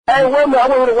Hey, wait a minute. I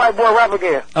want to hear the white boy rap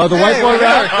again. Oh, the white boy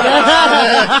rap?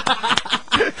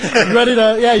 You ready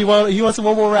to? Yeah, you want some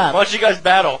one more rap? Why don't you guys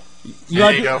battle?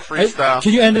 There you go, freestyle.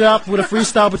 Can you end it up with a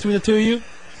freestyle between the two of you?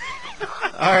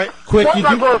 All right. Quick, I'm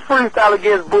not going to freestyle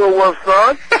against Bullworth,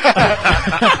 son.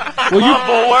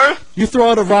 Well, you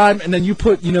throw out a rhyme and then you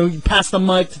pass the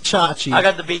mic to Chachi. I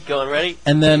got the beat going. Ready?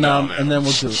 And then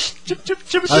we'll do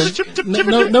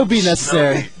it. No beat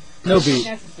necessary. No beat.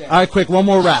 All right, quick, one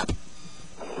more rap,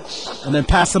 and then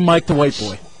pass the mic to White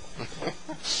Boy.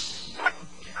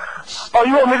 Oh,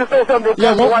 you want me to say something to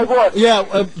the white boy?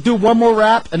 Yeah, do one more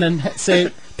rap and then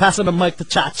pass the mic to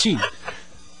Chachi.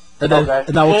 And then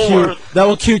and that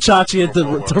will cue Chachi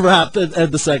to rap and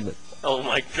end the segment. Oh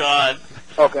my God.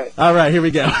 Okay. All right, here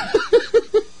we go.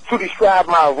 To describe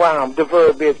my rhyme, the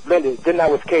verb is blended. Then I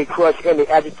was K-Crush and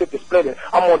the adjective is splendid.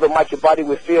 I'm on the mic, your body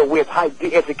will fill with hype.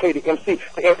 The educated MC,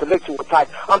 the intellectual type.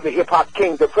 I'm the hip-hop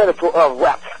king, the predator of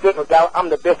rap. There's no doubt I'm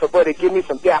the best, but buddy, give me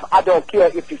some dap. I don't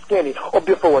care if you're skinny or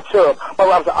biff or a chub. My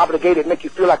rhymes are obligated, make you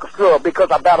feel like a scrub.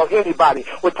 Because I battle anybody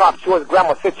with top choice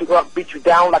grammar. Set you up, beat you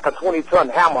down like a 20-ton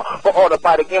hammer. For all the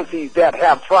fighting MCs that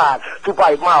have tried to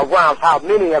bite my rhymes, how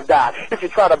many have died? If you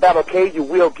try to battle K, you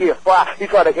will get fried. You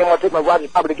try to imitate my rhymes, you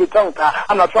probably get tongue-tied.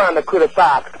 I'm not trying to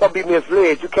criticize, don't be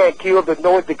misled. You can't kill the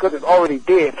noise because it's already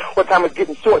dead. What time is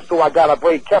getting short, so I gotta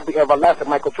break. Can't be everlasting,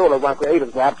 my controller, rhyme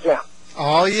creators, rap champ.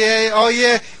 Oh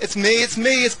yeah, it's me,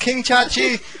 it's King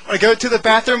Chachi. When I go to the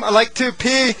bathroom, I like to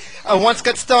pee. I once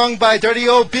got stung by a dirty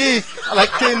old bee. I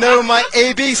like to know my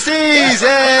ABCs,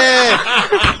 yeah!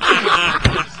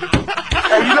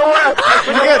 Hey, you know what?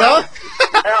 Pretty good, huh?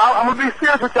 Hey, I'm gonna be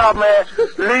serious with y'all, man.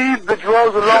 Leave the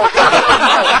drugs alone.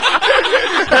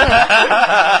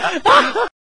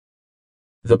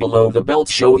 The Below the Belt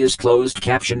show is closed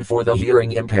caption for the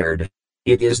hearing impaired.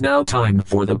 It is now time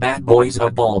for the Bad Boys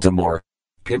of Baltimore.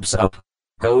 Pimps Up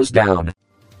goes down.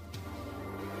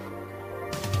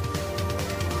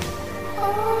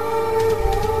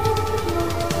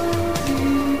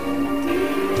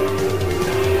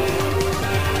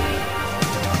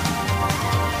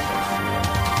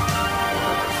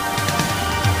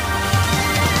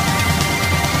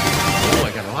 Oh,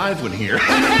 I got a live one here.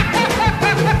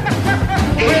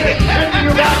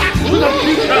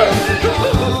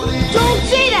 Don't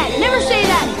say that! Never say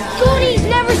that! Goonies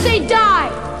never say die!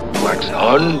 Wax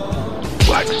on,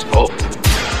 wax off.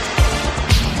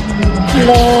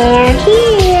 They're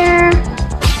here!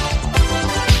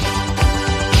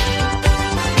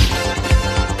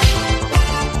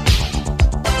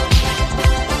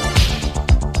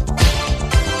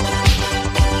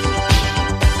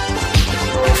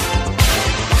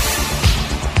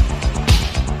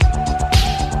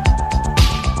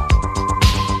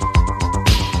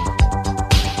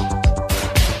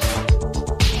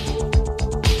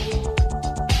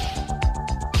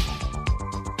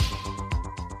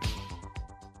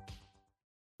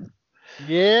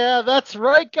 Yeah, that's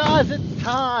right, guys. It's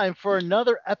time for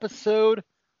another episode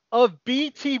of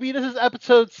BTB. This is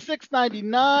episode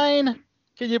 699.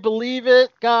 Can you believe it,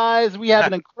 guys? We have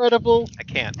an incredible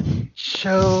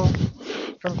show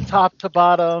from top to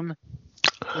bottom.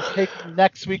 We're taking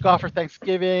next week off for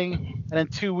Thanksgiving, and in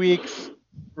 2 weeks,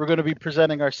 we're going to be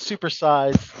presenting our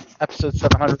supersized episode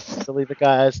 700. Believe it,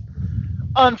 guys.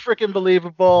 Unfreaking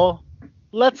believable.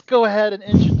 Let's go ahead and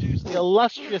introduce the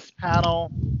illustrious panel.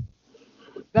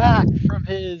 Back from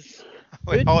his.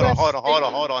 Wait, hold on.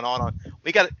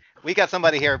 We got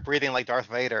somebody here breathing like Darth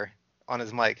Vader on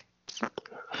his mic.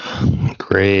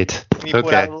 Great. Can you pull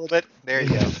it out a little bit? There you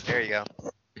go.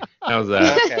 How's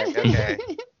that? Okay.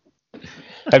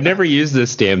 I've never used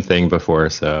this damn thing before,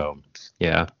 so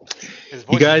yeah. His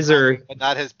voice you guys are, but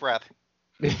not his breath.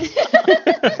 All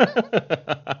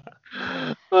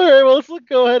right, well, let's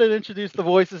go ahead and introduce the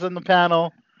voices on the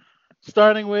panel.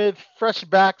 Starting with fresh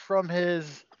back from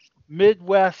his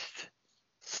Midwest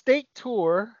state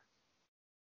tour,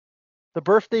 the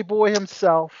birthday boy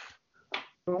himself,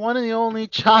 the one and the only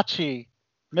Chachi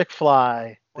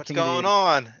McFly. What's going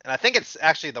on? And I think it's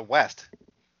actually the West.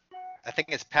 I think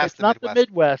it's past the Midwest. It's not the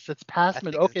Midwest. It's past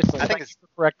Midwest. Okay, so thanks for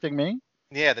correcting me.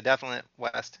 Yeah, the definite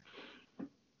West.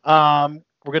 We're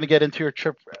going to get into your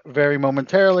trip very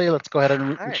momentarily. Let's go ahead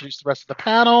and introduce the rest of the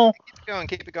panel.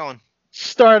 Keep it going.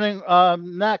 Starting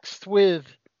next with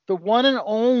the one and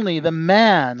only, the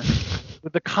man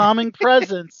with the calming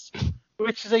presence,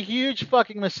 which is a huge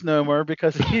fucking misnomer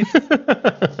because he's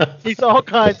all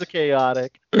kinds of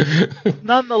chaotic.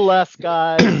 Nonetheless,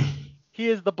 guys, he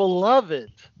is the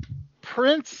beloved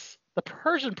prince, the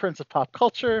Persian prince of pop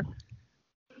culture,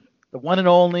 the one and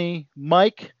only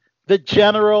Mike, the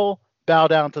General, bow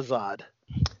down to Zod.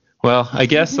 Well, I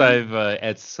guess I've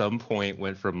at some point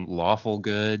went from lawful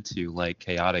good to like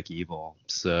chaotic evil.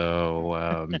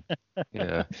 So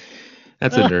yeah,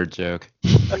 that's a nerd joke.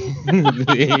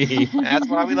 That's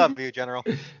why we love you, General.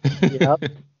 Yep.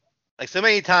 Like so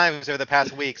many times over the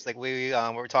past weeks, like we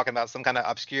were talking about some kind of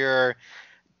obscure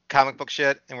comic book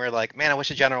shit, and we're like, man, I wish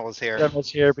the General was here. General's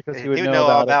here because he would He know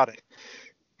all about about it.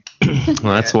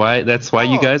 Well, that's why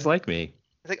you guys like me.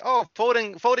 It's like, oh,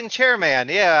 folding chairman.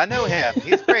 Yeah, I know him.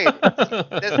 He's great.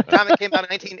 This comic came out in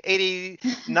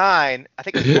 1989. I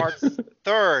think it was March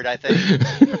 3rd, I think.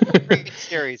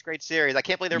 Great series. I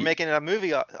can't believe they're making a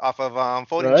movie off of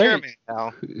Folding Chairman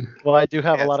now. Well, I do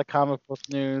have a lot of comic book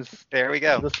news There we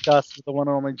go. to discuss with the one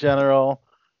and only General.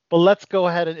 But let's go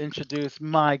ahead and introduce,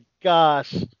 my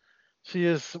gosh, she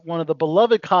is one of the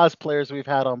beloved cosplayers we've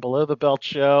had on Below the Belt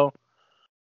Show.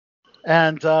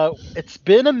 And it's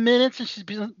been a minute since she's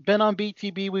been on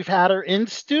BTB. We've had her in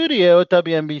studio at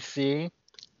WNBC.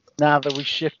 Now that we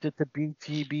shifted to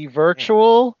BTB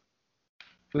virtual,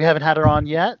 we haven't had her on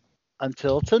yet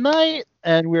until tonight.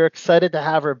 And we're excited to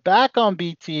have her back on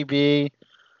BTB.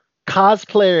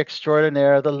 Cosplayer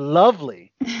extraordinaire, the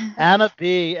lovely Anna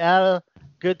B. Anna,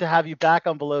 good to have you back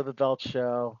on Below the Belt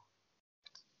Show.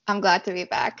 I'm glad to be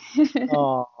back.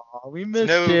 Oh, we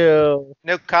missed you.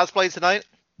 No cosplay tonight?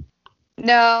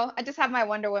 No, I just have my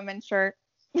Wonder Woman shirt.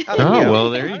 Oh,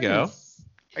 well, there you go.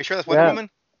 Are you sure that's Wonder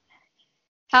Woman?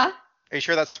 Huh? Are you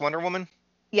sure that's Wonder Woman?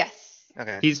 Yes.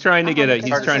 Okay. He's trying to get a view.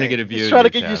 He's of trying to your get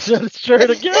you chest. shirt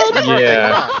again.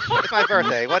 Yeah. It's my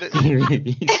birthday. What?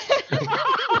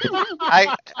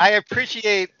 I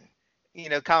appreciate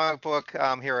comic book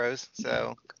heroes.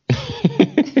 So.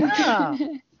 Yeah.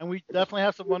 And we definitely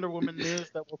have some Wonder Woman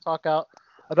news that we'll talk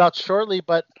about shortly.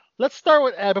 But let's start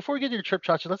with before we get to your trip,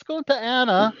 Chachi. Let's go into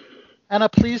Anna. Anna,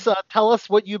 please tell us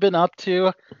what you've been up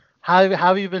to. How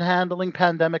have you been handling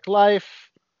pandemic life?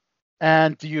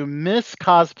 And do you miss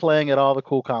cosplaying at all the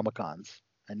cool Comic Cons?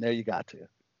 I know you got to.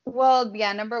 Well,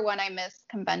 yeah, number one, I miss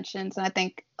conventions, and I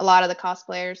think a lot of the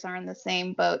cosplayers are in the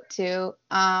same boat too.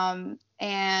 And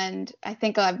I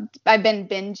think I've been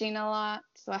binging a lot,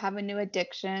 so I have a new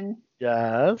addiction.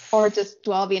 Yes. Or just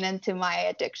delving into my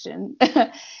addiction.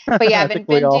 But yeah, I've been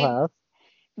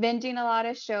binging a lot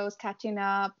of shows, catching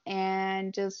up,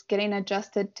 and just getting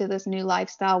adjusted to this new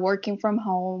lifestyle, working from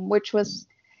home, which was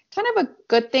kind of a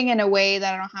good thing in a way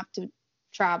that I don't have to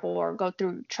travel or go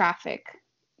through traffic,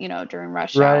 during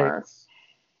rush hour.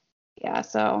 Yeah,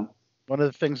 so. One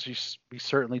of the things we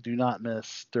certainly do not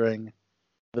miss during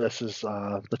this is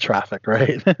the traffic,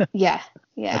 right? Yeah.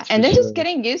 And then just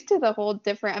getting used to the whole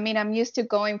different, I'm used to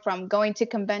going to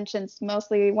conventions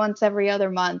mostly once every other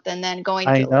month and then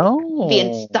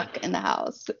being stuck in the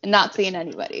house, not seeing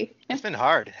anybody. It's been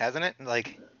hard, hasn't it?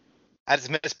 Like, I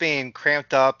just miss being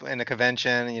cramped up in a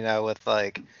convention, with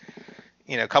like,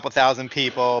 a couple thousand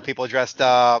people dressed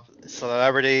up,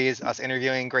 celebrities, us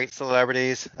interviewing great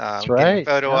celebrities, getting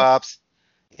photo ops,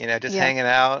 just hanging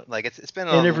out. Like it's been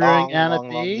a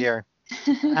long year.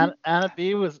 Anna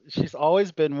B she's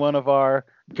always been one of our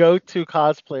go-to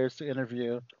cosplayers to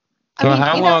interview.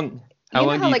 How long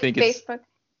do you think Facebook?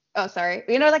 Oh, sorry.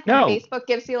 Facebook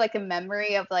gives you like a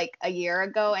memory of like a year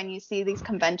ago, and you see these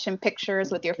convention pictures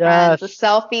with your friends, the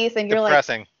selfies, and you're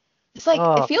depressing. It's like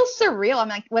it feels surreal. I'm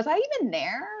like, was I even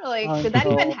there? Like, did that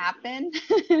even happen?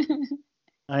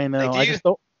 I know.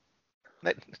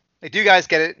 Like, do you guys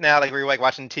get it now? Like, where you're like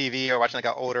watching TV or watching like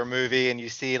an older movie, and you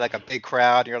see like a big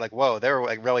crowd, and you're like, whoa, they were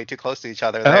like really too close to each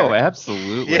other. Oh,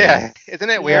 absolutely. Yeah, isn't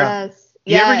it weird? Yes.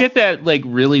 You ever get that like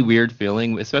really weird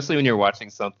feeling, especially when you're watching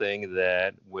something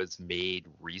that was made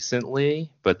recently,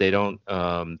 but they don't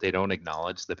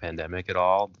acknowledge the pandemic at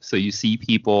all. So you see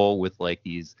people with like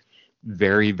these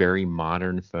very, very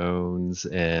modern phones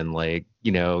and like,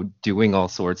 doing all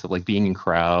sorts of like being in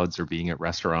crowds or being at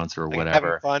restaurants or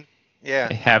whatever. Having fun.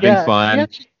 Yeah. Having fun. We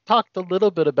actually talked a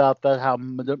little bit about that, how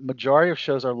the majority of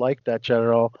shows are like that,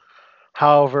 General.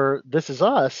 However, This Is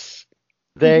Us,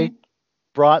 they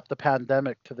brought the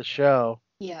pandemic to the show.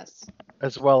 Yes.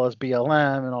 As well as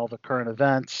BLM and all the current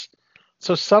events.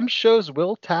 So some shows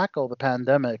will tackle the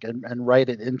pandemic and write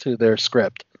it into their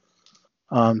script.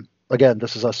 Again,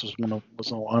 This Is Us was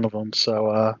one of them.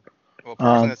 So, well,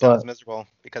 personally, that sounds miserable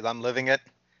because I'm living it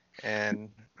and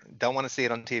don't want to see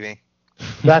it on TV.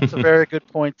 That's a very good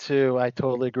point too. I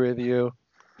totally agree with you.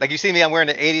 Like you see me, I'm wearing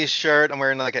an 80s shirt. I'm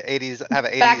wearing like an 80s. I have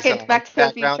an 80s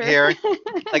background here.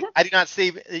 Like I do not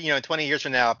see, 20 years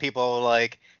from now, people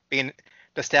like being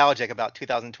nostalgic about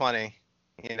 2020.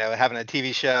 Having a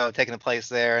TV show taking place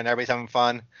there and everybody's having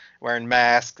fun, wearing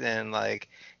masks and like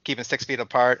keeping 6 feet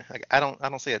apart. Like I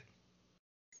don't see it.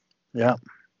 Yeah.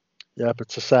 Yep,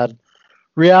 it's a sad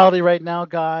reality right now,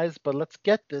 guys. But let's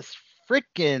get this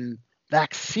freaking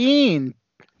vaccine.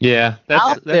 Yeah,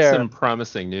 that's there. some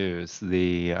promising news.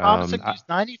 The promising news,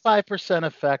 95%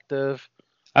 effective.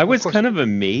 I was kind of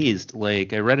amazed.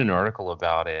 Like I read an article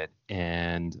about it,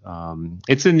 and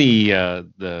it's in the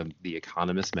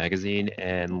Economist magazine,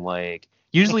 and like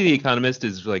usually the Economist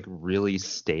is like really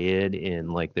staid in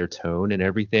like their tone and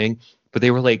everything, but they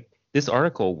were like, this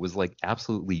article was like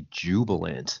absolutely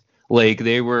jubilant. Like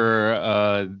they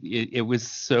were, it was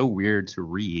so weird to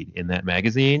read in that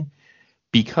magazine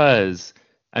because.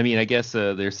 I mean, I guess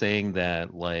they're saying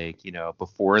that, like, you know,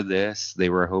 before this, they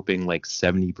were hoping like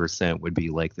 70% would be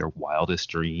like their wildest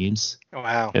dreams. Oh,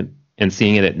 wow. And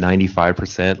seeing it at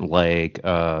 95%, like,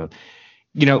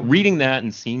 you know, reading that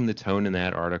and seeing the tone in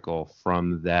that article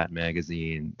from that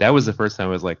magazine, that was the first time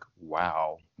I was like,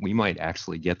 wow, we might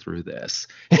actually get through this.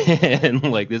 And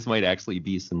like, this might actually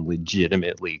be some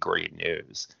legitimately great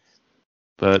news.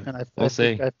 But we'll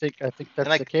see. I think that's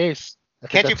the case.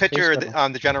 Can't you picture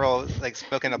the general like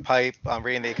smoking a pipe,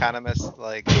 reading The Economist,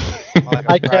 like on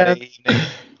I Friday can. evening?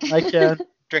 I can.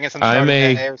 Drinking some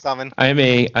Chardonnay or something. I'm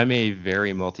a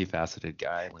very multifaceted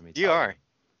guy. Let me tell you. You are.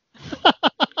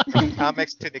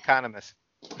 Comics to The Economist.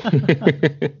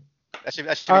 That should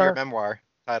be your memoir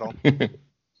title.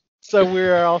 So we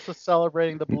are also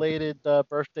celebrating the belated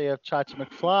birthday of Chachi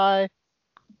McFly.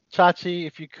 Chachi,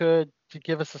 if you could, to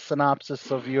give us a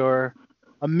synopsis of your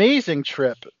amazing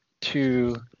trip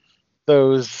to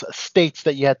those states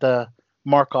that you had to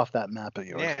mark off that map of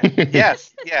yours. Yeah.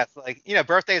 yes. Like, you know,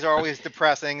 birthdays are always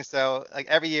depressing. So like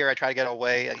every year I try to get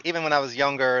away. Like, even when I was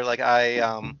younger, like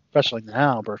especially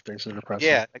now, birthdays are depressing.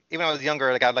 Yeah. Like, even when I was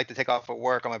younger, like I'd like to take off for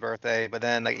work on my birthday, but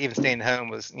then like even staying home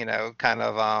was, you know, kind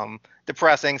of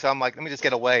depressing. So I'm like, let me just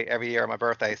get away every year on my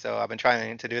birthday. So I've been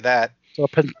trying to do that. So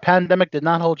a pandemic did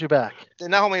not hold you back. Did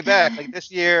not hold me back. Like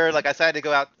this year, like I decided to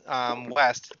go out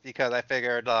west because I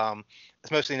figured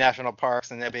it's mostly national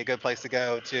parks and it'd be a good place to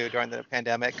go to during the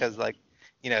pandemic because, like,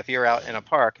 you know, if you're out in a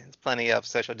park, there's plenty of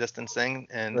social distancing,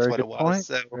 and that's what it was.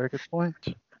 So very good point.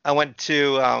 I went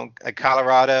to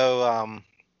Colorado. I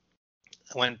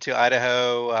went to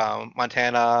Idaho,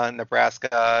 Montana,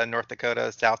 Nebraska, North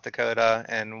Dakota, South Dakota,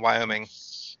 and Wyoming.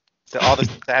 So all the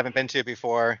states I haven't been to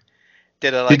before.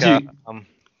 Did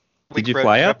you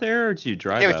fly out there or did you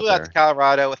drive out there? Yeah, we flew out to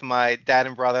Colorado with my dad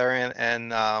and brother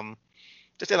and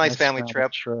just a nice family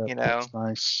trip, you know. That's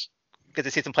nice. Get to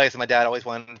see some places my dad always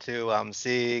wanted to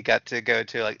see. Got to go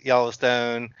to like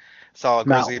Yellowstone, saw a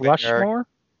grizzly bear. Mount Rushmore?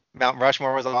 Mount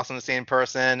Rushmore was awesome to see in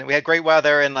person. We had great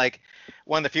weather, and like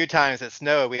one of the few times it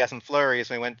snowed, we got some flurries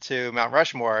when we went to Mount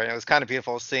Rushmore, and it was kind of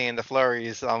beautiful seeing the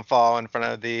flurries fall in front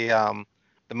of the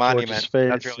monument.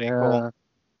 That's really cool.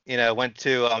 You know, went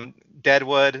to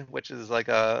Deadwood, which is like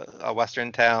a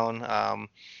western town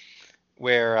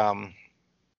where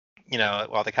you know,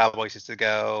 all the cowboys used to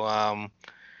go.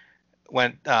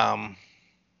 Went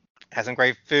had some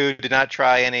great food. Did not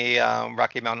try any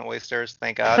Rocky Mountain oysters,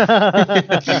 thank God.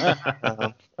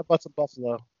 How about some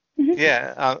buffalo?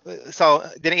 Yeah, so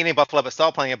didn't eat any buffalo, but saw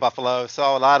plenty of buffalo.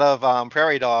 Saw a lot of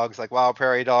prairie dogs, like wild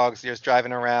prairie dogs. You're just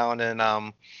driving around,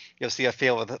 and you'll see a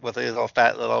field with these little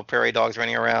fat little prairie dogs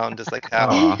running around, just like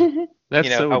how that's you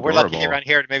know. So we're lucky around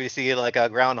here to maybe see like a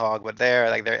groundhog, but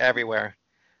they're everywhere.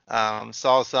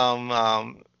 Saw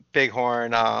some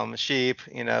bighorn sheep.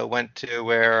 You know, went to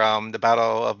where the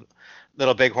Battle of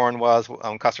Little Bighorn was,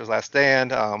 Custer's Last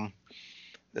Stand.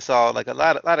 Saw like a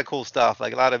lot of cool stuff,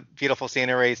 like a lot of beautiful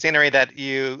scenery that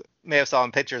you may have saw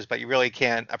in pictures, but you really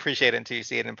can't appreciate it until you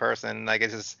see it in person. Like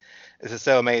it's just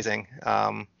so amazing.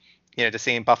 You know, just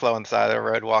seeing buffalo on the side of the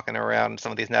road walking around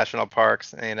some of these national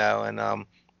parks, you know, and I mean,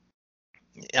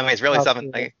 it's really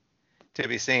something like, to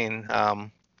be seen.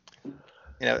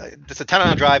 You know, just a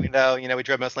ton of driving though. You know, we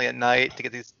drove mostly at night to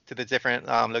get these to the different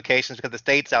locations because the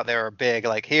states out there are big.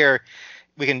 Like here,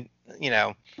 we can, you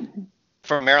know,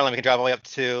 from Maryland we can drive all the way up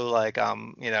to like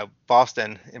you know,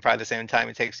 Boston in probably the same time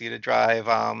it takes you to drive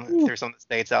through some of the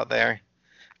states out there.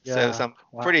 Yeah, so some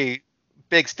pretty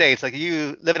big states. Like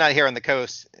you living out here on the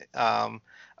coast of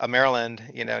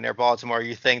Maryland, you know, near Baltimore,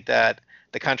 you think that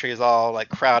the country is all like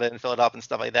crowded and filled up and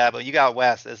stuff like that, but you got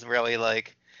west, it's really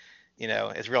like, you know,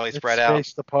 it's really spread out.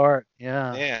 Spaced apart,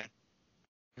 yeah. Yeah.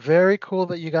 Very cool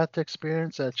that you got to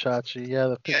experience that, Chachi.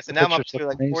 Yeah, so now I'm up to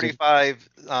like amazing. 45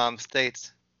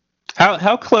 states.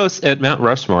 How close at Mount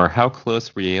Rushmore? How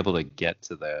close were you able to get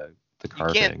to the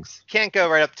carvings? You can't go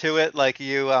right up to it. Like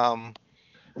you know,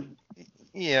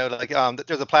 like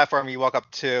there's a platform you walk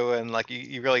up to, and like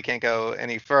you really can't go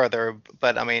any further.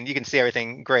 But I mean, you can see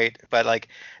everything great. But like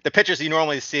the pictures you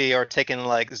normally see are taken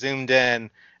like zoomed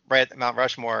in right at Mount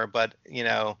Rushmore, but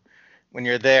when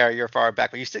you're there, you're far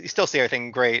back, but you still see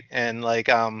everything great. And like,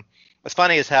 what's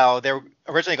funny is how they're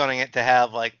originally going to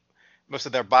have like most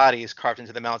of their bodies carved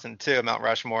into the mountain too, Mount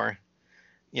Rushmore.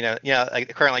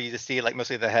 Like currently you just see like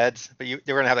mostly the heads, but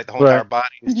they were gonna have like the whole entire body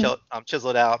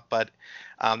chiseled out, but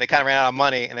they kind of ran out of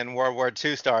money, and then World War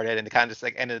II started, and they kind of just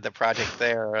like ended the project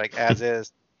there, like as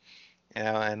is,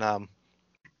 and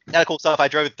that cool stuff. I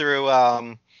drove through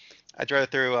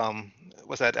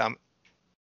what's that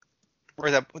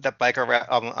where's that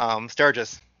biker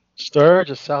Sturgis,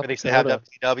 South where they used to have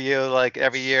WCW like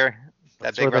every year.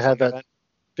 That's where they had that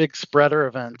big spreader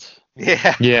event.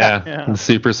 Yeah, the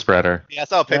super spreader. Yeah, I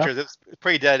saw pictures. It was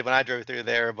pretty dead when I drove through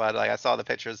there, but like I saw the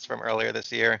pictures from earlier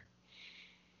this year.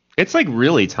 It's like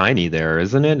really tiny there,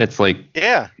 isn't it? It's like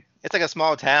it's like a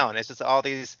small town. It's just all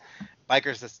these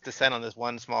bikers that descend on this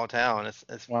one small town.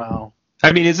 It's wow.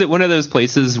 I mean, is it one of those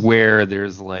places where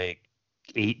there's like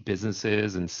 8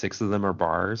 businesses and 6 of them are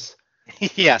bars?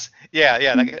 Yes.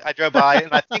 Yeah. Like I drove by,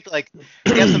 and I think like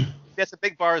they have some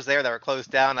big bars there that are closed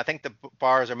down. I think the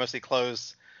bars are mostly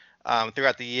closed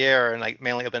throughout the year and like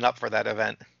mainly open up for that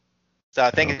event. So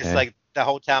I think it's like the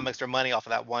whole town makes their money off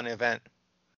of that one event,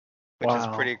 which is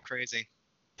pretty crazy.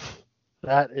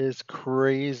 That is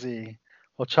crazy.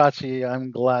 Well, Chachi, I'm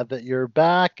glad that you're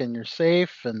back and you're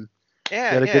safe and you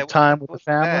had a good time with the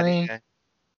family.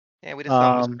 Yeah, we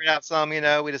just spread out some,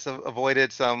 we just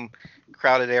avoided some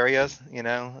crowded areas, You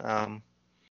got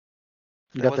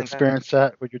to experience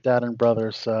that with your dad and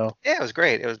brother, so. Yeah, it was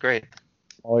great.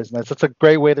 Always nice. It's a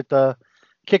great way to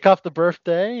kick off the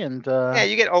birthday, and yeah,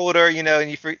 you get older,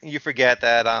 and you forget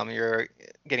that you're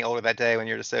getting older that day when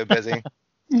you're just so busy.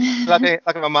 Luckily,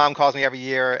 my mom calls me every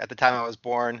year at the time I was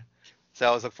born, so I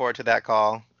always look forward to that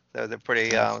call. So it's a pretty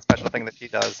special thing that she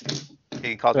does.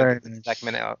 She calls me the exact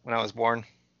minute when I was born.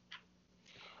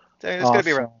 So it's good to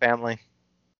be around family.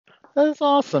 That's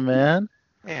awesome, man.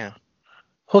 Yeah.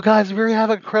 Well, guys, we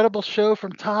have an incredible show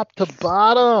from top to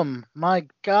bottom. My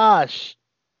gosh.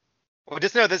 Well,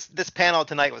 just know this panel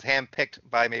tonight was handpicked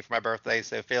by me for my birthday,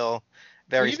 so feel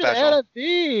very special. Anna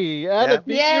B. Anna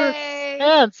B.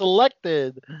 Hand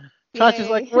selected. Chachi's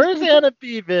like, where's Anna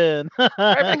B been? For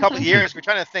a couple of years, we're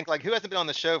trying to think like who hasn't been on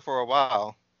the show for a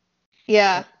while.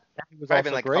 Yeah. It's probably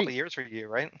been like a couple of years for you,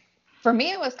 right? For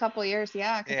me, it was a couple of years,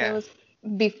 because it was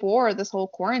before this whole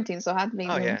quarantine, so it had to be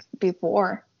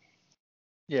before.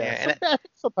 Yeah, and I think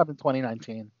sometime in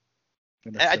 2019.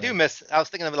 I do miss. I was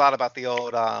thinking a lot about the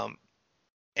old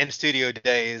in studio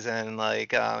days, and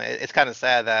like it's kind of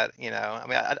sad that I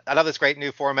mean I love this great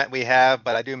new format we have,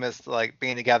 but I do miss like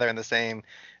being together in the same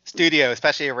studio,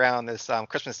 especially around this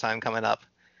Christmas time coming up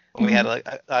when we had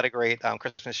a lot of great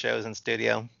Christmas shows in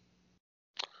studio.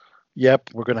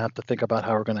 Yep, we're gonna have to think about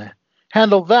how we're gonna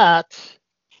handle that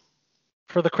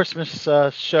for the Christmas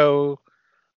show.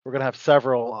 We're going to have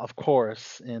several, of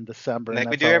course, in December.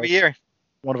 Like we do every year.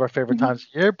 One of our favorite times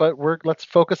of year, but let's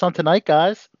focus on tonight,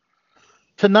 guys.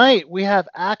 Tonight, we have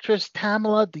actress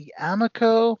Tamala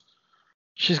D'Amico.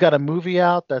 She's got a movie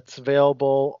out that's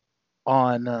available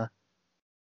on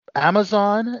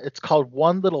Amazon. It's called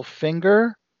One Little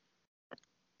Finger.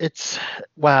 It's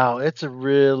a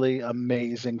really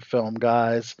amazing film,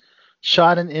 guys.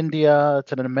 Shot in India.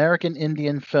 It's an American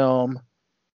Indian film.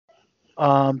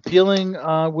 Dealing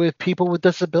with people with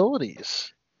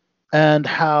disabilities and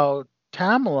how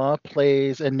Tamala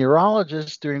plays a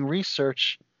neurologist doing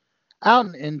research out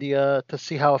in India to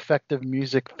see how effective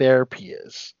music therapy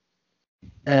is.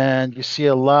 And you see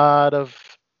a lot of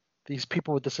these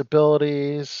people with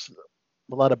disabilities,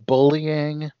 a lot of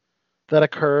bullying that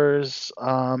occurs,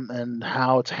 and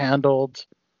how it's handled.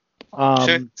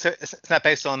 So it's not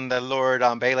based on the Lord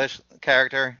Baelish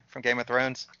character from Game of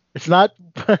Thrones? It's not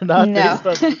based on...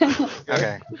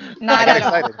 Okay. Not at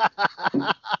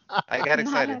all. I got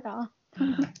excited. Not at all.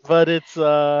 But it's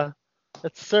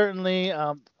certainly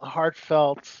a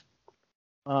heartfelt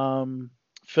film,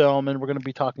 and we're going to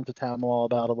be talking to Tamala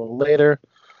about it a little later.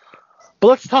 But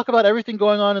let's talk about everything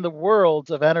going on in the world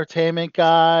of entertainment,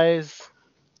 guys.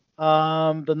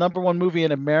 The number one movie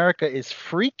in America is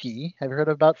Freaky. Have you heard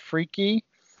about Freaky?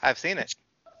 I've seen it.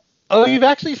 Oh, you've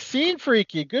actually seen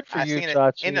Freaky. Good for you, Chachi.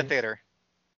 I've seen it in the theater.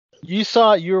 You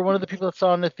were one of the people that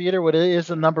saw it in the theater. It is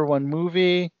the number one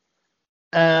movie.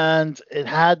 And it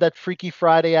had that Freaky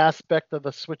Friday aspect of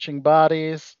the switching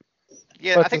bodies.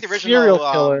 Yeah, I think the original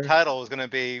title was going to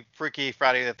be Freaky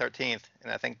Friday the 13th. And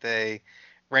I think they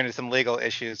ran into some legal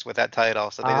issues with that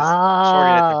title. So they just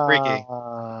shortened it to Freaky.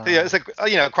 So yeah, it's like,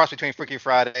 a cross between Freaky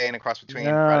Friday and a cross between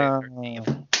Friday the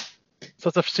 13th. So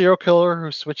it's a serial killer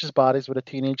who switches bodies with a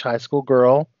teenage high school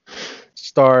girl.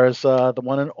 stars the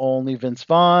one and only Vince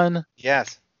Vaughn.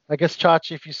 Yes. I guess,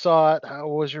 Chachi, if you saw it, how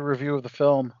was your review of the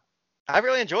film? I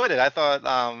really enjoyed it. I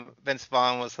thought Vince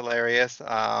Vaughn was hilarious.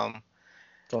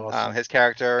 Awesome. His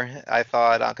character, I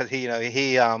thought, because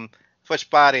he switched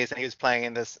bodies and he was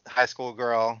playing this high school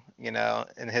girl, in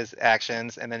his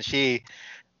actions, and then she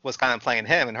was kind of playing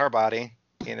him in her body,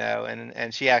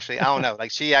 and she actually, I don't know,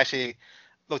 like she actually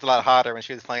looked a lot hotter when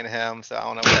she was playing him, so I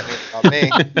don't know what that means about me.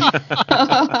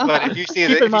 But if you see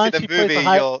the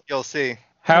movie, you'll see.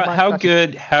 How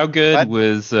good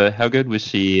was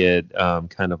she at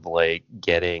kind of like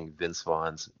getting Vince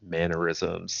Vaughn's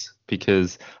mannerisms?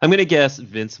 Because I'm gonna guess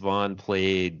Vince Vaughn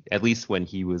played, at least when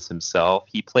he was himself,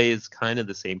 he plays kind of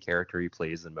the same character he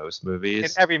plays in most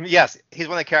movies. Yes, he's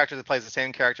one of the characters that plays the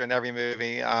same character in every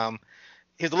movie.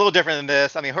 He's a little different than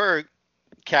this. I mean, her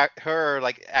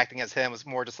like acting as him was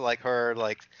more just like her,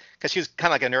 like, because she was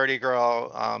kind of like a nerdy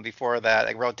girl before that,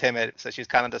 like real timid, so she was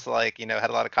kind of just like had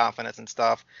a lot of confidence and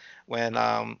stuff when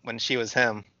she was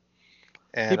him.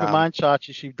 And, keep in mind,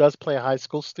 Chachi, she does play a high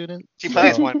school student. She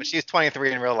plays one, but she's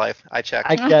 23 in real life. I checked.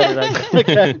 I get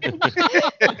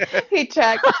it. He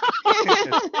checked.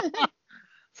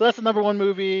 So that's the number 1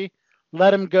 movie.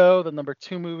 Let Him Go, the number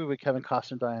 2 movie with Kevin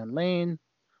Costner and Diane Lane.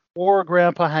 War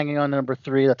Grandpa hanging on number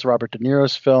 3. That's Robert De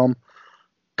Niro's film.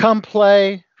 Come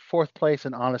Play, 4th place,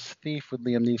 and Honest Thief with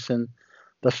Liam Neeson.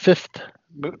 The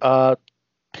 5th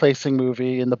placing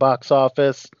movie in the box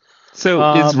office.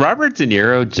 So is Robert De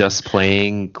Niro just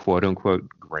playing quote unquote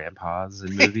grandpas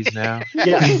in movies now?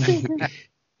 Yes.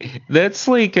 That's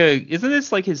like isn't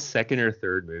this like his second or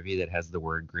third movie that has the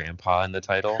word grandpa in the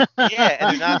title? Yeah,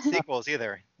 and they're not sequels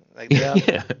either. Like,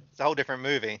 it's a whole different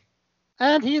movie.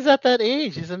 And he's at that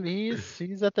age. He's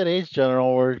at that age,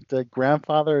 General, where the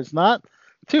grandfather is not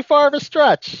too far of a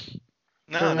stretch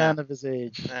for a man of his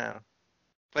age. No.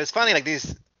 But it's funny, like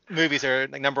these movies are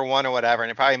like number 1 or whatever,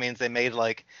 and it probably means they made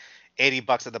like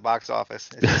 $80 at the box office.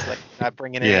 It's just like not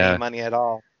bringing in any money at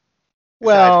all.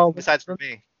 Besides for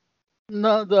me.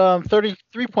 No, the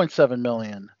 33.7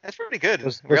 million. That's pretty good,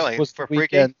 was for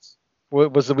Freaky.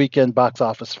 Was the weekend box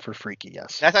office for Freaky?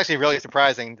 Yes. That's actually really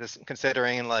surprising, just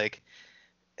considering like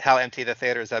how empty the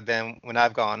theaters have been when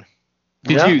I've gone.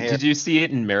 Did you see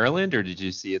it in Maryland or did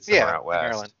you see it somewhere out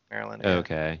west? Maryland.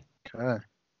 Okay.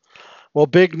 Well,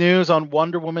 big news on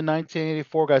Wonder Woman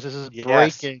 1984, guys. This is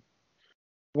breaking.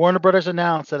 Warner Brothers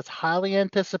announced that its highly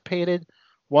anticipated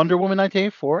Wonder Woman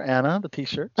 1984, Anna, the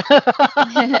T-shirt.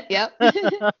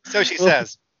 Yep. So she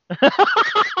says.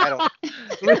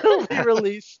 Will be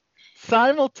released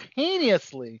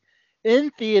simultaneously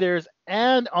in theaters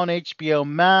and on HBO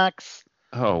Max.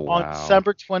 Oh, wow. On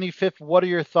December 25th. What are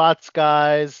your thoughts,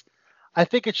 guys? I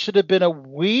think it should have been a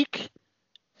week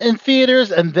in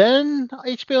theaters and then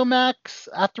HBO Max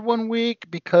after 1 week,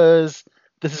 because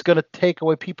this is going to take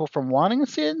away people from wanting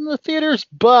to see it in the theaters.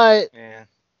 But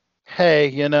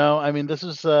hey, I mean, this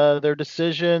is their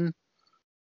decision.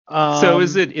 So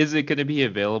is it going to be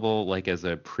available like as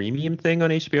a premium thing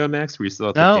on HBO Max where you still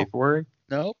have to pay for it?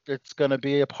 Nope, it's going to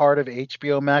be a part of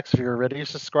HBO Max if you're already a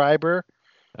subscriber.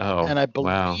 Oh, and I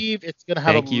believe it's going to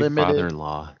have Thank a you, limited.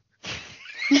 Father-in-law.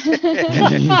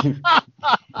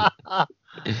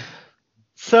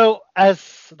 So,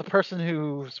 as the person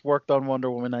who's worked on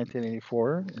Wonder Woman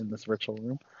 1984 in this virtual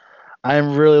room,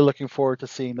 I'm really looking forward to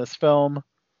seeing this film.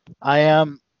 I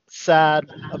am sad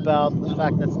about the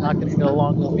fact that it's not going to get a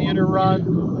long theater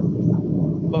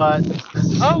run. But,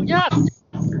 oh, yes!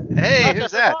 Hey,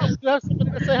 who's that? You have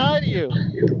somebody to say hi to you.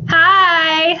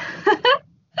 Hi!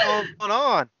 What's going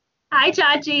on? Hi,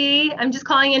 Chachi. I'm just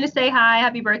calling in to say hi.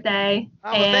 Happy birthday.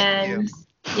 Oh, thank you.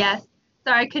 Yes.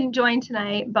 Sorry I couldn't join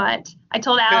tonight, but I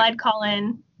told Al I'd call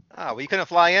in. Oh, well, you couldn't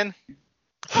fly in?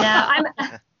 No, I'm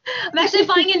actually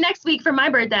flying in next week for my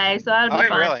birthday, so that'll be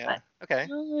fun. Really? But, okay.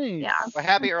 Nice. Yeah. Well,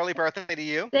 happy early birthday to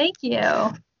you. Thank you.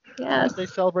 Yes. Birthday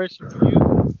celebration for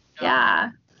you.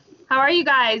 Yeah. How are you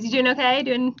guys? You doing okay?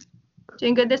 Doing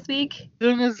good this week?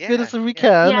 Doing as good as we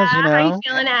can, as you know. How are you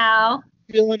feeling, Al?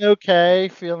 Feeling okay.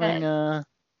 Feeling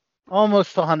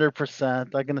almost 100%. I'm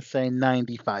going to say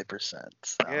 95%.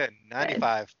 So. Good.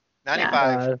 95.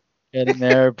 95. Getting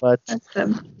there, but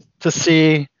to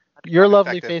see your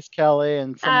lovely face, Kelly,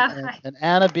 and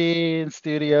Anna B in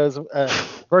studios,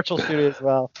 virtual studio as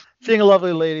well. Seeing a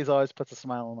lovely lady always puts a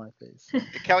smile on my face.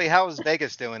 Kelly, how is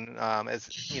Vegas doing? Is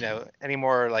any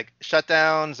more like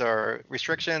shutdowns or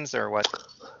restrictions or what?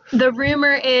 The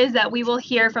rumor is that we will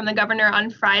hear from the governor on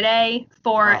Friday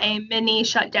for a mini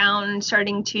shutdown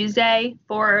starting Tuesday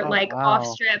for off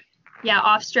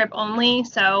strip only.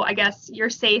 So I guess you're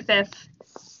safe if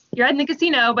you're at the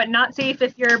casino, but not safe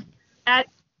if you're at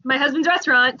my husband's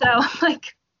restaurant, so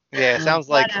like. Yeah, it sounds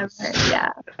like. Whatever. Yeah.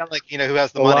 It sounds like who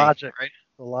has the The money, logic. right?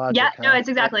 The logic. Yeah, no, huh? it's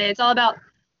exactly. It's all about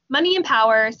money and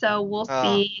power. So we'll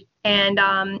see. And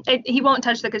he won't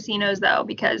touch the casinos though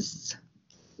because.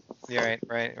 Yeah,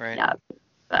 right. Yeah.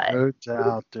 But No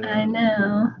doubt, dude. I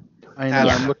know.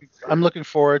 Yeah. I'm looking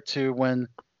forward to when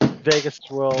Vegas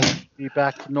will be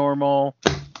back to normal,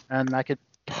 and I could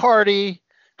party.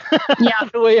 Yeah.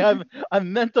 The way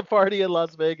I'm meant to party in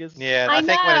Las Vegas. Yeah, I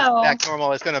think when it's back to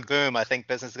normal, it's gonna boom. I think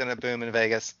business is gonna boom in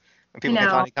Vegas when people can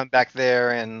finally come back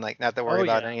there and like not have to worry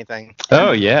about anything.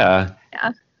 Oh yeah.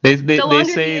 Yeah. They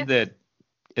say that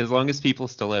as long as people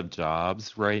still have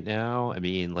jobs right now, I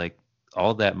mean, like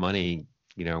all that money,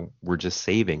 we're just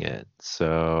saving it.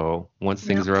 So once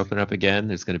things are open up again,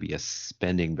 there's going to be a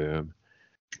spending boom.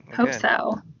 Hope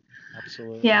so.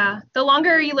 Absolutely. Yeah. The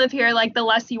longer you live here, like the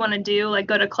less you want to do, like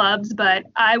go to clubs. But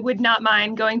I would not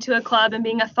mind going to a club and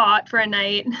being a thought for a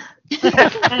night.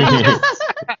 And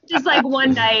just like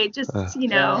one night, just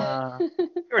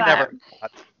You're never.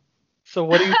 So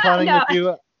what are you planning to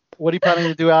do? What are you planning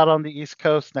to do out on the East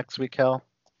Coast next week, Kel?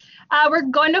 We're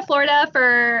going to Florida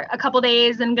for a couple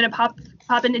days. I'm gonna pop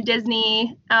into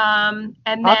Disney, and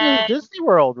then into Disney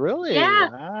World, really? Yeah,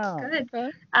 wow. good.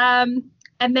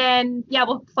 And then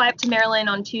we'll fly up to Maryland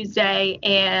on Tuesday.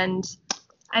 And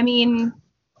I mean,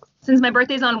 since my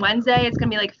birthday's on Wednesday, it's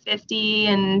gonna be like 50,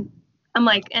 and I'm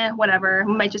like, whatever.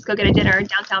 We might just go get a dinner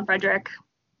downtown Frederick.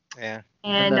 Yeah.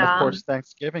 And then of course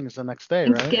Thanksgiving is the next day,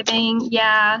 Thanksgiving, right?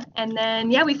 yeah. And then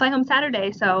we fly home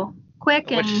Saturday, so quick.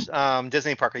 Which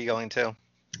Disney park are you going to?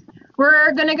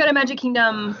 We're gonna go to Magic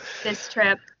Kingdom this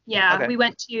trip. Yeah, Okay. we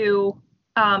went to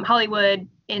Hollywood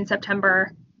in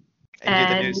September. And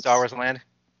do the new Star Wars land?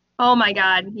 Oh my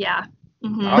God, yeah.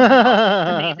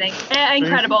 Mm-hmm. Amazing,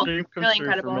 incredible, really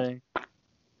incredible.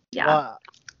 Yeah. Well,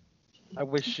 I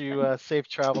wish you safe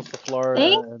travels to Florida.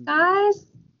 Thanks, guys.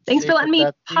 Thanks for letting me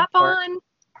pop on.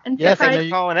 And yes, I know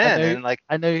you calling in. And like,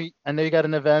 I know you got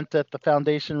an event at the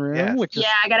Foundation Room, which is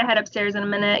I gotta head upstairs in a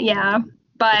minute. Yeah,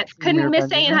 but couldn't miss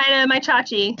saying hi to my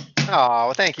Chachi. Oh,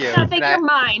 well, thank you. I think you're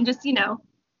mine. Just the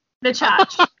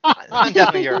Chach. I'm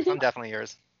definitely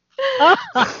yours.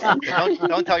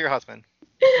 Don't tell your husband.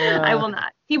 I will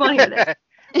not. He won't hear this.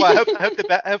 Well, I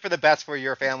hope for the best for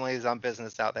your family's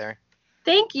business out there.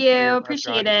 Thank you.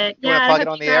 Appreciate it. You want to plug it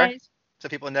on the air so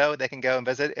people know they can go and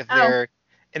visit if they're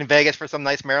in Vegas for some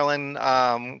nice Maryland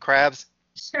crabs?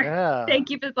 Sure. Yeah. Thank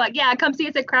you for the plug. Yeah, come see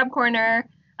us at Crab Corner,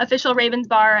 official Ravens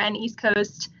Bar and East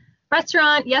Coast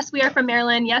restaurant. Yes, we are from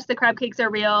Maryland. Yes, the crab cakes are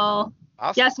real.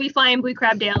 Awesome. Yes, we fly in Blue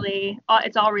Crab daily.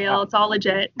 It's all real. Wow. It's all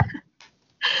legit.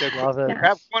 Love it.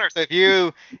 Crab Corner. So if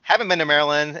you haven't been to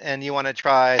Maryland and you want to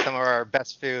try some of our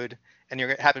best food and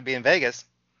you're happy to be in Vegas,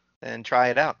 then try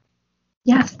it out.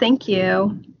 Yes, thank you.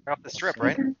 You're off the strip,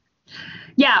 right?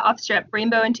 Yeah, off strip,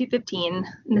 Rainbow and 215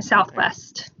 in the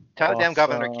Southwest. Tell the damn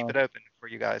governor to keep it open for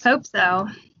you guys. Hope so.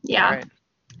 Yeah.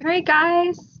 All right,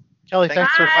 guys. Kelly,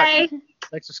 thanks for Bye.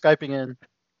 Skyping in.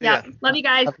 Yeah. Love you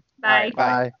guys. Bye.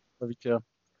 Bye. Love you too.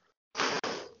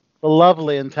 The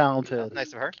lovely and talented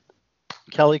Nice of her.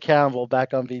 Kelly Campbell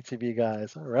back on VTV,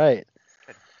 guys. All right.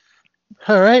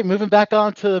 All right, moving back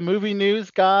on to the movie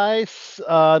news, guys.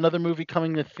 Another movie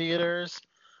coming to theaters.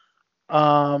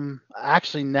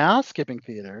 Actually, now skipping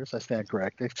theaters, I stand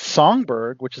corrected.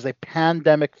 Songbird, which is a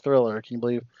pandemic thriller. Can you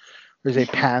believe there's a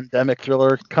pandemic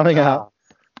thriller coming out?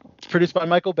 It's produced by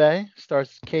Michael Bay.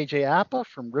 Stars KJ Apa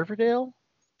from Riverdale.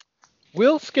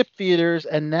 Will skip theaters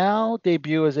and now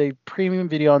debut as a premium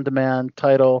video on demand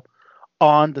title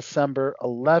on December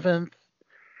 11th.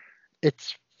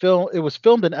 It was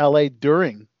filmed in LA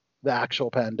during the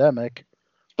actual pandemic,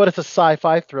 but it's a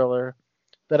sci-fi thriller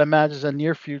that imagines a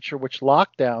near future which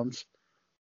lockdowns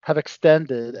have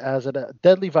extended as a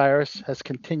deadly virus has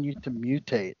continued to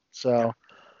mutate. So,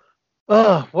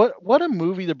 what a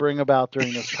movie to bring about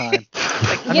during this time.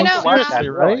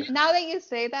 Right? Now that you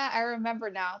say that, I remember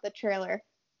now the trailer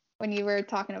when you were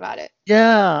talking about it.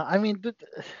 Yeah, I mean,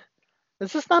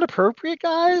 is this not appropriate,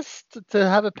 guys, to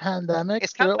have a pandemic?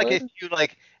 It's kind of like if you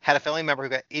had a family member who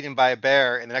got eaten by a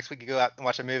bear, and the next week you go out and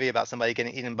watch a movie about somebody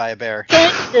getting eaten by a bear.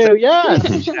 Thank you.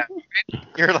 Yes.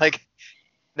 You're like,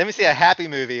 let me see a happy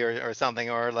movie or something,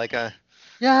 or like a.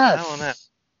 Yes. I don't know.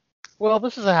 Well,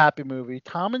 this is a happy movie.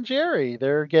 Tom and Jerry.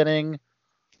 They're getting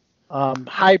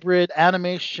hybrid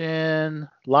animation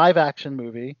live action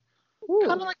movie.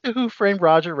 Kind of like the Who Framed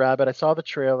Roger Rabbit. I saw the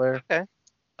trailer. Okay.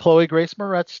 Chloe Grace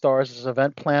Moretz stars as an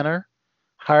event planner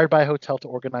hired by a hotel to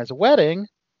organize a wedding,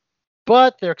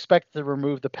 but they're expected to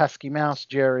remove the pesky mouse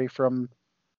Jerry from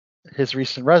his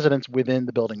recent residence within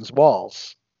the building's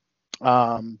walls.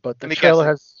 But the trailer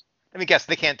has Let me guess,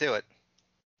 they can't do it.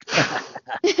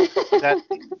 that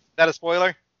a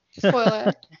spoiler?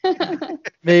 Spoiler.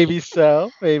 Maybe so.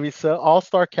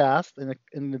 All-star cast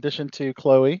in addition to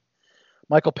Chloe,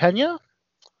 Michael Pena,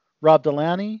 Rob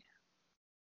Delaney,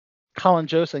 Colin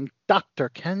Jost, and Dr.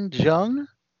 Ken Jeong.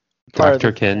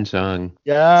 Dr. Ken Jeong.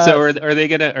 Yeah. So are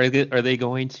they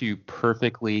going to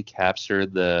perfectly capture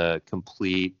the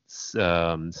complete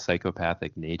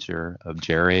psychopathic nature of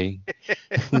Jerry?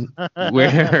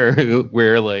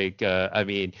 where like I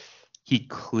mean, he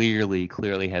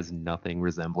clearly has nothing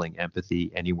resembling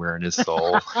empathy anywhere in his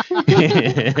soul. For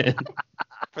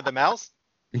the mouse?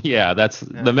 Yeah, that's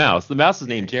the mouse. The mouse is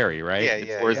named Jerry, right?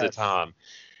 Yeah. Or is it Tom?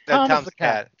 Tom's the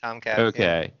cat. Tomcat.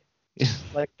 Okay. Yeah.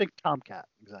 Like think Tomcat,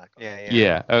 exactly.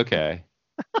 Yeah. Okay.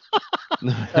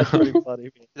 That's pretty funny.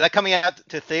 Is that coming out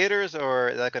to theaters, or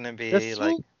is that going to be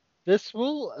This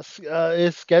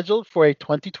is scheduled for a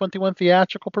 2021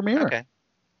 theatrical premiere. Okay.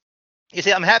 You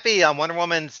see, I'm happy Wonder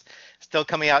Woman's still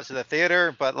coming out to the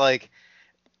theater, but like,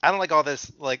 I don't like all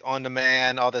this like on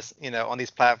demand, all this, on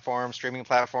these platforms, streaming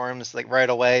platforms, like right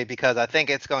away, because I think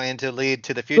it's going to lead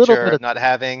to the future of not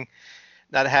having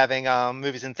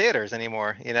movies in theaters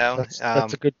anymore. That's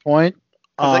a good point.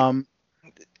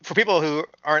 For people who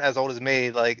aren't as old as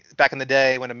me, like back in the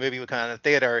day when a movie would come out in the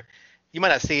theater, you might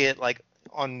not see it like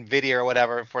on video or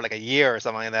whatever for like a year or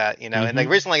something like that, and like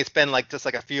recently it's been like just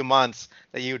like a few months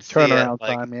that you would see turnaround it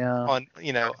like time, yeah. on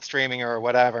streaming or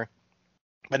whatever.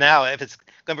 But now if it's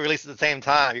going to be released at the same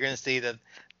time, you're going to see that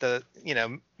the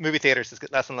movie theaters just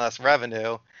get less and less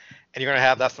revenue, and you're going to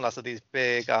have less and less of these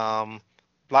big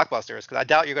blockbusters, because I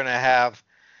doubt you're going to have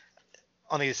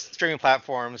on these streaming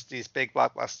platforms these big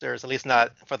blockbusters, at least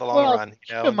not for the long run.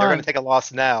 They're going to take a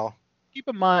loss now. Keep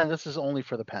in mind, this is only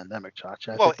for the pandemic,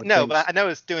 Chachi. But I know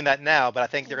it's doing that now, but I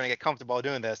think they're going to get comfortable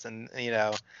doing this, and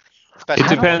it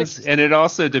depends, and it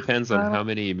also depends on how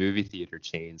many movie theater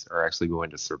chains are actually going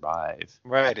to survive.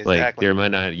 Right, exactly. Like there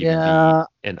might not even be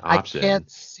an option. I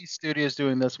can't see studios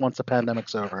doing this once the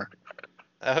pandemic's over.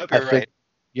 I hope you're right.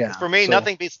 Yeah. For me,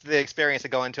 nothing beats the experience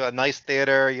of going to a nice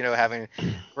theater, having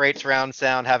great surround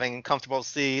sound, having comfortable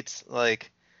seats.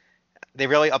 Like, they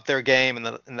really upped their game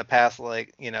in the past,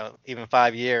 like, even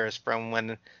 5 years from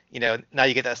when, now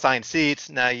you get assigned seats.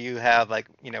 Now you have like,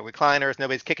 recliners.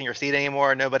 Nobody's kicking your seat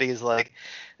anymore. Nobody's like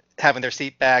having their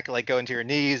seat back, like go into your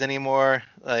knees anymore.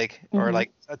 Like, or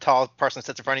like a tall person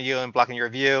sits in front of you and blocking your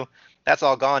view. That's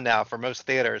all gone now for most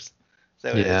theaters.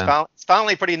 So it's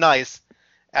finally pretty nice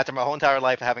after my whole entire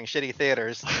life having shitty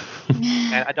theaters.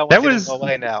 And I don't want to go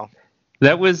away now.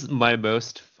 That was my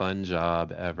most fun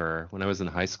job ever. When I was in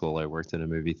high school, I worked in a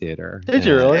movie theater. Did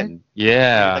you really?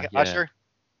 Yeah. Like an usher?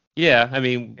 Yeah, I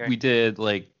mean, we did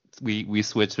like we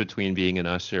switched between being an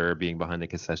usher, being behind the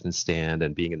concession stand,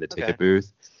 and being in the ticket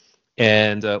booth.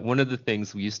 And one of the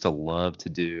things we used to love to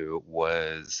do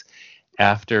was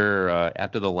after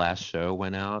the last show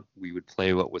went out, we would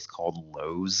play what was called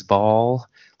Lowe's Ball.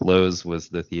 Lowe's was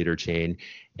the theater chain,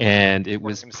 and it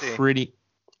was pretty.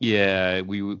 Yeah,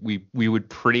 we would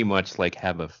pretty much like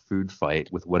have a food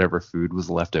fight with whatever food was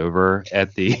left over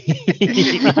at the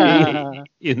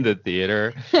in the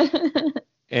theater.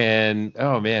 And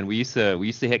oh man, we used to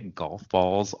hit golf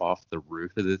balls off the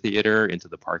roof of the theater into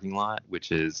the parking lot,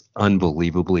 which is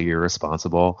unbelievably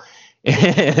irresponsible.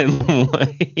 And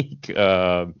like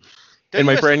and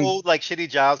my friend old like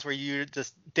shitty jobs where you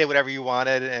just did whatever you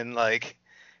wanted and like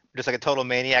just like a total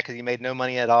maniac because you made no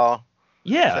money at all.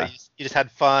 Yeah. So you just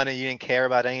had fun and you didn't care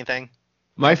about anything.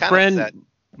 My friend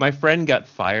got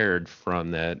fired from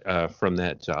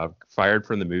that job, fired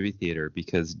from the movie theater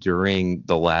because during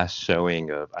the last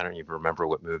showing of, I don't even remember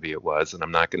what movie it was, and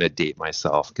I'm not going to date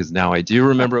myself because now I do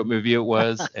remember what movie it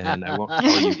was, and I won't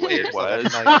tell you what it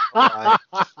was.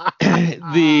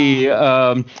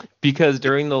 Because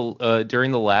during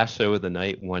the last show of the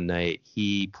night, one night,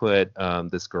 he put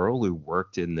this girl who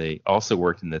also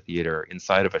worked in the theater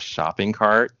inside of a shopping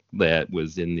cart that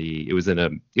was in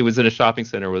a shopping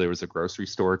center where there was a grocery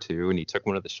store too, and he took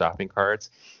one of the shopping carts.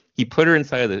 He put her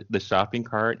inside of the shopping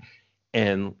cart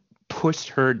and pushed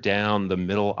her down the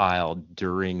middle aisle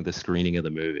during the screening of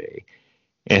the movie.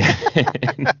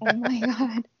 And oh my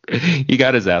god. He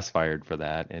got his ass fired for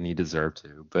that, and he deserved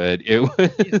to. But it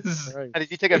was. Did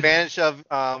you take advantage of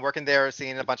working there,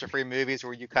 seeing a bunch of free movies,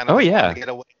 where you kind of get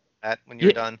away with that when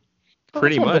you're done?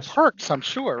 Pretty much. The perks, I'm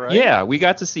sure, right? Yeah, we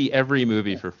got to see every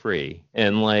movie for free,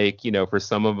 and like for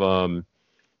some of them,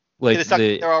 like did it suck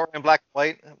they're all in black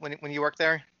and white when you worked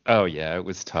there? Oh yeah, it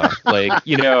was tough. Like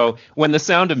when The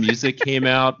Sound of Music came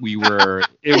out, we were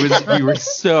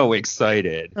so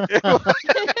excited.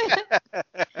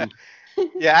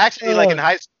 Yeah, actually, like in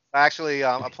high school, I actually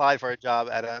applied for a job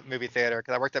at a movie theater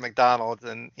because I worked at McDonald's,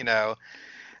 and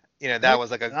that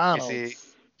was like a greasy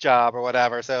job or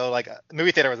whatever. So like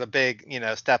movie theater was a big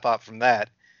step up from that.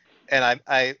 And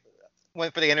I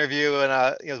went for the interview,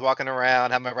 and was walking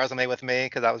around, had my resume with me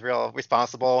because I was real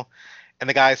responsible. And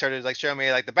the guy started like showing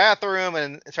me like the bathroom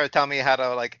and started telling me how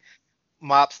to like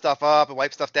mop stuff up and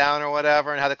wipe stuff down or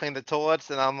whatever, and how to clean the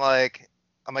toilets. And I'm like,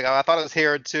 oh, I thought I was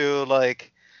here to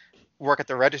like work at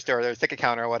the register or the ticket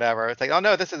counter or whatever. It's like, oh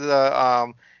no, this is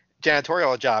a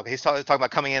janitorial job. He's talking about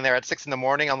coming in there at 6 a.m.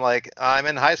 I'm like, I'm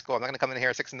in high school. I'm not gonna come in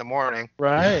here at 6 a.m.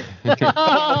 Right.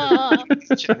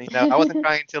 I wasn't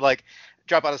trying to like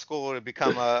drop out of school to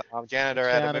become a janitor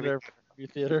at a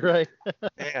movie theater, right?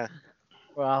 Yeah.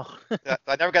 Wow.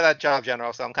 I never got that job,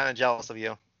 General, so I'm kind of jealous of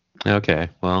you. Okay,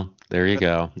 well, there you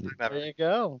go. There you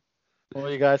go. Well,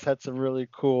 you guys had some really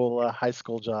cool high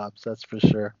school jobs, that's for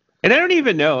sure. And I don't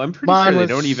even know. I'm pretty sure they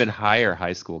don't even hire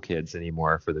high school kids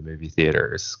anymore for the movie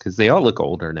theaters because they all look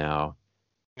older now.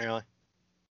 Really?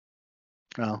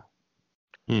 Oh.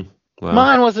 Well.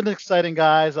 Mine wasn't exciting,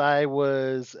 guys. I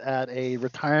was at a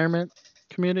retirement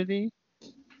community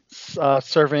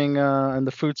serving in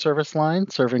the food service line,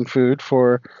 serving food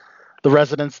for the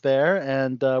residents there,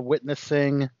 and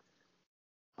witnessing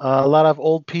a lot of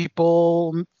old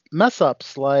people mess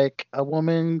ups, like a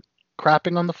woman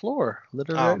crapping on the floor,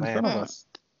 literally right in front of us.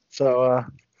 So,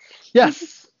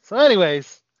 yes. So,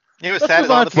 anyways, it was sad.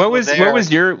 What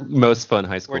was your most fun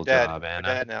high school job, Anna?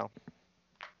 We're dead now.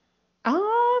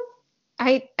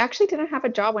 I actually didn't have a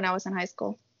job when I was in high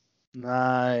school.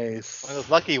 Nice. One of those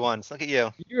lucky ones. Look at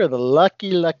you. You're the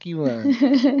lucky one.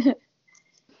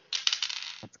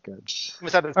 That's good. You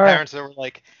must have parents that were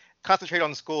like, concentrate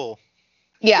on school.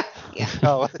 Yeah.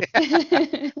 Oh,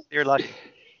 you're lucky.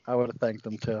 I would have thanked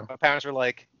them too. My parents were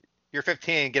like, "You're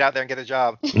 15, get out there and get a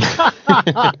job."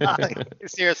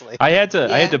 Seriously. I had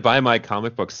to buy my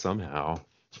comic books somehow.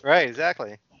 Right,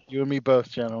 exactly. You and me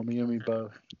both, gentlemen. You and me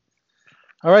both.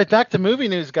 All right, back to movie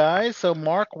news, guys. So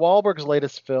Mark Wahlberg's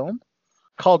latest film,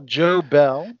 called Joe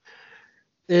Bell,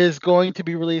 is going to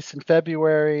be released in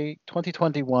February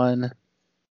 2021,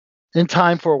 in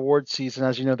time for awards season.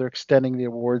 As you know, they're extending the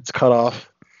awards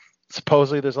cutoff.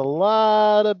 Supposedly, there's a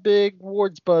lot of big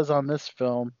awards buzz on this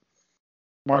film.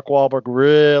 Mark Wahlberg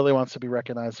really wants to be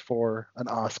recognized for an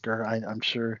Oscar. I'm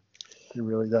sure he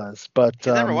really does. But he's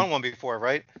never won one before,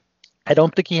 right? I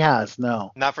don't think he has.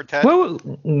 No. Not for Ted.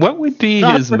 What would be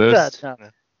Not his for most? Ted, no.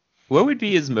 What would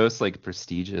be his most like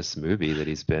prestigious movie that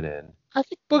he's been in? I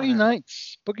think Boogie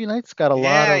Nights. Boogie Nights got a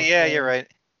lot of. Yeah, you're right.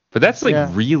 But that's like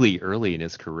really early in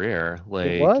his career.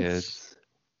 Like it was.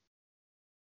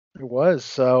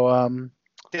 So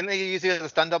didn't they use you as a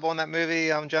stunt double in that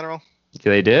movie, General?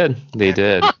 They did.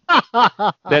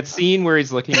 That scene where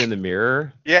he's looking in the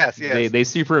mirror. Yes. They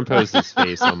superimposed his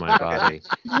face on my body.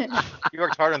 You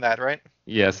worked hard on that, right?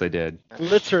 Yes, I did.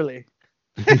 Literally.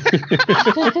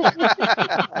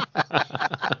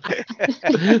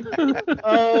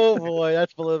 Oh boy,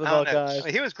 that's below the belt, guys.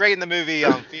 He was great in the movie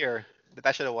Fear.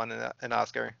 That should have won an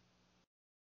Oscar.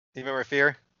 Do you remember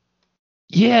Fear?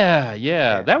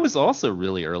 Yeah. That was also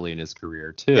really early in his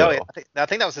career too. Yeah, I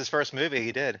think that was his first movie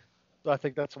he did. I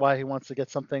think that's why he wants to get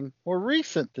something more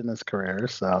recent in his career.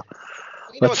 So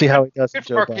let's see how he does. Good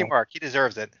for Mark. He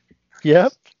deserves it.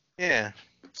 Yep. Yeah.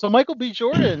 So Michael B.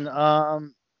 Jordan,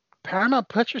 Paramount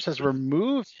Pictures has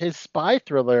removed his spy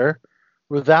thriller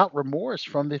Without Remorse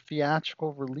from the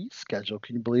theatrical release schedule.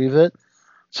 Can you believe it?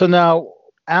 So now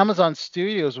Amazon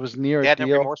Studios was near a deal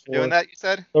no remorse for doing that, you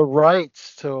said? The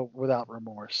rights to Without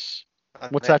Remorse.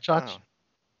 What's that, Josh?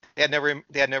 They had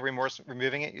no remorse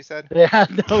removing it, you said? They had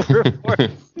no remorse.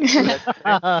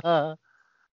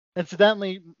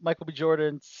 Incidentally, Michael B.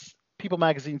 Jordan's People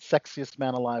Magazine's Sexiest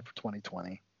Man Alive for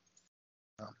 2020.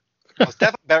 It's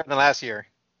definitely better than last year.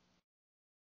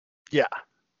 Yeah.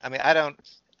 I mean, I don't.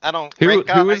 Who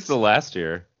was the last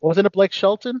year? Wasn't it Blake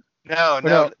Shelton? No.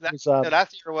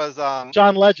 Last year was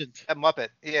John Legend. That Muppet.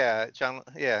 Yeah, John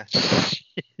Legend.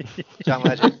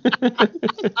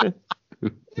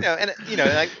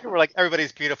 We're like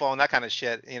everybody's beautiful and that kind of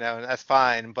shit, and that's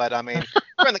fine. But I mean,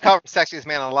 we're in the cover of Sexiest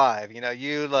Man Alive.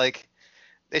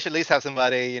 They should at least have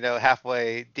somebody,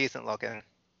 halfway decent looking.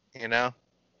 I don't know.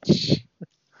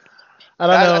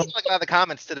 That's like a lot of the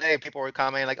comments today. People were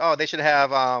commenting like, "Oh, they should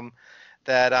have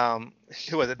that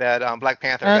who was it? That Black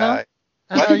Panther guy."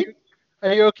 Anna,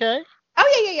 are you okay?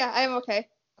 Oh yeah. I am okay.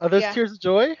 Are those tears of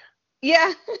joy?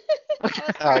 Yeah. I was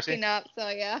cracking up, so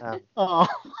yeah. Oh.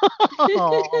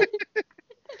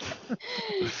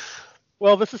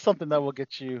 Well, this is something that will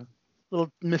get you a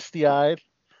little misty-eyed.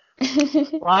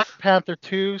 Black Panther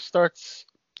 2 starts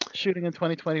shooting in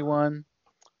 2021.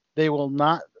 They will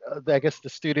not. I guess the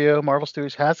studio, Marvel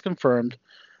Studios, has confirmed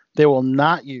they will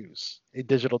not use a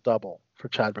digital double for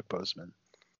Chadwick Boseman.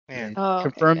 They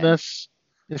confirmed this.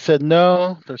 They said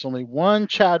no. There's only one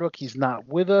Chadwick. He's not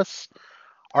with us.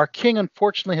 Our king,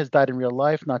 unfortunately, has died in real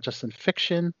life, not just in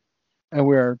fiction, and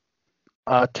we're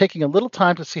taking a little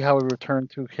time to see how we return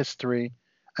to history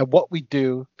and what we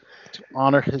do to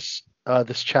honor his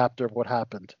this chapter of what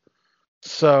happened.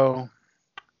 So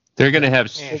they're going to have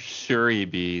Shuri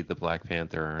be the Black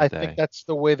Panther, aren't I they? think that's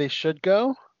the way they should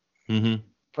go. Mm-hmm.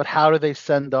 But how do they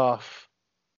send off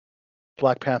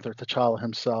Black Panther? T'Challa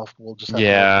himself will just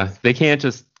they can't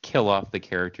just kill off the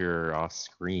character off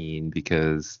screen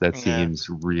because that seems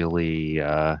really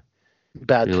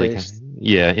bad taste.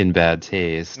 In bad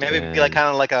taste. Maybe it'd be like kind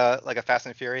of like a Fast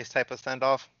and Furious type of send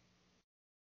off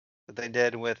that they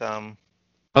did with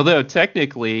Although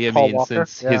technically, I mean, Walker,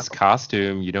 since his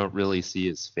costume, you don't really see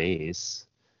his face.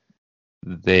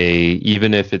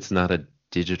 Even if it's not a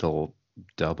digital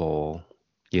double,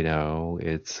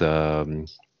 it's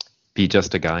be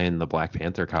just a guy in the Black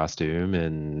Panther costume,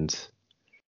 and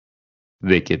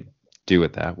they could do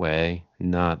it that way.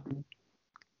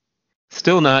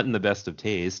 Still not in the best of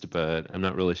taste, but I'm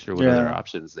not really sure what other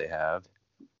options they have.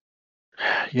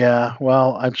 Yeah,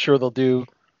 well, I'm sure they'll do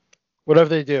whatever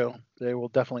they do. They will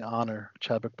definitely honor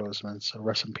Chadwick Boseman. So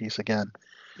rest in peace again.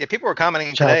 Yeah, people were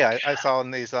commenting today. I saw in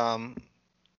these the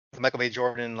Michael B.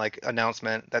 Jordan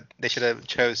announcement that they should have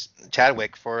chose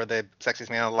Chadwick for the Sexiest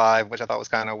Man Alive, which I thought was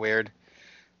kind of weird.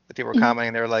 But people were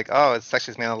commenting, they were like, "Oh, it's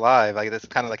Sexiest Man Alive." Like that's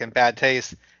kind of like in bad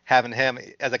taste having him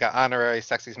as like an honorary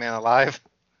Sexiest Man Alive.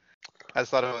 I just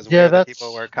thought it was weird that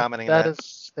people were commenting that.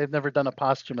 They've never done a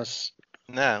posthumous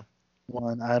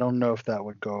one. I don't know if that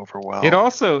would go over well. It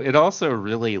also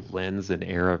really lends an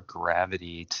air of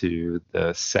gravity to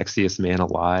the Sexiest Man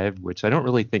Alive, which I don't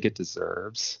really think it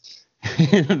deserves.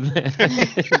 Because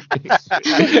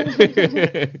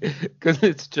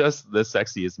it's just the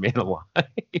Sexiest Man Alive.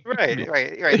 Right.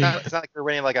 It's not like you're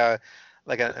winning like a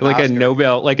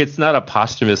Nobel, it's not a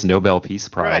posthumous Nobel Peace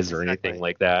Prize or anything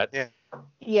like that.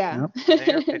 Yeah.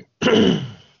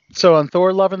 So on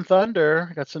Thor: Love and Thunder,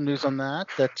 I got some news on that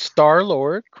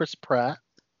Star-Lord Chris Pratt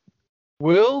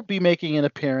will be making an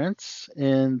appearance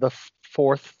in the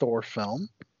fourth Thor film.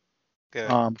 Good.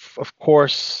 Of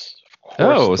course.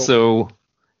 So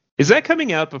is that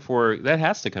coming out before? That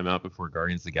has to come out before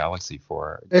Guardians of the Galaxy 3,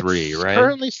 right? It's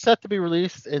currently set to be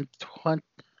released in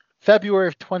February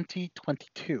of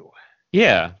 2022.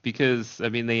 Yeah, because I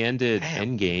mean they ended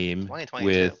Endgame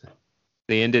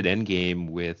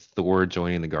with Thor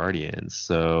joining the Guardians,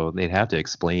 so they'd have to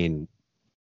explain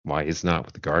why he's not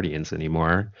with the Guardians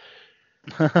anymore.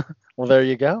 Well, there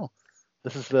you go.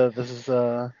 This is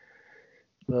the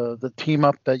team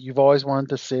up that you've always wanted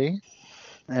to see,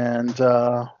 and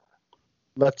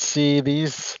let's see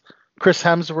these Chris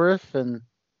Hemsworth and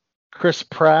Chris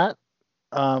Pratt,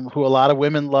 who a lot of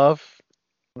women love.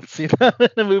 Let's see them in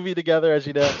a movie together, as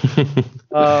you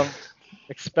know.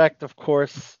 Expect, of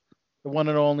course, the one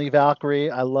and only Valkyrie.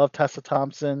 I love Tessa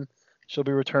Thompson. She'll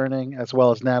be returning, as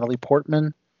well as Natalie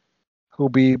Portman, who'll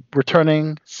be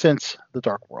returning since The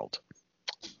Dark World.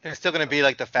 It's still going to be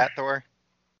like the fat Thor?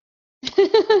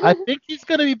 I think he's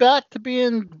going to be back to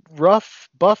being rough,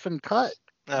 buff, and cut.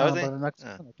 Oh, is he?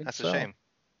 That's a shame.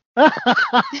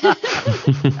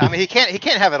 I mean, he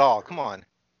can't have it all. Come on.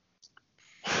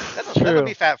 That'll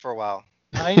be fat for a while.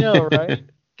 I know, right?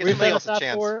 Give somebody else a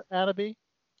chance. For Anna B?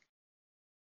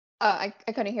 I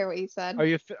couldn't hear what you said. Are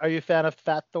you a fan of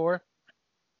Fat Thor?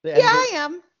 Yeah, I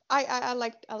am. I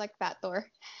like Fat Thor.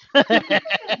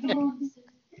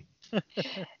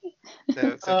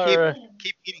 So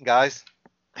keep eating, guys.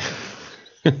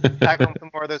 Pack on some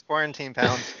more of those quarantine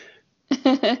pounds.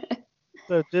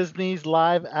 So Disney's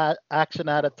live action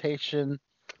adaptation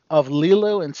of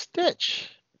Lilo and Stitch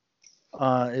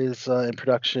is in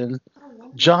production.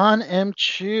 John M.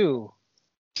 Chu,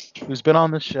 who's been on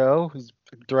the show, who's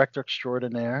director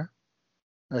extraordinaire.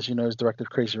 As you know, he's directed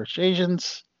Crazy Rich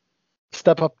Asians,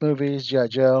 Step Up movies, G.I.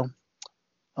 Joe.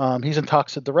 He's in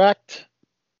talks to direct.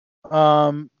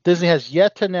 Disney has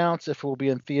yet to announce if it will be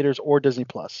in theaters or Disney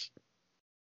Plus.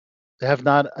 They have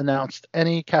not announced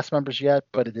any cast members yet,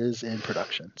 but it is in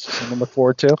production. So something to look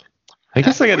forward to. I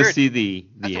guess I got to see the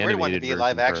animated one to be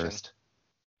live action first.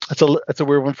 It's a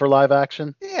weird one for live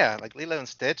action. Yeah, like Lilo and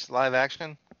Stitch, live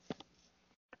action.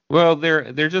 Well,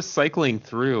 they're just cycling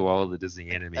through all of the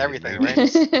Disney animated everything,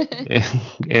 movies. Right?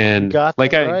 and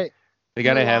right. They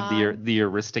gotta have the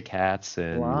Aristocats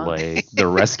and like the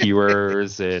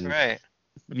Rescuers and right.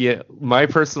 Yeah, my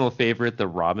personal favorite, the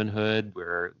Robin Hood,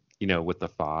 where with the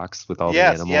fox, with all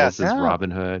Yes, the animals, yes. as Yeah. Robin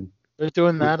Hood, They're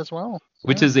doing that as well.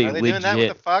 which Yeah. is a Are they doing that with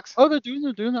legit. the Fox? Oh, they're doing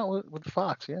that with the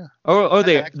Fox. Yeah.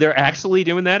 They're actually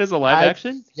doing that as a live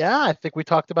action? Yeah, I think we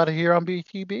talked about it here on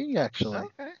BTB actually.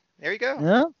 Okay, there you go.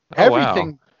 Yeah. Oh,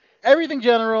 wow. Everything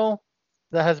general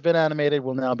that has been animated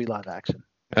will now be live action.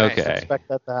 Nice. Okay. Expect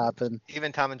that to happen.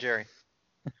 Even Tom and Jerry.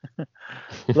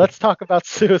 Let's talk about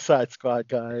Suicide Squad,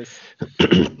 guys.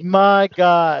 My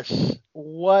gosh,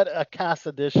 what a cast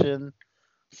addition.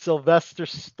 Sylvester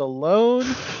Stallone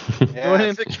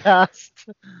joining the cast.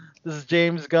 This is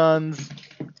James Gunn's.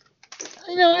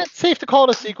 It's safe to call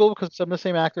it a sequel because some of the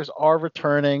same actors are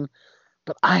returning.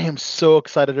 But I am so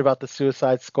excited about the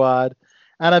Suicide Squad.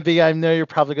 Anna B, I know you're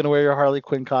probably going to wear your Harley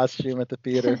Quinn costume at the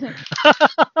theater.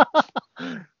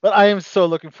 But I am so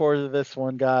looking forward to this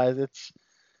one, guys.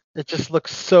 It just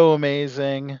looks so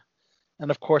amazing. And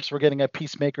of course, we're getting a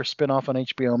Peacemaker spinoff on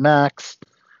HBO Max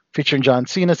featuring John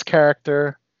Cena's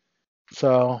character.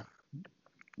 So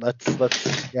let's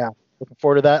looking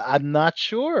forward to that. I'm not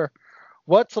sure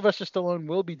what Sylvester Stallone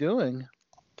will be doing.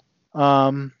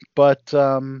 But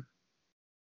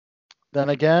then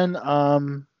again, I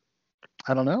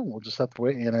don't know. We'll just have to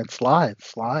wait. And it's Sly.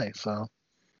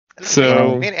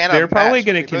 So Me and Anna they're probably match.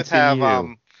 going to We both continue. have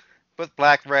both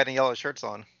black, red, and yellow shirts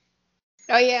on.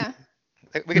 Oh yeah.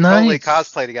 We can totally Nice.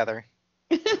 cosplay together.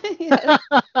 Yes.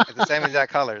 It's the same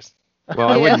exact colors. Well,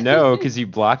 I wouldn't know because you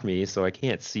blocked me, so I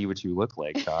can't see what you look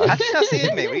like, How Todd. do you not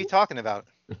see me? What are you talking about?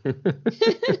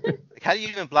 How do you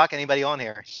even block anybody on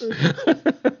here?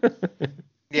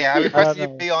 Yeah, I requested you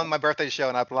to be on my birthday show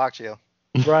and I blocked you.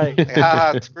 right. Like,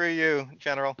 haha, screw you,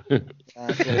 General.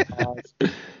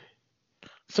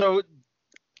 So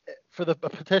for the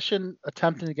petition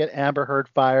attempting to get Amber Heard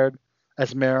fired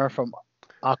as Mara from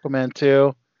Aquaman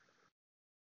 2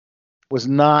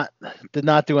 did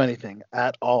not do anything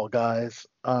at all, guys.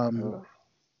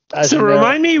 As So you know-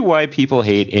 remind me why people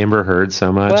hate Amber Heard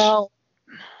so much. Well,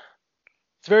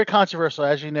 it's very controversial.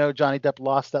 As you know, Johnny Depp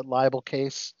lost that libel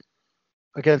case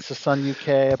against the Sun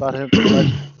UK about him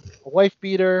being a wife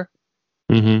beater.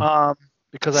 Mhm.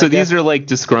 Because So I guess, these are like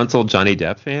disgruntled Johnny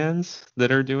Depp fans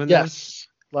that are doing this? yes,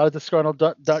 a lot of disgruntled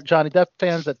Johnny Depp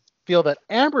fans that feel that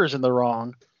Amber's in the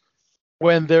wrong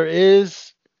when there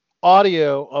is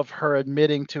audio of her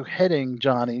admitting to hitting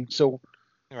Johnny. So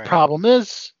Right. problem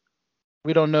is,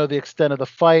 we don't know the extent of the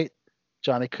fight.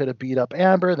 Johnny could have beat up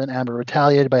Amber, then Amber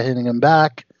retaliated by hitting him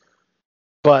back.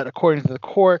 But according to the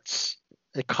courts,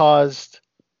 it caused,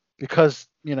 because,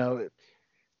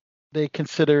 they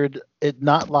considered it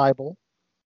not libel.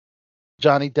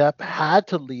 Johnny Depp had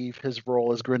to leave his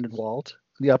role as Grindelwald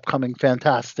in the upcoming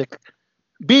Fantastic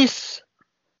Beasts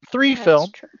 3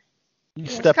 film. True. He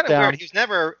It's stepped kind of down. weird. He was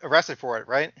never arrested for it,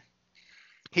 right?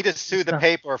 He just sued the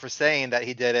paper for saying that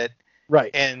he did it, Right.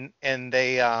 and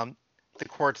they the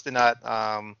courts did not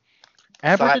Amber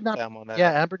side did not. them on that.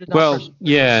 Yeah, Amber did not. Well, pursue-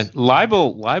 yeah,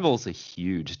 libel's a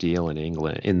huge deal in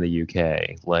England, in the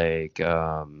UK. Like,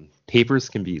 papers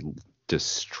can be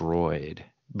destroyed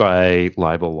by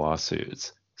libel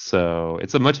lawsuits. So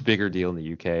it's a much bigger deal in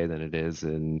the UK than it is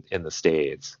in the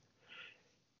States.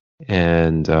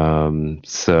 And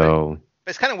so But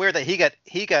it's kind of weird that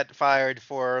he got fired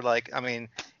for, like, I mean,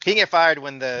 he didn't get fired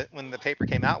when the paper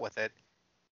came out with it.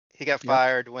 He got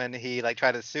fired when he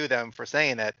tried to sue them for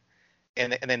saying it,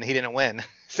 and then he didn't win.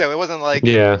 So it wasn't like,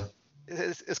 yeah.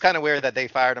 it's kind of weird that they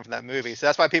fired him from that movie. So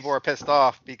that's why people were pissed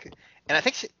off. And I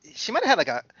think she might have had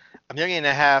like 1.5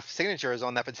 million signatures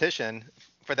on that petition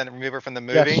for them to remove her from the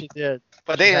movie. Yes, she did.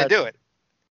 But She they had- didn't do it.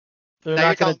 They're Now not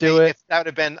you're going to telling do me it. if that would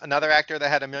have been another actor that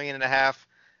had 1.5 million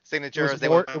signatures, they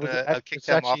more- would it was have act- kicked it's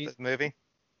him off actually- this movie.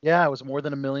 Yeah, it was more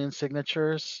than 1 million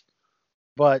signatures.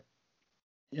 But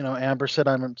Amber said,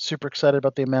 I'm super excited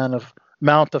about the amount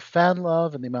of fan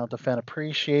love and the amount of fan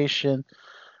appreciation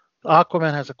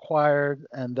Aquaman has acquired,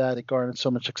 and that it garnered so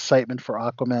much excitement for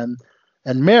Aquaman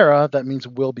and Mera. That means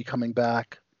we'll be coming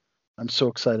back. I'm so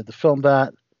excited to film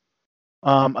that.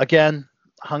 Again,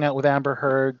 hung out with Amber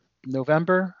Heard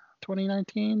November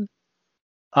 2019.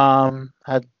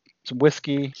 Had some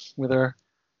whiskey with her,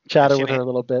 chatted with her a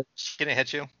little bit. She didn't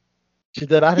hit you. She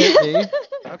did not hit me.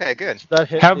 Okay, good. That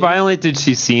hit How me. violent did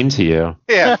she seem to you?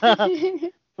 Yeah.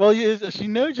 Well, as you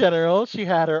know, General, she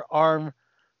had her arm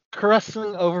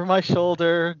caressing over my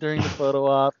shoulder during the photo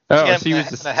op. Oh, she was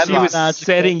in a headlock.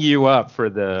 setting you up for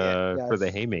the Yeah. for the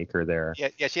haymaker there.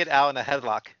 Yeah, she had Al in a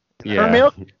headlock. Yeah.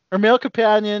 Her male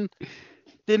companion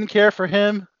didn't care for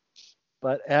him,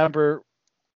 but Amber,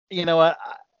 you know what?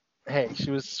 Hey,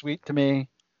 she was sweet to me.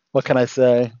 What can I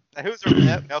say? Now, who's her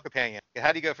male companion?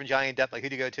 How do you go from Johnny Depp? Like, who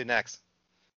do you go to next?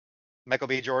 Michael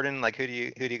B. Jordan, like who do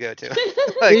you go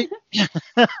to?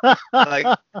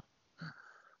 like,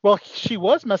 well, she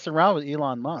was messing around with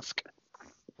Elon Musk.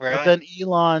 Really? But then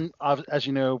Elon, as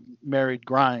you know, married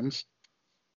Grimes.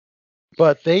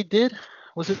 But they did.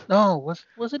 Was it Elon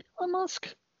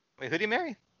Musk? Wait, who did he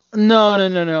marry? No.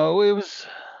 It was.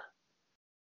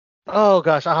 Oh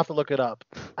gosh, I'll have to look it up.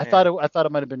 I thought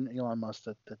it might have been Elon Musk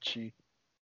that she.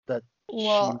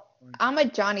 Well, I'm a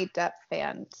Johnny Depp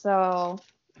fan, so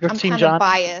You're I'm team kind of Johnny?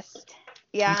 biased.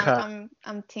 Yeah, Okay.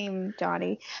 I'm team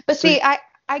Johnny. But see,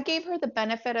 I gave her the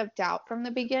benefit of doubt from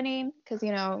the beginning because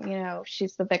you know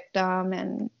she's the victim,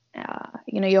 and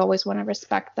you always want to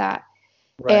respect that,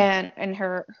 right. and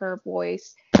her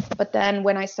voice. But then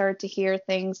when I started to hear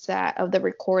things of the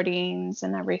recordings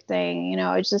and everything,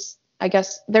 it's just, I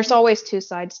guess there's always two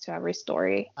sides to every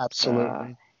story.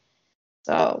 Absolutely.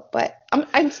 But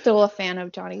I'm still a fan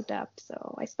of Johnny Depp,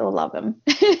 so I still love him.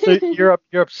 So you're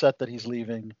upset that he's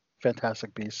leaving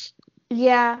Fantastic Beasts?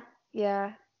 Yeah,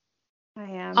 I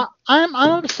am. I'm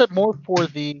upset more for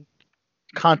the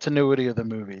continuity of the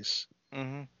movies.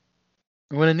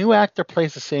 Mm-hmm. When a new actor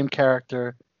plays the same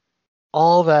character,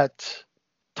 all that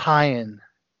tie-in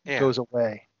goes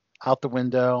away, out the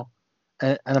window,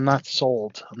 and I'm not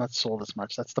sold. I'm not sold as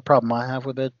much. That's the problem I have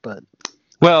with it, but.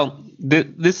 Well,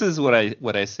 this is what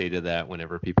I say to that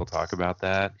whenever people talk about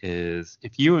that is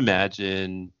if you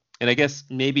imagine, and I guess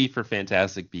maybe for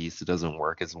Fantastic Beasts it doesn't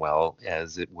work as well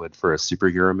as it would for a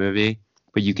superhero movie,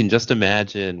 but you can just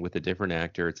imagine with a different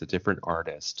actor, it's a different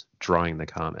artist drawing the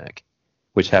comic,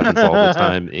 which happens all the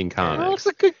time in comics.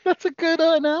 That's a good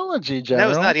analogy, General.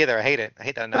 No, it's not either. I hate it. I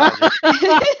hate that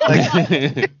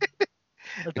analogy.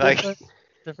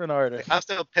 Different artist. I'm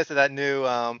still pissed at that new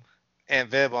Aunt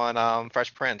Viv on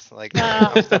Fresh Prince.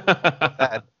 I'm still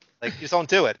bad. You just don't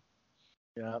do it.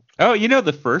 Yeah. Oh,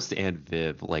 the first Aunt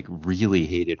Viv really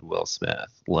hated Will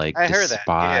Smith. I heard that.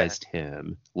 Despised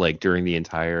him during the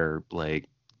entire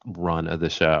run of the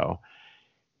show.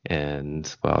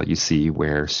 And well, you see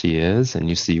where she is, and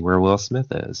you see where Will Smith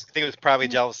is. I think it was probably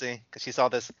jealousy because she saw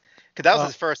this. Because that was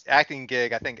his first acting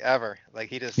gig, I think, ever.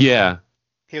 He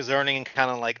was learning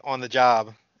kind of on the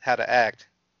job how to act.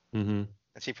 Mm-hmm.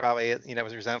 And she probably,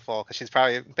 was resentful because she's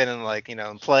probably been in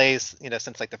in plays,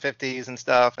 since the 50s and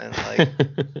stuff. And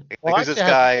who's this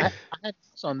guy? I had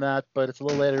notes on that, but it's a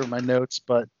little later in my notes.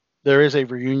 But there is a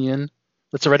reunion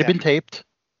that's already been taped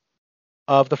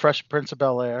of the Fresh Prince of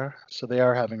Bel-Air, so they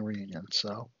are having a reunion.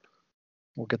 So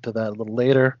we'll get to that a little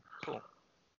later. Cool.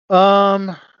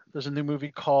 There's a new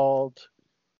movie called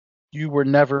You Were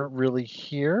Never Really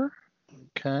Here.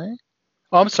 Okay.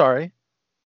 Oh, I'm sorry.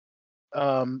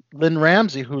 Lynn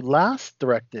Ramsey, who last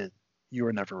directed You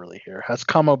Were Never Really Here, has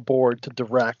come aboard to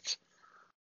direct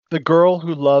The Girl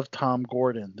Who Loved Tom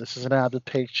Gordon. This is an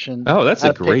adaptation. Oh, that's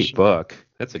a great book.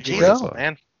 That's a great book.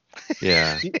 Man.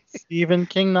 Yeah. Stephen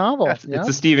King novel. It's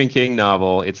a Stephen King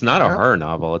novel. It's not a horror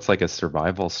novel. It's like a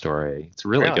survival story. It's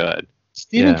really good.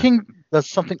 Stephen King does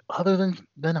something other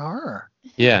than horror.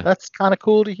 Yeah. That's kind of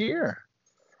cool to hear.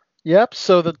 Yep.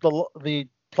 So the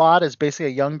plot is basically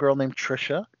a young girl named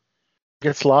Trisha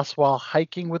gets lost while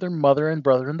hiking with her mother and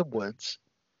brother in the woods.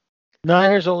 9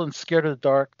 years old and scared of the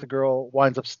dark, the girl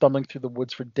winds up stumbling through the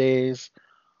woods for days,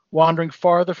 wandering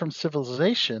farther from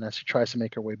civilization as she tries to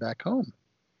make her way back home.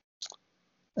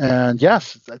 And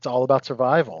yes, it's all about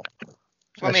survival.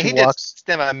 Well, I mean, he did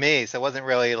Stand By Me, so it wasn't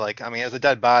really it was a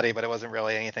dead body, but it wasn't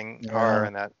really anything horror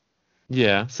in that.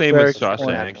 Yeah, same with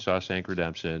Shawshank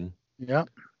Redemption. Yep.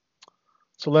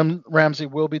 So Lynn Ramsey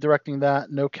will be directing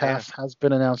that. No cast has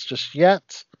been announced just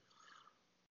yet.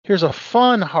 Here's a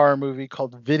fun horror movie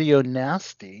called Video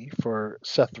Nasty for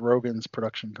Seth Rogen's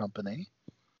production company.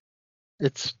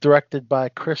 It's directed by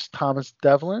Chris Thomas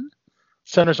Devlin.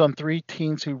 Centers on 3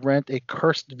 teens who rent a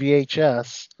cursed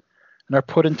VHS and are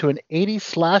put into an 80s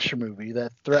slasher movie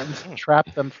that threatens to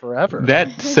trap them forever.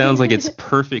 That sounds like it's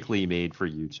perfectly made for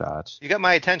you, Chach. You got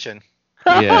my attention.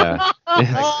 Yeah.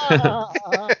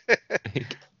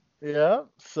 Yeah.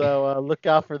 So look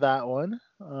out for that one.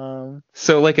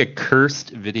 So a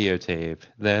cursed videotape.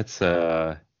 That's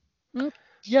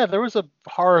Yeah, there was a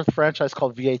horror franchise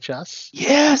called VHS.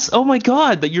 Yes. Oh my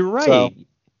God. But you're right. So,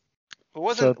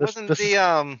 wasn't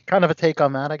the kind of a take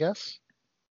on that, I guess?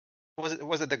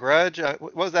 Was it The Grudge?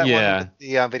 What was that one with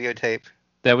the videotape?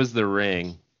 That was The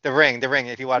Ring. The Ring.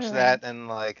 If you watched that, then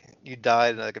you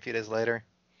died a few days later.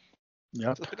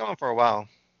 Yeah. So it's been going for a while.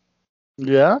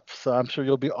 Yeah. So I'm sure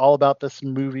you'll be all about this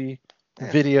movie,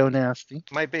 Video Nasty.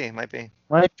 Might be.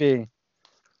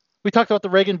 We talked about the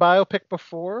Reagan biopic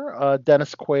before.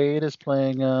 Dennis Quaid is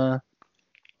playing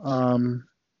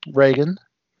Reagan.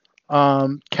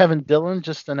 Kevin Dillon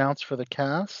just announced for the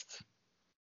cast.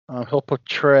 He'll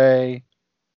portray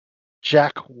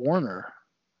Jack Warner,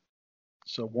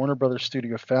 so Warner Brothers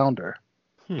Studio founder.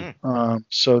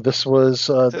 So this was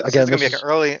So again. it's gonna This be like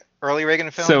an early Reagan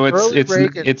film. So Early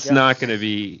Reagan, it's yes. not going to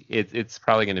be it's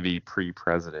probably going to be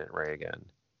pre-President Reagan,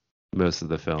 most of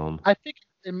the film. I think,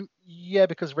 yeah,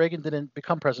 because Reagan didn't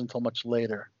become president until much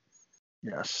later.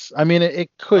 Yes, I mean it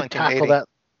could tackle 1980. that.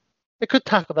 It could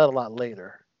tackle that a lot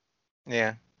later,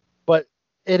 Yeah. but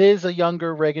it is a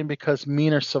younger Reagan because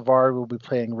Mina Savari will be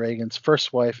playing Reagan's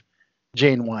first wife,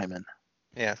 Jane Wyman.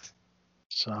 Yes.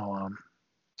 So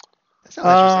That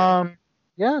sounds interesting.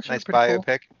 yeah, she's Nice pretty cool.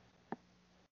 biopic.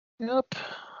 Yep.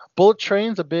 Bullet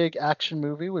Train's a big action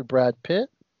movie with Brad Pitt.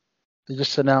 They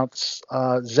just announced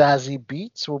Zazie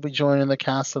Beetz will be joining the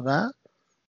cast of that.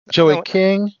 Joey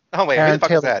King, Oh wait, who Aaron the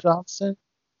fuck is Taylor that? Johnson.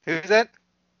 Who's that?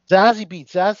 Zazie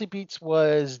Beetz. Zazie Beetz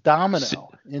was Domino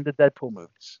in the Deadpool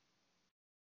movies.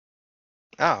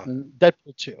 Oh. And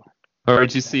Deadpool 2. Or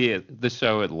did you see the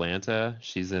show Atlanta?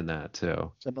 She's in that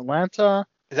too. It's in Atlanta.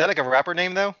 Is that like a rapper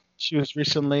name though? She was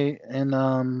recently in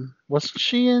wasn't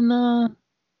she in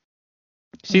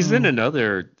She's in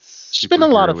another She's been in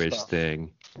a lot of superhero-ish stuff.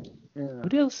 thing. Yeah.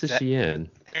 What else is she in?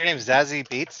 Her name's Zazie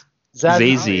Beetz.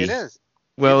 Zazie. Oh, it is.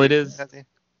 Well, it is. Zazie.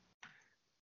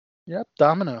 Yep,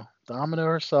 Domino. Domino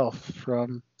herself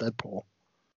from Deadpool.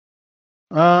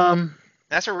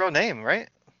 That's her real name, right?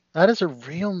 That is a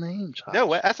real name, Josh.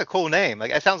 No, that's a cool name.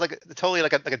 Like it sounds like totally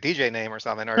like a DJ name or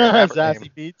something or a rapper Zazie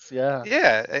name. Beetz, yeah.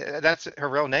 Yeah, that's her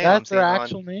real name. That's I'm her seeing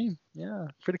actual name. Yeah,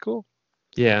 pretty cool.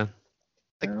 Yeah.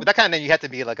 Like with that kind of name, you have to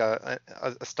be like a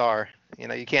star. You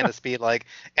know, you can't just be like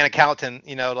an accountant.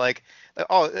 You know, like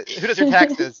oh, who does your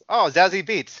taxes? Oh, Zazie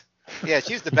Beetz. Yeah,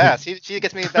 she's the best. She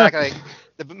gets me back like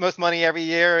the most money every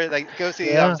year. Like go see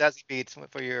Zazie Beetz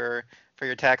for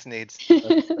your tax needs.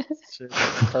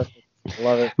 Perfect.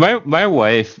 Love it. My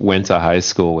wife went to high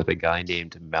school with a guy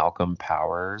named Malcolm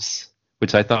Powers,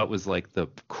 which I thought was like the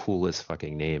coolest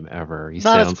fucking name ever. He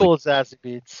Not as sounds cool like, as Zazie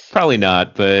Beetz. probably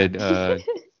not, but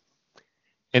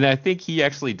and I think he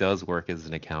actually does work as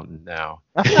an accountant now.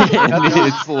 And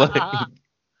it's like,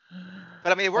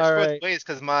 But I mean, it works All both right. ways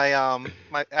because I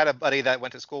had a buddy that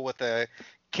went to school with a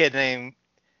kid named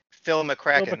Phil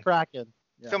McCracken. Phil McCracken.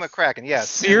 Phil McCracken, yes.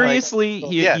 seriously,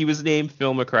 Yeah. he was named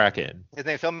Phil McCracken. His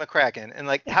name Phil McCracken, and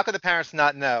like, how could the parents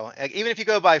not know? Like, even if you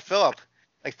go by Philip,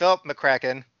 like Philip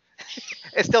McCracken,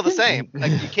 it's still the same.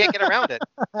 Like, you can't get around it.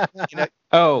 You know,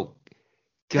 Oh,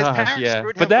 his gosh, parents yeah.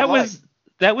 screwed him But that for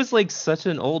life. was like such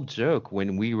an old joke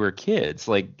when we were kids.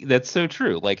 Like that's so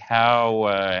true. Like how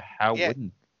Yeah.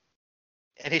 wouldn't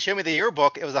And he showed me the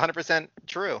yearbook. It was 100%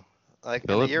 true. Like in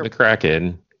the Philip yearbook.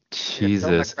 McCracken? Phil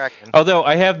Jesus. McCracken. Although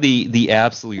I have the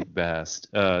absolute best.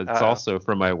 It's Uh-oh. also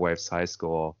from my wife's high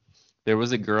school. There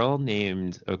was a girl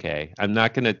named. Okay, I'm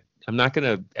not gonna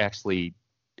actually.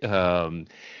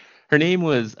 Her name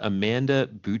was Amanda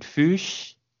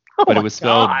Bootfuche, but it was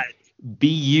spelled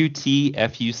Butfuche.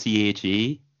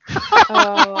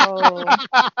 Oh.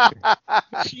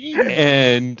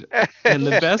 And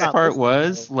the best part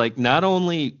was like not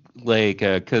only like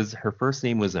because her first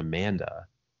name was Amanda.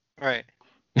 Right.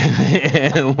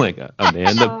 And like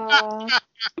Amanda.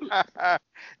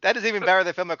 That is even better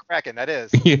than Phil McCracken. That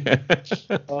is. Yeah.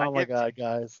 Oh my god,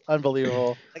 guys.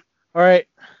 Unbelievable. All right.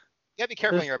 You gotta be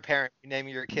careful when you're a parent. You name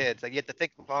your kids. Like you have to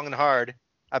think long and hard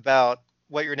about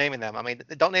what you're naming them. I mean,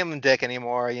 don't name them Dick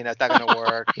anymore. You know, it's not gonna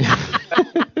work.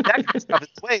 That kind of stuff is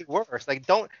way worse. Like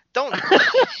don't.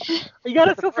 You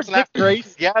gotta feel for Dick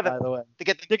Grayson, Yeah, by the way. to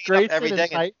get the Dick beat up Grayson every in day in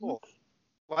Titans. school.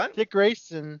 What? Dick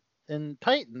Grayson in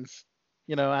Titans,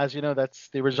 you know, as you know, that's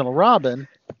the original Robin.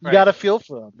 You Right. gotta feel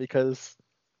for him because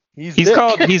he's He's Dick.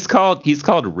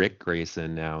 called Rick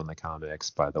Grayson now in the comics,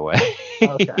 by the way.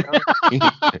 Okay.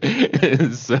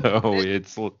 So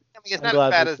it's I mean, it's I'm not glad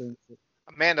as bad we as changed it.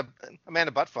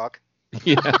 Amanda Buttfuck.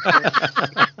 yeah.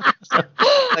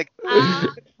 Like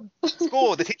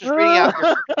school, the teacher's reading out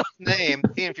your name,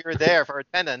 seeing if you're there for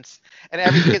attendance, and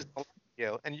every kid's gonna look at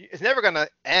you, and it's never gonna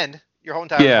end your whole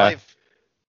entire Yeah. life.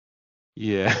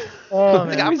 Yeah. Oh, Like,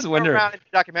 man. I I would always go wonder. around in the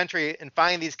documentary and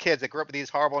find these kids that grew up with these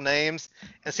horrible names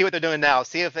and see what they're doing now.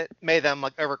 See if it made them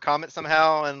like overcome it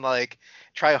somehow and like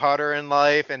try harder in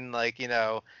life and like, you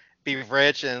know, be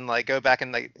rich and like go back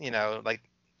and like, you know, like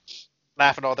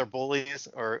laugh at all their bullies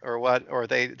or what, or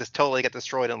they just totally get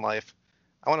destroyed in life.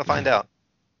 I want to find out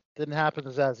Didn't happen to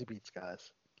Zazie Beetz,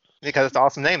 guys. because it's an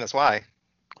awesome name. That's why.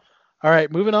 All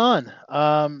right, moving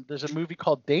on. There's a movie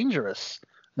called Dangerous,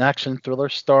 an action thriller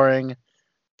starring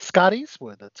Scott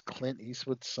Eastwood. That's Clint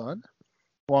Eastwood's son,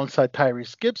 alongside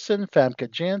Tyrese Gibson, Famke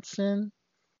Janssen,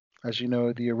 As you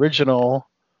know, the original.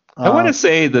 I want to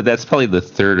say that that's probably the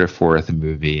third or fourth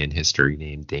movie in history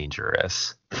named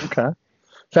Dangerous. Okay.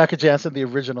 Famke Janssen, the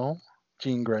original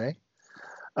Jean Grey.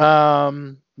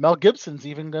 Mel Gibson's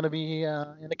even going to be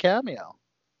in a cameo.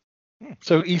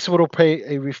 So Eastwood will play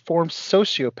a reformed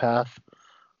sociopath.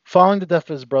 Following the death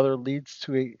of his brother,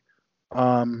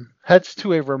 heads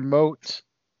to a remote,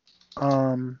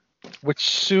 which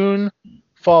soon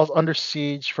falls under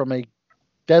siege from a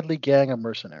deadly gang of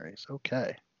mercenaries.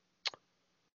 Okay.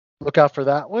 Look out for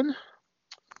that one.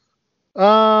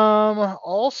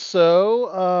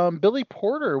 Also, Billy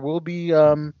Porter will be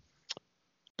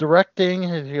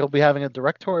directing. He'll be having a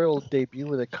directorial debut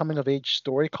with a coming-of-age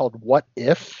story called What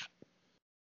If,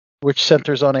 which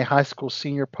centers on a high school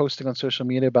senior posting on social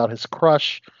media about his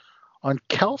crush on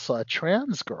Kelsa, a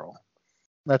trans girl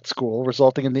at school,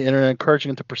 resulting in the internet encouraging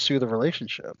him to pursue the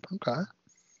relationship. Okay.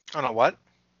 On a what?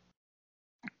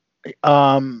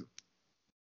 On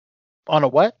a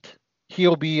what?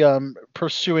 He'll be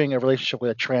pursuing a relationship with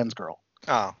a trans girl.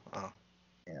 Oh.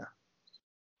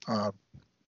 Yeah.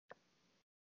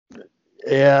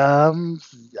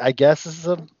 I guess this is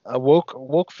a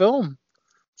woke film.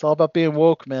 It's all about being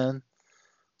woke, man.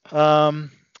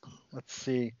 Let's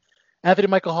see. Anthony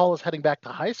Michael Hall is heading back to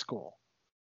high school,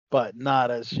 but not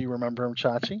as you remember him,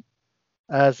 Chachi,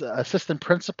 as assistant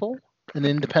principal in the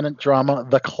independent drama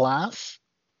The Class.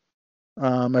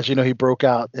 As you know, he broke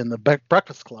out in The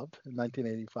Breakfast Club in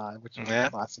 1985, which is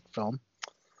a classic film.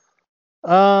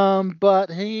 But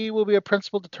he will be a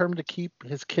principal determined to keep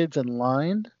his kids in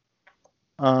line.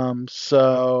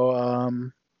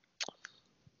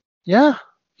 Yeah,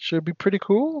 should be pretty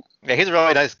cool. Yeah, he's a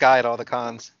really nice guy at all the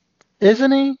cons.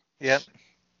 Isn't he? Yep.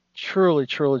 Truly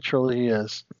he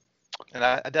is. And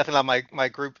I definitely love my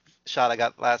group shot I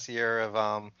got last year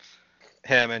of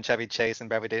him and Chevy Chase and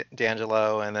Bradley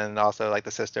D'Angelo, and then also like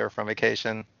the sister from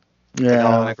Vacation. Yeah.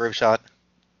 All in a group shot.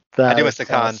 I do miss the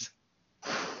cons.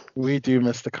 We do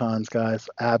miss the cons, guys.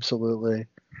 Absolutely.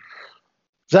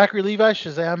 Zachary Levi,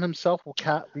 Shazam himself, will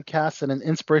be cast in an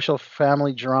inspirational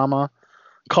family drama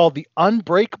called The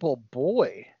Unbreakable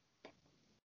Boy.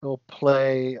 He'll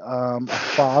play a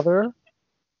father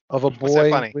of a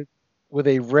boy with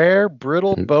a rare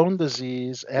brittle bone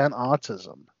disease and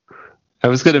autism. I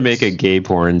was going to make a gay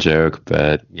porn joke,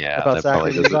 but yeah. About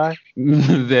Zachary Levi?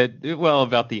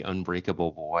 About The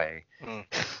Unbreakable Boy.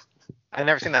 I've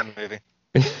never seen that movie.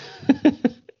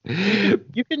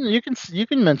 You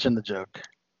can mention the joke.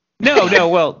 No.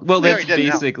 Well, that's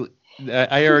basically.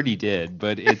 I already did,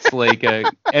 but it's like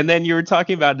and then you were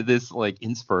talking about this like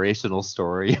inspirational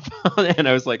story, and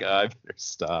I was like, I better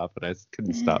stop, and I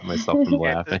couldn't stop myself from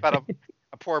laughing. It's about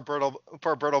a poor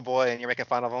brittle boy, and you're making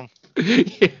fun of him.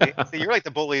 Yeah. So you're like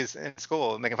the bullies in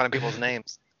school, making fun of people's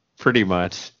names. Pretty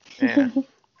much. Yeah.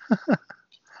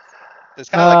 It's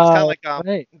kind of like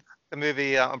the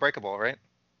movie Unbreakable, right?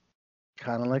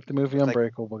 Kind of like the movie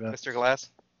Unbreakable, guys. Mr.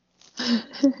 Glass.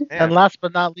 And last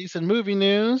but not least, in movie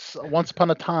news, Once Upon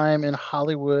a Time in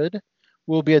Hollywood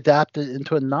will be adapted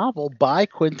into a novel by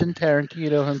Quentin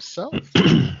Tarantino himself.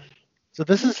 So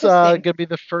this is going to be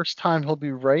the first time he'll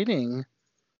be writing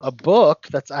a book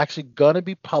that's actually going to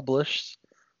be published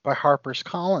by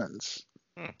HarperCollins.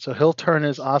 So he'll turn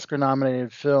his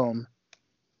Oscar-nominated film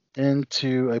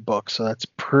into a book. So that's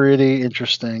pretty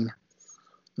interesting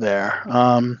there.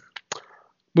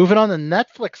 Moving on to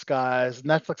Netflix, guys.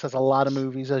 Netflix has a lot of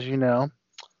movies, as you know.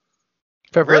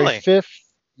 February 5th.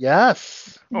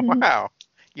 Yes. Oh, wow.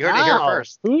 You heard it here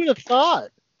first. Who would have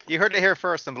thought? You heard it here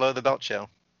first on Below the Belt Show.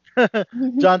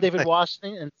 John David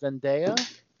Washington and Zendaya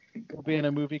will be in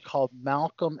a movie called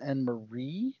Malcolm and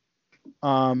Marie.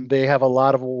 They have a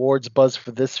lot of awards buzz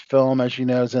for this film. As you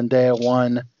know, Zendaya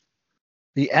won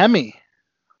the Emmy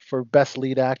for Best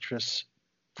Lead Actress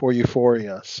for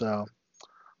Euphoria. So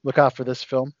look out for this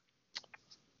film.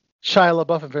 Shia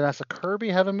LaBeouf and Vanessa Kirby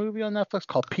have a movie on Netflix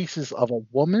called Pieces of a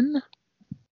Woman.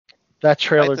 That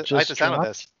trailer just dropped. Sound of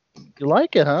this. You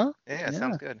like it, huh? Yeah, it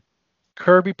sounds good.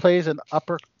 Kirby plays an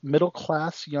upper middle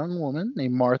class young woman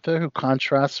named Martha who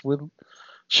contrasts with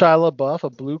Shia LaBeouf, a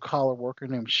blue collar worker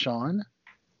named Sean.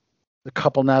 The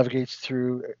couple navigates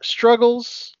through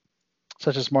struggles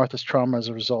such as Martha's trauma as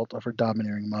a result of her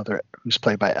domineering mother, who's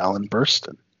played by Ellen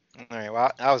Burstyn. All right,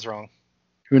 well, I was wrong.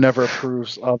 Who never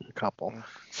approves of the couple.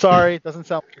 Sorry, it doesn't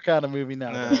sound like your kind of movie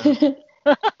now.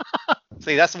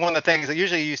 See, that's one of the things that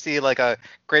usually you see like a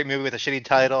great movie with a shitty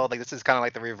title. Like this is kind of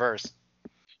like the reverse.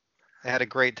 It had a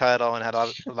great title and had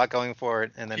a lot going for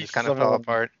it, and then just kind of fell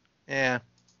apart. Yeah.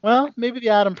 Well, maybe the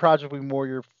Adam Project will be more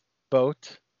your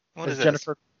boat. What is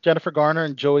Jennifer Garner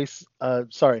and Zoe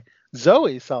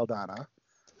Saldana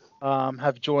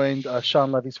have joined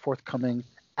Sean Levy's forthcoming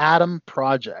Adam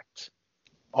Project.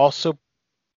 Also,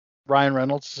 Ryan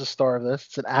Reynolds is the star of this.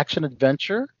 It's an action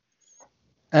adventure,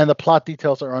 and the plot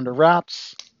details are under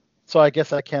wraps. So I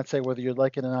guess I can't say whether you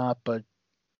like it or not, but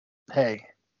hey,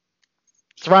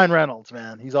 it's Ryan Reynolds,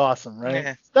 man. He's awesome, right?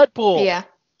 Yeah. It's Deadpool. Yeah.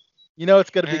 You know it's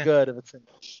going to be good if it's in.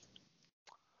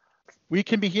 We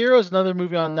Can Be Heroes, another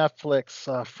movie on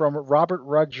Netflix from Robert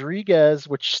Rodriguez,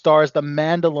 which stars the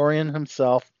Mandalorian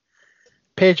himself,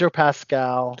 Pedro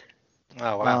Pascal.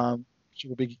 Oh, wow. Which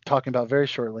we'll be talking about very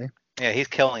shortly. Yeah, he's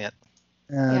killing it.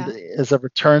 And is a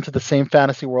return to the same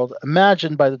fantasy world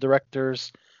imagined by the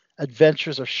directors'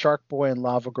 Adventures of Shark Boy and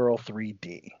Lava Girl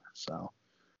 3D. So,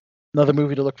 another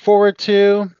movie to look forward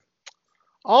to.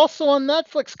 Also on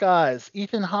Netflix, guys,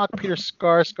 Ethan Hawke, Peter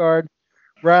Skarsgård,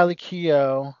 Riley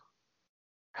Keough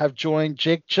have joined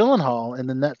Jake Gyllenhaal in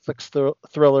the Netflix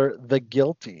thriller The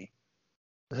Guilty.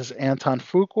 This is Anton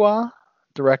Fuqua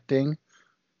directing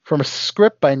from a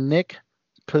script by Nick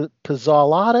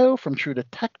Pizzolatto from True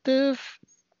Detective.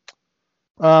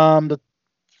 The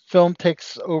film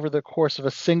takes over the course of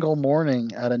a single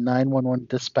morning at a 911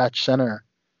 dispatch center,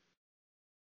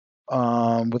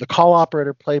 with a call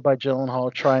operator played by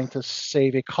Gyllenhaal trying to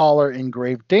save a caller in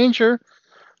grave danger,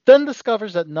 then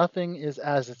discovers that nothing is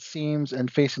as it seems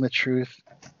and facing the truth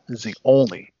is the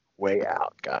only way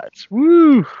out, guys.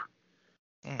 Woo!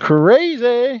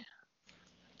 Crazy!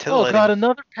 Oh, God,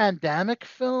 another pandemic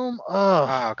film?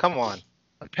 Oh, come on.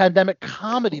 A pandemic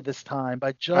comedy this time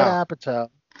by Judd Apatow.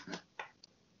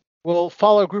 We'll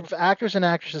follow a group of actors and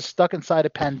actresses stuck inside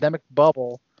a pandemic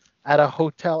bubble at a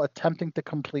hotel attempting to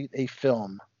complete a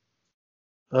film.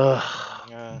 Ugh.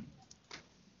 Yeah.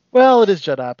 Well, it is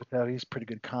Judd Apatow. He's pretty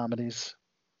good comedies.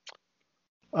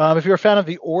 If you're a fan of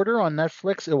The Order on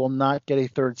Netflix, it will not get a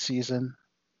third season.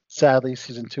 Sadly,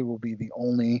 season 2 will be the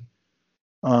only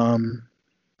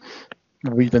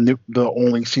the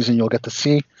only season you'll get to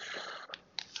see.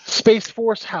 Space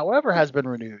Force, however, has been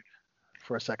renewed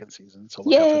for a second season, so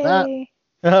look out for that.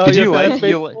 Oh, did you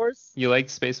like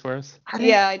Space Force? I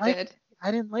did. I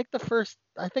didn't like the first.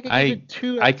 I think I gave it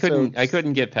 2 episodes. I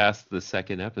couldn't get past the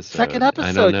second episode. Second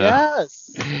episode,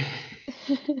 yes.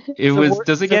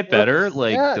 Does it get better?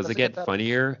 Like, does it get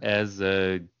funnier as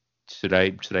should I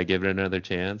give it another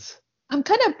chance? I'm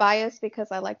kind of biased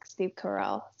because I like Steve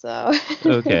Carell, so.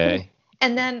 Okay.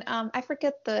 And then I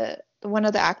forget one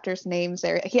of the actors' names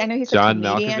there. I know he's John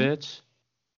a comedian. Malkovich.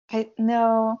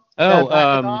 No.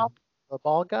 Oh, the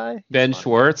bald guy. Ben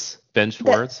Schwartz.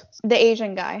 The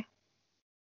Asian guy.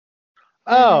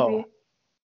 Oh.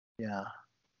 Yeah.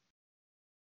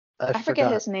 I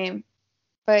forget his name,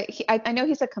 but I know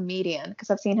he's a comedian because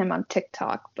I've seen him on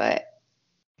TikTok. But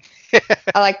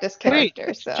I like this character.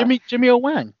 Wait, so Jimmy O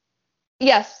Wang.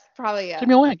 Yes, probably yeah.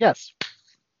 Jimmy O Wang, yes.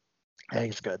 Yeah,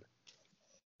 he's good.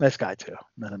 Nice guy too.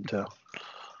 Met him too.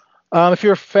 If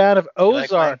you're a fan of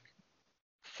Ozark,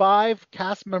 5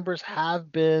 cast members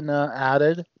have been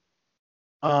added,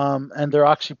 and they're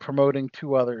actually promoting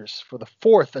 2 others for the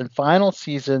 4th and final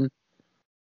season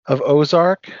of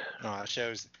Ozark. Oh,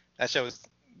 that show was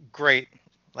great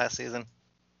last season.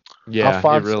 Yeah,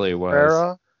 Alfonso it really was.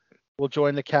 Herrera will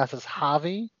join the cast as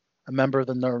Javi, a member of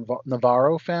the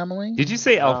Navarro family. Did you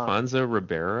say Alfonso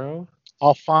Ribeiro?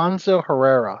 Alfonso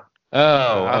Herrera.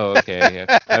 Oh, okay.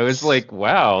 I was like,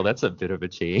 wow, that's a bit of a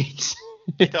change.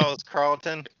 You thought it was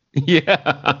Carlton? Yeah.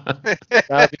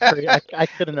 That'd be pretty, I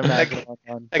couldn't imagine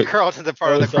one. Like Carlton's a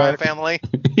part of the crime family.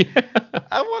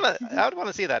 I would want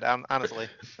to see that, honestly.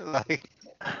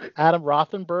 Adam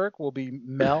Rothenberg will be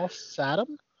Mel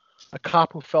Saddam, a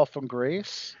cop who fell from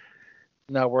grace.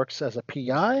 Now works as a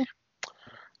PI.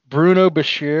 Bruno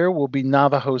Bashir will be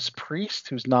Navajo's priest,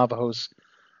 who's Navarro's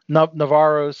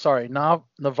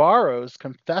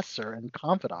confessor and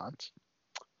confidant.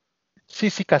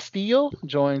 Cici Castillo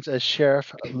joins as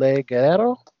Sheriff Le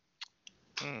Guerrero.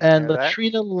 And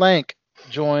Latrina Lank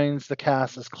joins the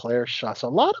cast as Claire Shaw. So a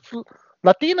lot of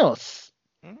Latinos,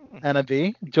 Anna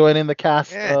B, joining the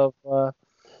cast of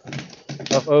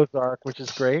Ozark, which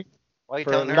is great. Why are you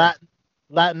for telling her?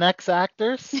 Latinx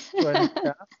actors joining the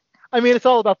cast. I mean, it's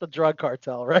all about the drug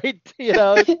cartel, right? You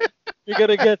know, you're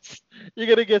gonna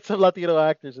get some Latino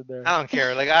actors in there. I don't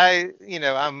care. Like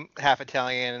I'm half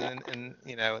Italian, and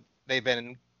they've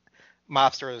been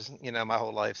mobsters, my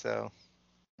whole life, so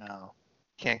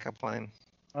can't complain.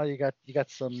 Oh, you got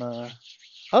some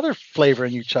other flavor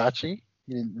in you, Chachi.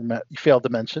 You failed to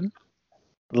mention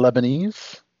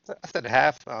Lebanese. I said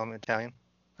half Italian.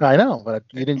 I know, but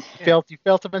you didn't. You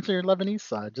failed to mention your Lebanese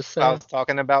side. Just saying. I was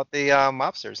talking about the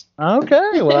mobsters.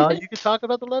 Okay, well, you can talk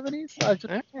about the Lebanese side.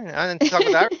 I didn't talk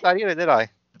about that side either, did I?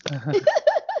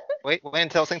 Wait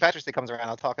until St. Patrick's Day comes around.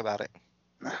 I'll talk about it.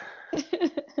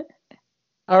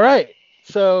 All right.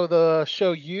 So the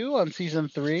show You on season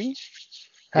 3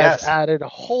 has added a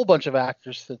whole bunch of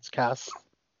actors to its cast.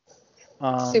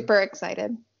 Super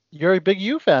excited. You're a big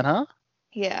You fan, huh?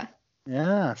 Yeah.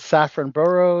 Yeah. Saffron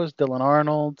Burrows, Dylan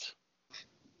Arnold,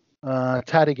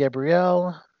 Tati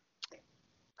Gabrielle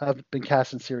have been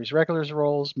cast in series regulars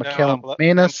roles. Michaela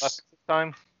Manus,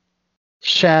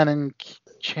 Chan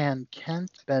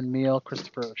Kent, Ben Meal,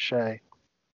 Christopher O'Shea.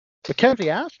 Mackenzie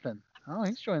Aspen. Oh,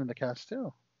 he's joining the cast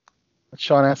too. That's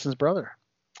Sean Astin's brother.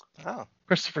 Oh.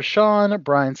 Christopher Sean,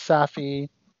 Brian Safi,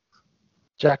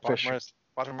 Jack Fisher.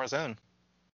 Baltimore's own.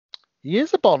 He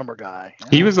is a Baltimore guy. Yeah.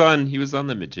 He was on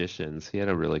The Magicians. He was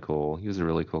a really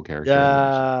cool character.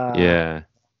 Yeah.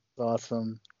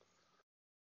 Awesome.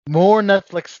 More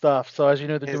Netflix stuff. So as you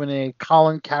know, they're doing a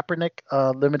Colin Kaepernick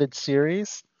limited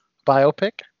series,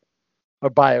 biopic, or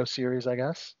bio series, I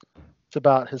guess. It's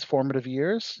about his formative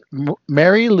years.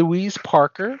 Mary Louise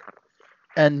Parker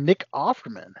and Nick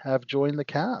Offerman have joined the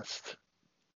cast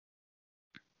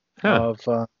of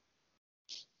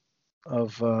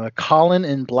Colin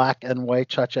in Black and White.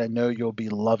 Chacha, I know you'll be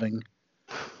loving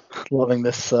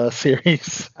this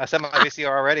series. I set my VCR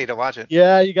already to watch it.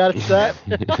 Yeah, you got it set.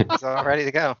 It's all ready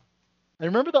to go. I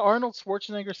remember the Arnold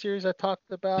Schwarzenegger series I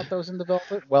talked about that was in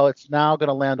development. Well, it's now going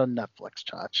to land on Netflix,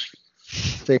 Chach.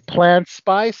 It's a planned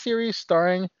spy series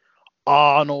starring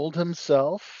Arnold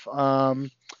himself.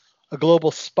 A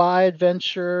global spy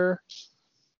adventure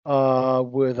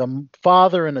with a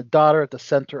father and a daughter at the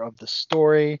center of the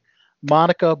story.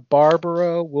 Monica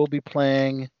Barbaro will be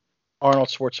playing Arnold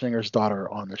Schwarzenegger's daughter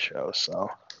on the show. So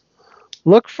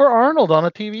look for Arnold on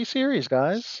a TV series,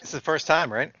 guys. It's the first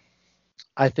time, right?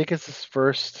 I think it's his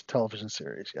first television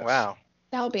series, yes. Wow.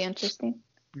 That'll be interesting.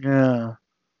 Yeah.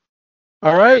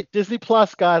 All right, Disney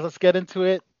Plus, guys, let's get into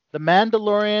it. The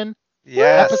Mandalorian,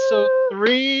 episode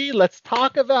 3. Let's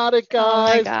talk about it,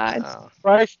 guys. Oh my God.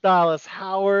 Bryce Dallas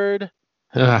Howard.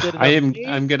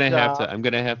 I'm gonna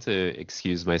have to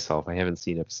excuse myself. I haven't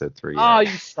seen episode 3 yet. Oh,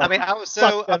 you suck. I mean, I was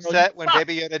so upset when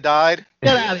Baby Yoda died.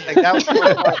 Get out of here. Like, that was the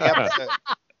worst part of the episode.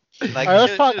 Like, right,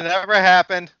 it should have never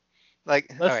happened.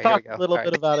 Like, let's talk a little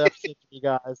bit about episode 3,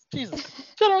 guys. Jesus,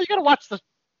 General, you gotta watch this.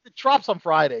 It drops on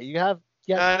Friday. You have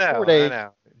 4 days. I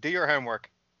know. Do your homework.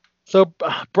 So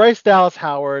Bryce Dallas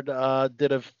Howard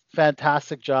did a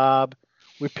fantastic job.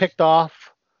 We picked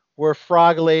off where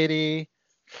Frog Lady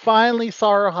finally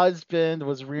saw her husband,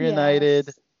 was reunited,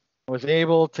 was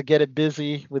able to get it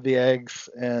busy with the eggs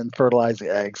and fertilize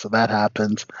the eggs. So that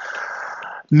happened.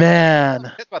 Man.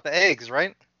 Pissed about the eggs,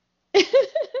 right?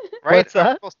 Right? What's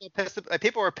that?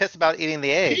 People were pissed about eating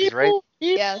the eggs, right?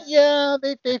 Yes. Yeah,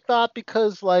 they thought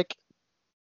because, like,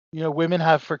 women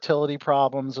have fertility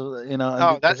problems, Oh,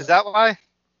 is that why?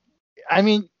 I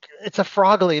mean, it's a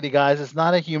frog lady, guys. It's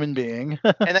not a human being.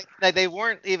 And they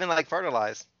weren't even, like,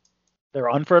 fertilized. They're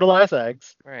unfertilized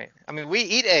eggs. Right. I mean, we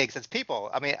eat eggs as people.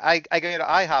 I mean, I go to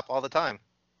IHOP all the time.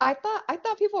 I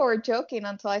thought people were joking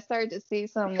until I started to see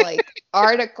some like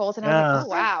articles, and I was like, oh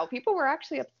wow, people were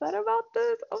actually upset about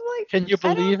this. I'm like, can you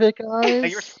believe it,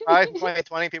 guys? You're surprised in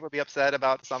 2020 people would be upset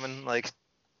about something like.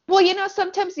 Well,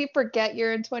 sometimes you forget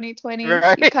you're in 2020.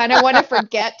 Right. You kind of want to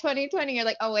forget 2020. You're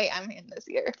like, oh wait, I'm in this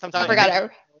year. Sometimes I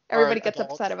forgot. Everybody gets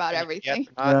upset about everything.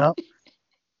 Yeah.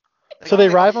 So they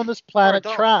arrive on this planet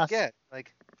Trask.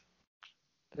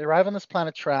 They arrive on this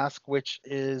planet Trask, which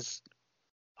is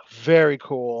very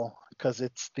cool because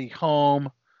it's the home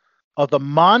of the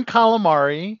Mon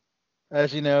Calamari,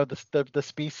 as you know, the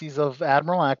species of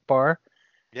Admiral Akbar,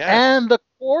 and the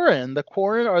Quarren. The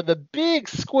Quarren are the big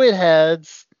squid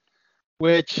heads,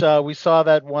 which we saw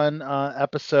that one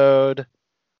episode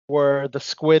where the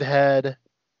squid head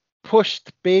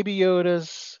pushed Baby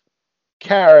Yoda's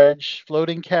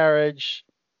floating carriage,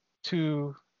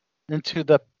 into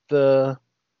the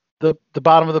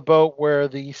bottom of the boat where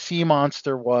the sea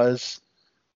monster was,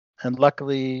 and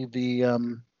luckily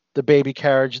the baby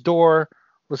carriage door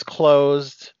was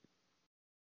closed,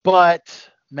 but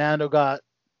Mando got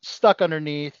stuck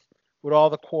underneath with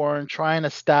all the Quarren trying to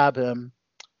stab him.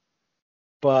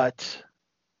 But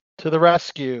to the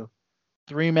rescue,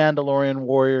 3 Mandalorian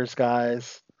warriors,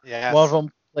 guys. Yes. One of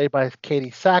them played by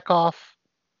Katie Sackhoff,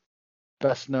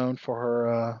 best known for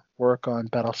her work on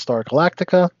Battlestar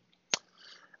Galactica.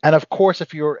 And of course,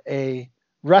 if you're a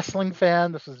wrestling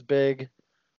fan, this is big.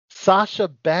 Sasha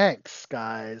Banks,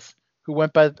 guys, who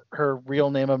went by her real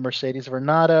name of Mercedes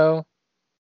Varnado,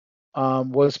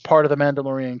 was part of the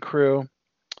Mandalorian crew.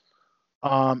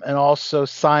 And also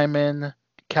Simon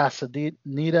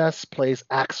Casadinedas plays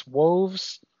Axe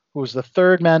Woves, who was the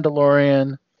 3rd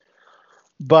Mandalorian.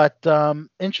 But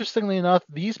interestingly enough,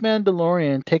 these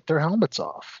Mandalorian take their helmets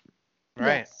off.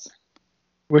 Right.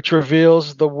 Which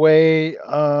reveals the way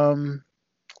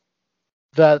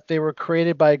that they were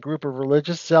created by a group of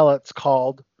religious zealots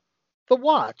called the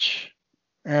Watch.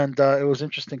 And it was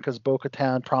interesting because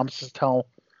Bo-Katan promises to tell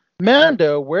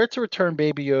Mando where to return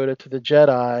Baby Yoda to the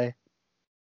Jedi,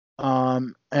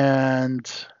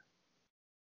 and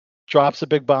drops a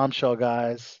big bombshell,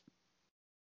 guys.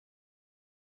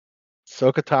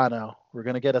 Ahsoka Tano. We're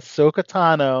going to get Ahsoka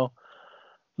Tano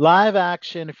live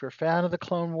action. If you're a fan of the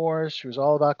Clone Wars, she was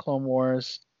all about Clone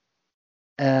Wars,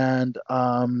 and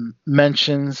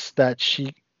mentions that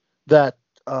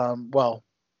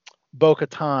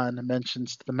Bo-Katan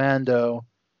mentions to the Mando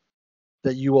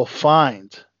that you will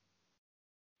find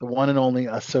the one and only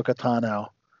Ahsoka Tano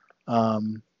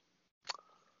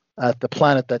at the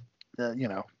planet that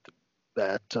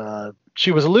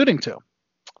she was alluding to.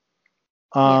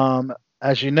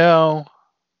 As you know,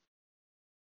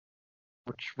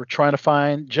 we're trying to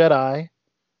find Jedi,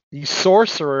 these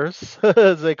sorcerers,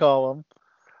 as they call them,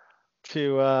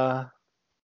 to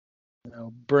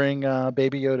bring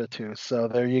Baby Yoda to. So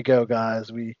there you go,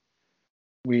 guys. We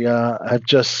have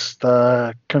just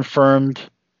confirmed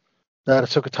that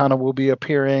Ahsoka Tano will be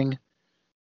appearing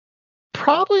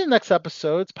probably in the next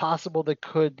episode. It's possible they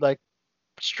could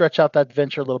stretch out that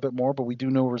venture a little bit more, but we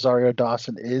do know Rosario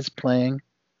Dawson is playing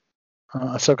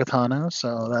Ahsoka Tano,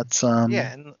 so that's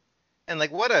and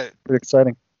what a pretty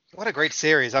exciting. What a great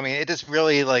series. I mean, it just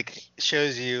really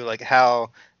shows you how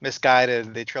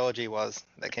misguided the trilogy was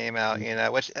that came out,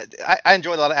 which I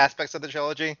enjoyed a lot of aspects of the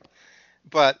trilogy,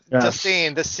 but just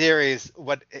seeing this series,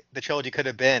 what the trilogy could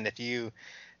have been if you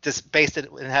just based it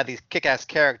and had these kick-ass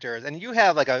characters, and you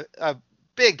have a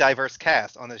big diverse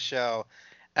cast on this show.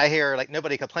 I hear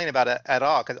nobody complain about it at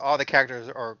all because all the characters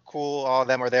are cool. All of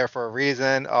them are there for a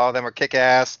reason. All of them are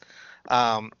kick-ass.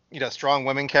 Strong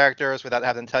women characters without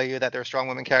having to tell you that they're strong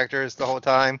women characters the whole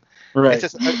time. Right.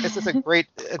 It's just a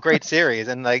great series,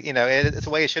 and it's the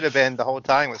way it should have been the whole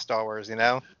time with Star Wars.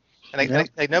 And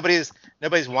nobody's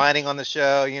whining on the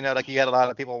show. You had a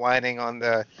lot of people whining on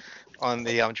the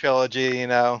trilogy.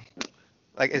 Even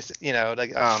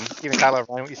Kylo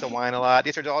Ren used to whine a lot.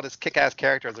 These are all just kick-ass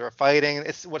characters that are fighting.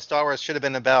 It's what Star Wars should have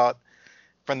been about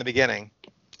from the beginning.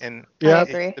 And I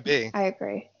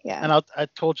agree. Yeah. And I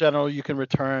told General you can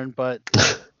return, but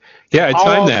yeah, I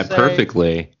timed that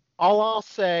perfectly. All I'll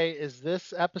say is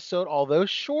this episode, although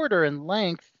shorter in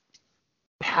length,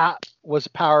 was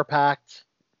power-packed.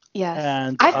 Yes.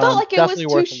 And I felt like it was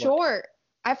too short.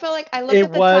 I feel like I looked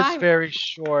at the time. It was very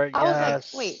short. I was like,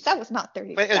 wait, that was not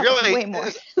 30 But minutes. it's really way more,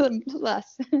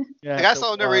 less. I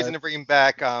saw no reason to bring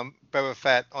back Boba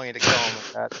Fett only to kill him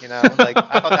with that.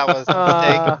 I thought that was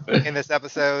a mistake in this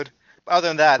epised. But other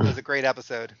than that, it was a great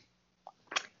episode.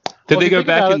 Did they go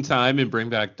back in time and bring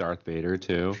back Darth Vader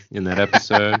too in that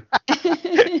episode?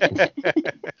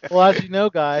 Well, as you know,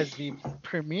 guys, the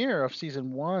premiere of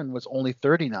season 1 was only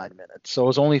 39 minutes, so it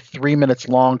was only 3 minutes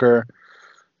longer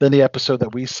than the episode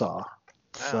that we saw.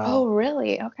 So, oh,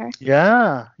 really? Okay.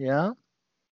 Yeah.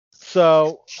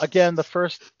 So again, the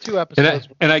first 2 episodes.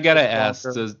 And I gotta ask,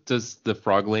 does the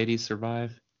Frog Lady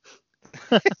survive?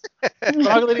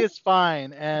 Frog Lady is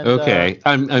fine. And okay,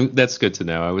 I'm that's good to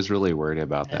know. I was really worried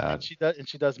about that. And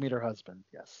she does meet her husband.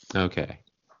 Yes. Okay.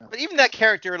 But even that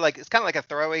character, it's kind of like a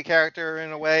throwaway character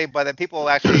in a way, but then people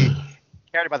actually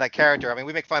cared about that character. I mean,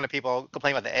 we make fun of people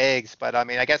complaining about the eggs, but I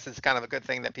mean, I guess it's kind of a good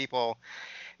thing that people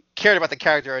cared about the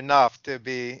character enough to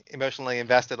be emotionally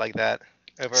invested like that.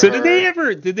 So did they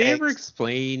ever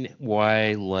explain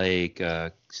why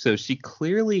so she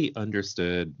clearly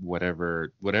understood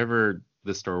whatever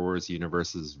the Star Wars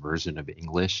universe's version of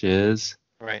English is,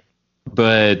 right?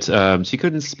 But she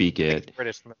couldn't speak it.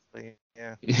 British mostly,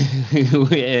 yeah.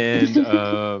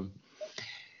 And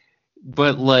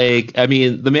but I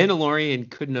mean, the Mandalorian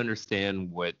couldn't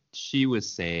understand what she was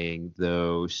saying,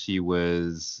 though she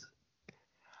was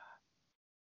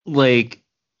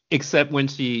except when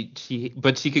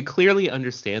but she could clearly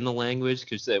understand the language,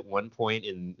 because at one point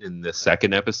in the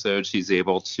second episode she's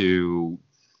able to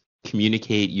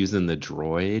communicate using the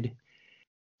droid,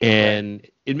 and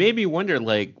it made me wonder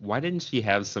why didn't she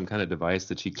have some kind of device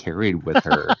that she carried with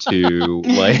her to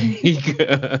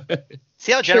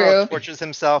see how General tortures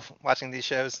himself watching these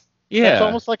shows. Yeah, it's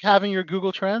almost like having your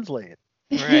Google Translate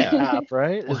app,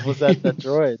 right? Was that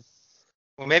droid?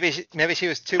 Well, maybe she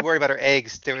was too worried about her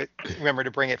eggs to remember to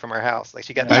bring it from her house.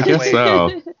 She got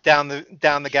down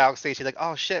the galaxy. She's like,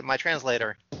 oh shit, my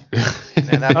translator.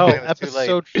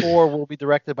 Episode 4 will be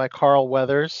directed by Carl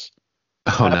Weathers.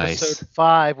 Oh, nice. Episode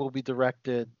 5 will be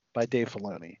directed by Dave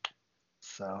Filoni.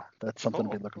 So that's something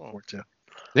to be looking forward to.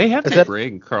 They have to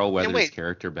bring Carl Weathers' wait.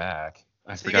 character back.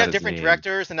 I So you forgot have his different name.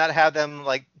 directors and not have them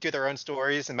like do their own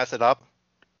stories and mess it up,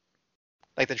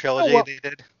 like the trilogy they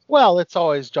did. Well, it's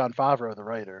always Jon Favreau, the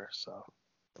writer. So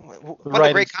what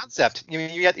a great concept! You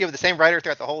have the same writer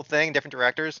throughout the whole thing, different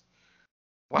directors.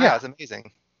 Wow, Yeah. it's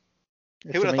amazing.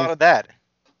 Who would have thought of that?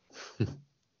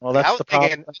 Well, that's I was the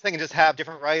problem. thinking just have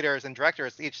different writers and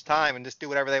directors each time and just do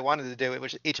whatever they wanted to do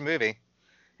with each movie.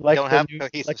 Like don't the have new, a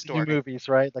cohesive like the story. new movies,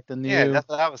 right? Like the new Yeah, that's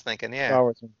what I was thinking. Yeah. Star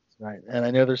Wars movies, right? And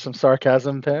I know there's some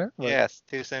sarcasm there. but Yes,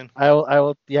 too soon. I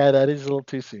will. Yeah, that is a little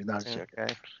too soon. No, I'm joking.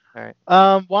 Okay. All right.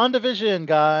 WandaVision,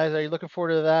 guys, are you looking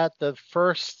forward to that? The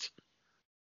first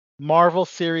Marvel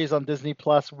series on Disney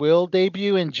Plus will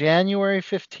debut in January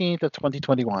 15th of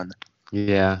 2021.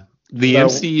 Yeah. The So-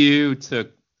 MCU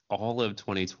took all of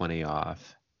 2020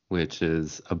 off, which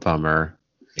is a bummer.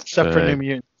 Except for But New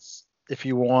Mutants, if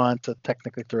you want to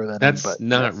technically throw that That's in. But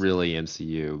not yes. really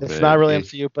MCU. It's but not really it-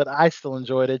 MCU, but I still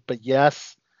enjoyed it. But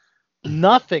yes,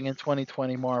 nothing in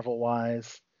 2020 Marvel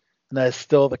wise, and that is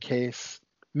still the case.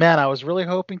 Man, I was really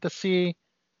hoping to see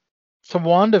some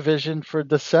WandaVision for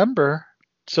December,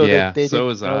 so yeah, they so didn't,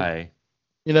 was I.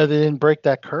 You know, they didn't break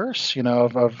that curse,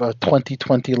 of a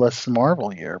 2020-less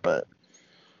Marvel year. But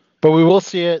we will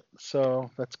see it, so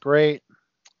that's great.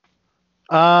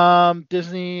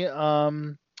 Disney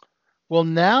will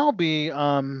now be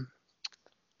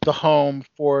the home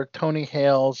for Tony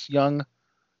Hale's young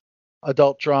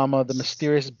adult drama, The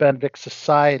Mysterious Benedict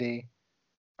Society.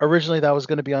 Originally, that was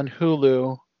going to be on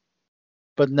Hulu,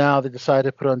 but now they decided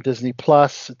to put it on Disney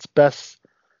Plus. It's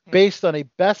based on a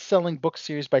best-selling book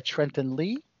series by Trenton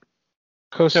Lee.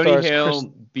 Co-stars Tony Hale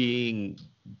Chris being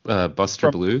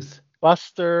Buster Bluth.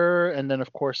 Buster, and then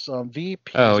of course Veep.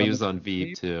 He was on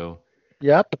Veep too.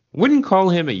 Yep. Wouldn't call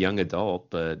him a young adult,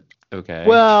 but okay.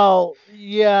 Well,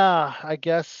 yeah, I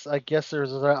guess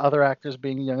there's other actors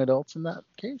being young adults in that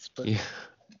case, but yeah.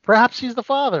 perhaps he's the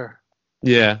father.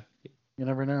 Yeah. You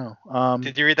never know.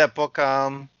 Did you read that book,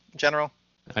 General?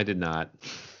 I did not.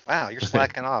 Wow, you're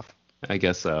slacking off. I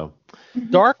guess so.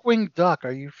 Darkwing Duck.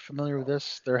 Are you familiar with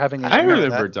this? They're having. I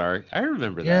remember Dark. I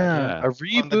remember that. Yeah. A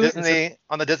reboot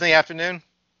on the Disney afternoon.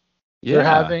 Yeah. They're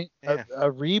having a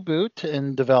reboot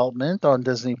in development on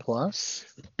Disney Plus.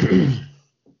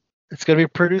 It's going to be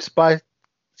produced by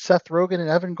Seth Rogen and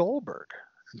Evan Goldberg.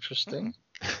 Interesting.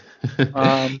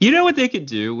 You know what they could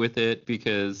do with it,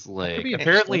 because like be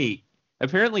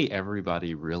apparently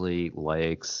everybody really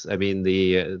likes. I mean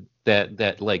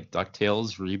that like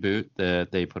DuckTales reboot that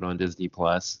they put on Disney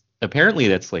Plus. Apparently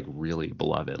that's like really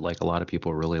beloved. Like a lot of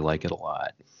people really like it a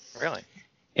lot. Really?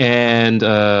 And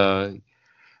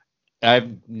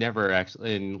I've never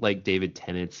actually, and like David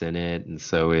Tennant's in it, and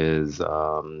so is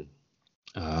I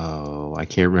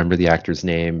can't remember the actor's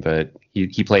name, but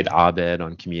he played Abed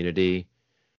on Community.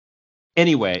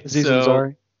 Anyway, Aziz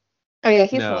Ansari? Oh yeah,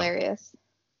 he's hilarious.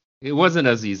 It wasn't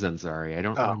Aziz Ansari. I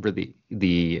don't remember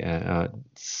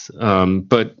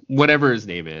but whatever his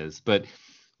name is. But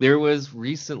there was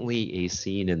recently a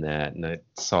scene in that, and I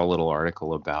saw a little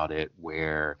article about it,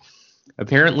 where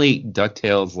apparently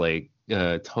DuckTales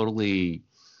totally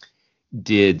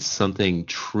did something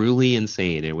truly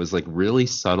insane. It was like really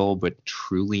subtle but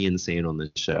truly insane on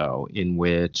the show, in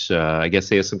which I guess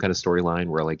they have some kind of storyline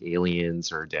where like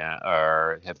aliens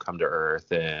have come to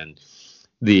Earth, and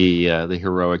the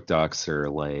heroic ducks are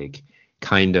like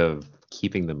kind of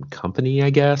keeping them company, I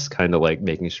guess, kind of like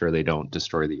making sure they don't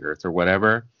destroy the Earth or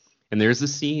whatever. And there's a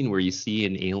scene where you see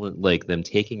an alien, like them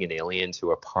taking an alien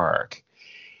to a park,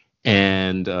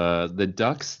 and the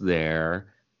ducks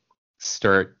there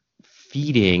start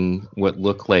feeding what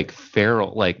look like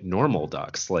feral, like normal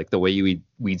ducks, like the way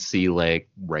we'd see like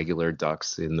regular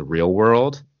ducks in the real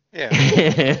world. Yeah.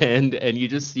 and you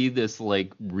just see this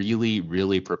like really,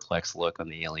 really perplexed look on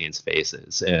the aliens'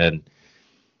 faces, and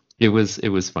it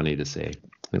was funny to see.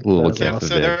 A little gif of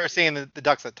so it. they're seeing the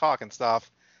ducks that talk and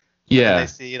stuff. Yeah. And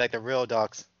they see like the real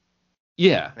ducks.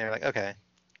 Yeah. And they're like, okay.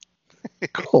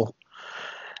 Cool.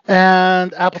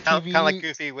 And Apple TV. Kind of like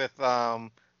Goofy with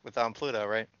Pluto,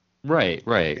 right? Right.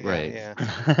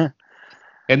 Yeah.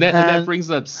 And that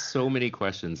brings up so many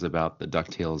questions about the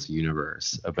DuckTales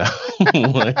universe. About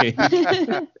like...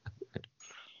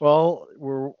 Well,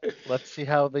 let's see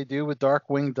how they do with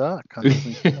Darkwing Duck.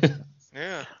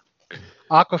 Yeah.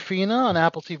 Aquafina on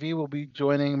Apple TV will be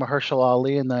joining Mahershala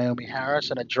Ali and Naomi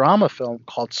Harris in a drama film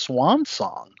called Swan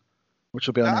Song, which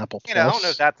will be on Apple Plus. I don't know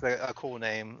if that's a cool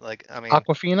name. Like, I mean,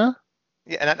 Aquafina?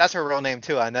 Yeah, and that's her real name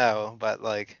too. I know, but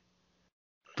like,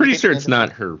 pretty sure it's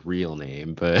not her real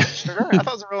name, but sure, I thought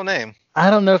it was a real name. I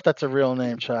don't know if that's a real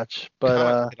name, Chach, but I'm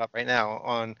gonna look it up right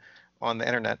now on the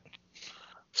internet.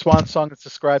 Swan Song is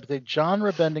described as a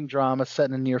genre-bending drama set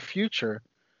in the near future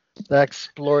that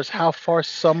explores how far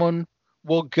someone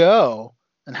will go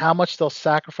and how much they'll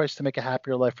sacrifice to make a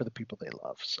happier life for the people they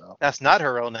love. So That's not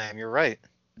her real name. You're right.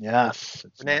 yes,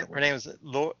 Her name is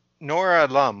Nora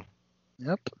Lum.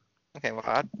 Yep. Okay, well,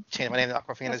 I'll change my name to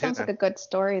Aquafina That too sounds like then. a good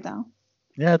story, though.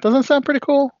 Yeah, it doesn't sound pretty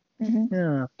cool. Mm-hmm.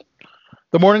 Yeah.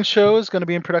 The morning show is going to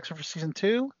be in production for season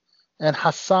 2, and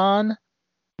Hassan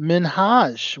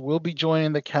Minhaj will be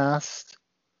joining the cast.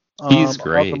 He's Of the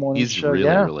great. morning He's show. really,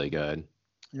 Yeah. really good.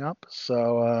 Yep.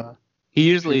 So He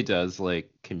usually does like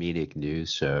comedic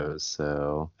news shows,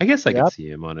 so I guess I could see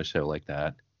him on a show like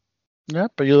that.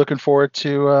 Yep. Are you looking forward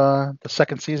to the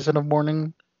second season of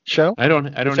morning show? I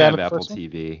don't Fan have of the Apple first one?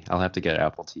 TV. I'll have to get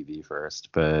Apple TV first,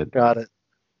 but Got it.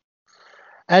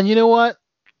 And you know what?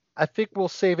 I think we'll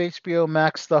save HBO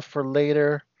Max stuff for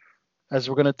later, as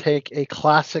we're going to take a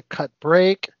classic cut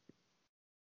break.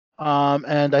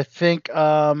 And I think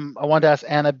I wanted to ask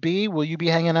Anna B, will you be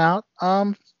hanging out?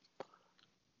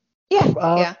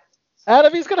 Yeah. Anna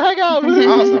B's going to hang out.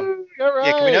 Awesome. All right.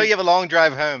 Yeah, 'cause we know you have a long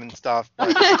drive home and stuff, but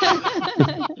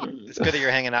it's good that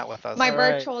you're hanging out with us. My All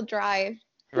right. virtual drive.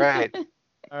 Right.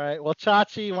 All right. Well,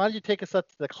 Chachi, why don't you take us up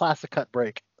to the classic cut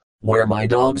break? Where my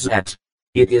dog's at?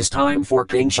 It is time for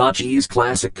King Chachi's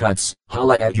Classic Cuts.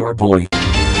 Holla at your boy.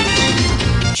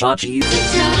 Chachi.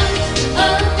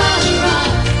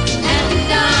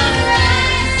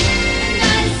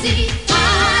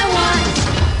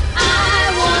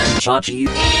 Chachi.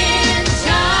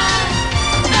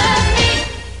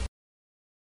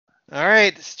 All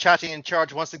right, this is Chachi in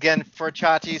charge once again for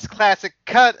Chachi's Classic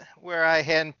Cut, where I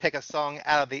handpick a song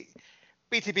out of the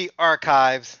BTB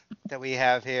archives that we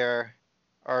have here,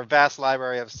 our vast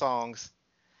library of songs,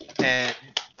 and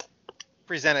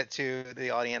present it to the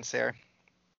audience here.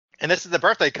 And this is the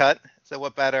birthday cut, so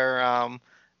what better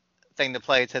thing to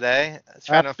play today?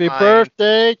 Happy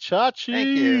birthday, Chachi.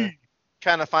 Thank you.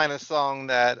 Trying to find a song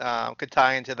that could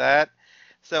tie into that.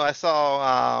 So I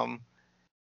saw,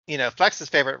 Flex's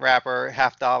favorite rapper,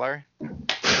 Half Dollar,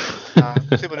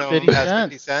 pseudonym 50 as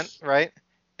Cent. 50 Cent, right?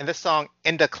 And this song,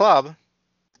 In the Club,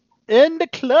 In the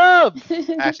club.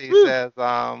 actually says,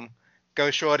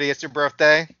 "Go shorty, it's your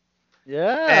birthday."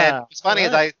 Yeah. And what's funny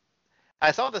right. is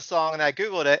I saw the song and I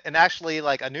Googled it, and actually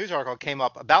like a news article came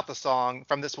up about the song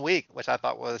from this week, which I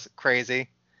thought was crazy,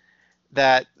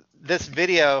 that this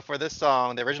video for this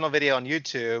song, the original video on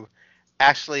YouTube,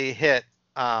 actually hit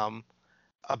 1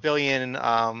 billion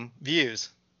views.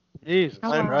 Jesus.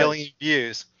 1 billion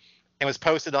views, and was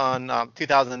posted on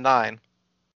 2009.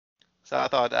 So I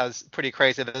thought that was pretty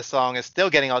crazy that this song is still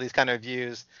getting all these kind of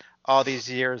views all these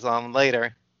years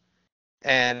later.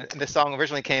 And this song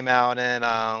originally came out in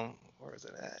where was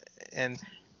it at? In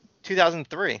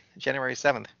 2003, January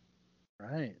 7th.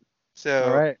 Right. So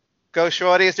All right. Go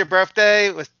Shorty, it's your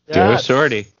birthday with Go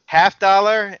Shorty. Half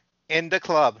Dollar in the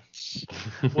club.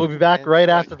 We'll be back right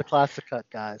after the classic cut,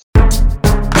 guys.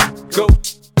 Go,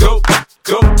 go,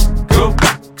 go, go,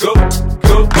 go,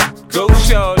 go, go,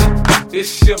 shorty.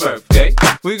 It's your birthday.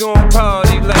 We gon'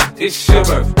 party like it's your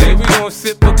birthday. We gon'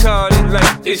 sip Bacardi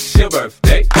like it's your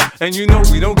birthday. And you know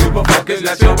we don't give a fuck, it's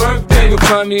not your birthday. You'll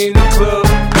find me in the club,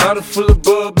 bottle full of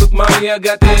bub. Look, mommy, I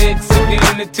got the X. I'm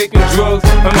getting into taking drugs.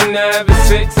 I'm into having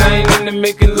sex, I ain't into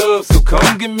making love. So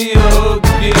come give me a hug,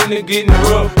 get into getting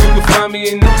rough. You can find me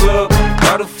in the club,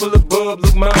 bottle full of bub.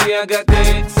 Look, mommy, I got the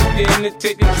X. I'm getting into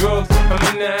taking drugs.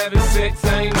 I'm into having sex,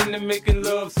 I ain't into making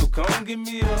love. So come give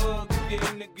me a hug,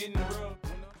 get into getting rough.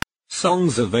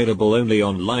 Songs available only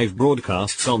on live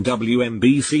broadcasts on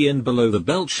WMBC and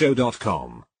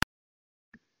belowthebeltshow.com.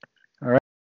 All right.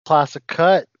 Classic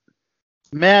cut.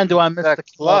 Man, do I miss the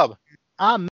club.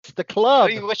 I miss the club. What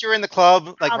do you wish you were in the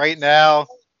club like right now?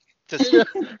 Just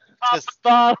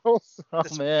bottles. Oh,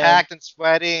 just man. packed and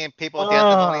sweaty and people dancing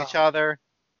on each other.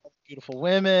 Beautiful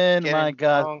women. Getting My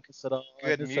God. drunk, Miss it all. I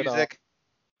good miss it all. music.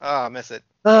 Oh, I miss it.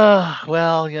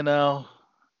 Well,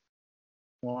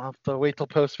 we'll have to wait till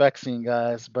post-vaccine,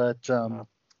 guys. But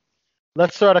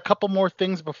let's start a couple more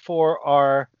things before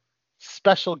our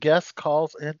special guest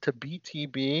calls into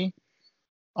BTB.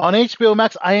 On HBO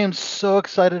Max, I am so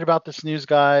excited about this news,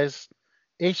 guys.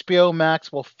 HBO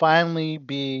Max will finally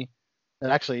be,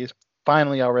 and actually it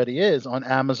finally already is, on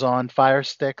Amazon Fire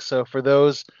Stick. So for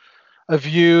those of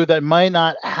you that might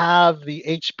not have the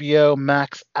HBO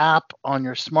Max app on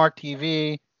your smart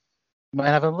TV, you might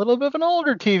have a little bit of an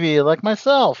older TV like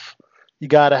myself. You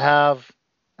got to have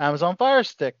Amazon Fire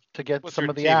Stick to get What's some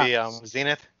your of the TV? apps.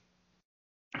 Zenith?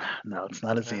 No, it's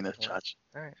not a Zenith, Judge.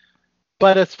 All right.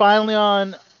 But it's finally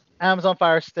on Amazon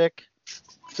Fire Stick,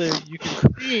 so you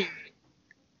can see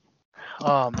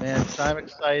Oh man, so I'm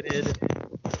excited.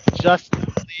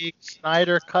 Justice League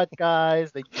Snyder Cut,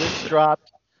 guys. They just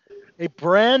dropped a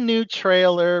brand new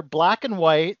trailer, black and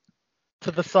white,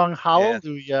 to the song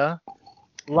Hallelujah.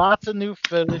 Lots of new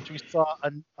footage. We saw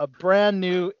a brand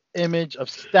new image of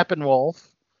Steppenwolf,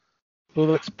 who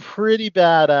looks pretty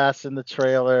badass in the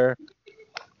trailer.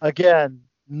 Again,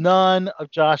 none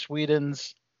of Josh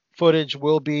Whedon's footage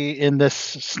will be in this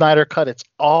Snyder Cut. It's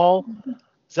all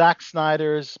Zack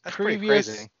Snyder's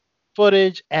previous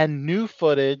footage and new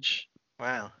footage.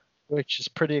 Wow. Which is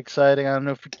pretty exciting. I don't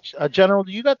know if General,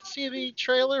 you got to see the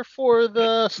trailer for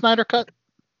the Snyder Cut?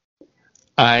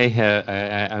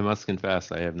 I must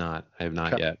confess, I have not. I have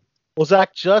not yet. Well,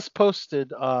 Zach just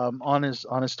posted on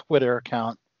his Twitter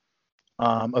account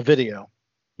a video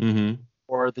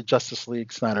for the Justice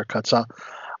League Snyder Cut. So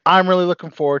I'm really looking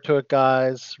forward to it,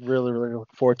 guys. Really, really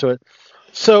looking forward to it.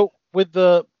 So with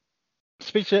the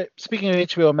speaking of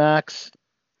HBO Max,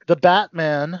 the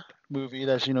Batman movie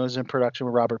that, as you know, is in production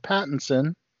with Robert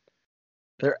Pattinson.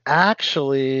 They're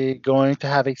actually going to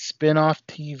have a spin-off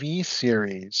TV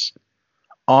series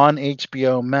on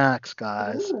HBO Max,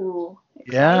 guys. Ooh,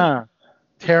 yeah.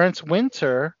 Terrence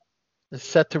Winter is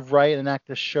set to write and act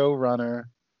as showrunner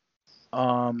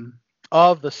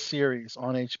of the series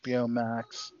on HBO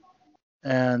Max.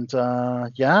 And the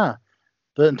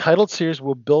entitled series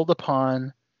will build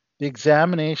upon the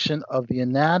examination of the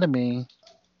anatomy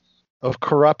of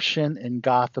corruption in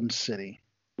Gotham City.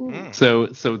 So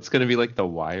it's going to be like The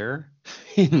Wire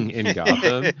in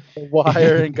Gotham. The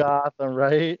Wire in Gotham,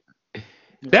 right?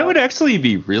 That would actually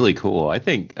be really cool. I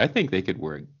think they could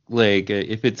work. Like,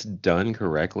 if it's done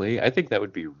correctly, I think that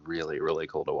would be really, really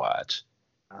cool to watch.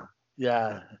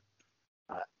 Yeah.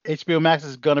 HBO Max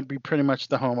is going to be pretty much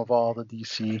the home of all the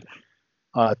DC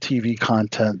TV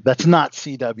content. That's not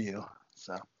CW.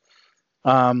 So,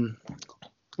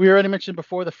 we already mentioned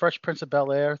before the Fresh Prince of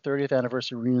Bel-Air 30th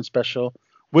anniversary reunion special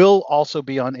will also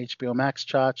be on HBO Max,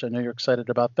 Chach. I know you're excited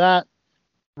about that.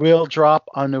 Will drop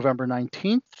on November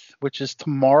 19th, which is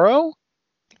tomorrow.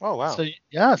 Oh, wow. So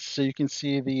you can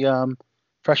see the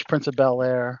Fresh Prince of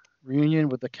Bel-Air reunion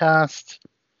with the cast.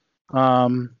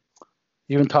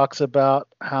 Even talks about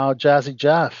how Jazzy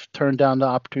Jeff turned down the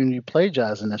opportunity to play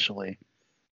jazz initially.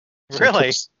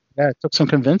 Really? It took some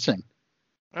convincing.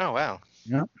 Oh, wow.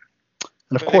 Yeah.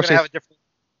 And of Are course, they gonna have a different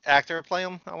actor play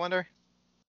him, I wonder?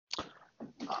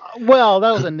 Well,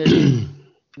 that was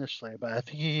initially, but I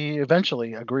think he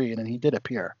eventually agreed, and he did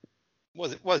appear.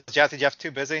 Was Jazzy Jeff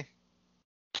too busy?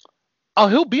 Oh,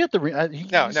 he'll be at the.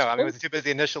 No. I mean, was he too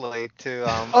busy initially to?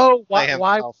 Why? Play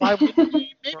Why would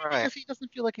he? Maybe Right. because he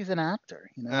doesn't feel like he's an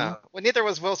actor. You know. No. Well, neither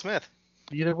was Will Smith.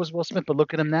 Neither was Will Smith, but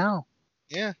look at him now.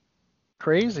 Yeah.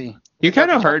 Crazy. You're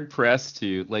kind of hard pressed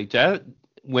to like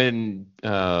when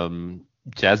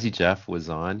Jazzy Jeff was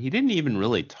on. He didn't even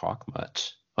really talk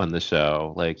much on the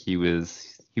show. Like he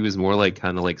was more like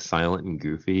kind of like silent and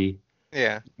goofy.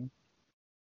 Yeah.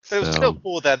 But it was still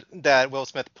cool that Will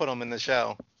Smith put him in the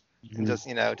show, and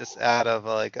just out of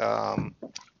like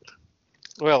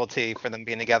loyalty for them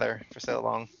being together for so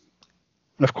long.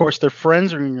 And of course, their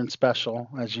Friends reunion special,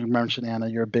 as you mentioned, Anna,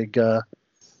 you're a big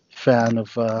fan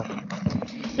of. I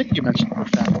think you mentioned you're a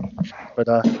fan, but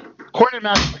according to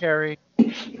Matthew Perry,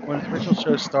 when the original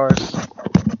show starts,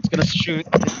 it's going to shoot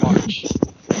in March.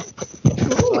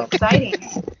 Ooh,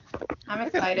 exciting! I'm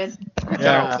excited.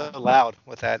 Yeah, so loud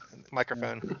with that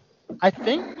microphone. I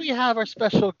think we have our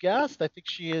special guest. I think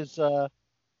she is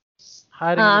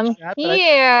hiding in the chat.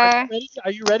 Here.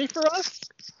 Are you ready for us?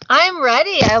 I'm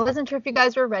ready. I wasn't sure if you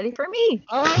guys were ready for me.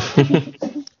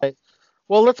 Right.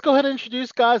 Well, let's go ahead and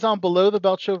introduce guys on Below the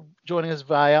Belt Show, joining us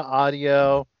via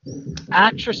audio.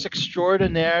 Actress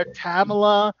extraordinaire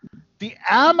Tamala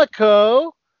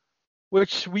D'Amico,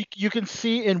 which you can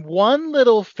see in One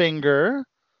Little Finger,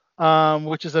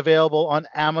 which is available on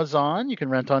Amazon. You can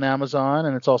rent on Amazon,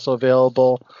 and it's also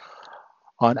available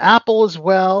on Apple as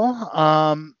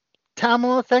well.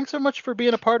 Tamala, thanks so much for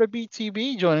being a part of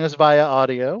BTB, joining us via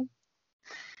audio.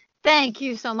 Thank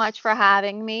you so much for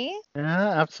having me.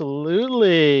 Yeah,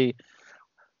 absolutely.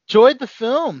 Enjoyed the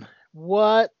film.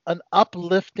 What an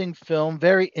uplifting film,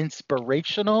 very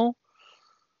inspirational,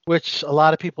 which a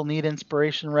lot of people need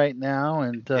inspiration right now.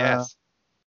 And yes.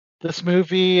 This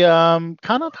movie kind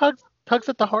of tugs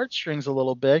at the heartstrings a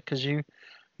little bit because you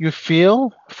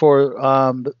feel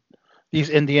for these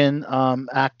Indian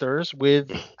actors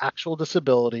with actual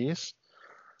disabilities.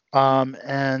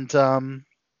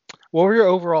 What were your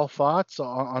overall thoughts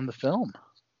on the film?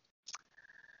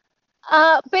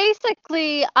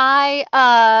 Basically,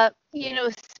 I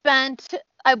spent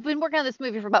I've been working on this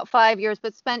movie for about 5 years,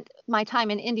 but spent my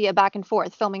time in India back and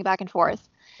forth, filming back and forth.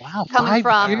 Wow, Coming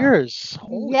 5 years.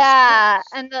 Holy Yeah,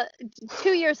 and the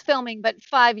 2 years filming, but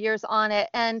 5 years on it.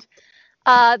 And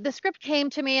the script came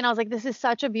to me, and I was like, this is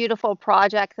such a beautiful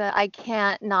project that I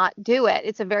can't not do it.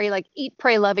 It's a very like eat,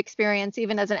 pray, love experience,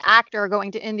 even as an actor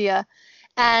going to India.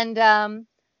 And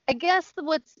I guess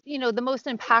what's, the most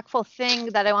impactful thing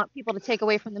that I want people to take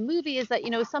away from the movie is that,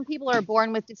 some people are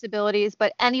born with disabilities,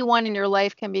 but anyone in your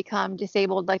life can become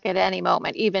disabled like at any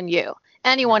moment, even you,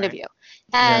 any one of you.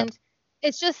 And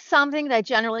it's just something that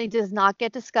generally does not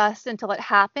get discussed until it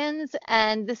happens.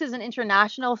 And this is an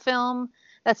international film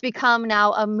that's become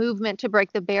now a movement to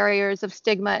break the barriers of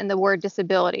stigma in the word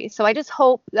disability. So I just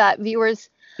hope that viewers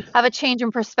have a change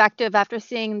in perspective after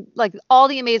seeing like all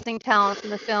the amazing talents in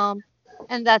the film,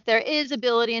 and that there is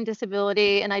ability and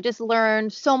disability. And I just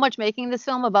learned so much making this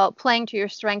film about playing to your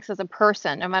strengths as a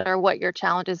person, no matter what your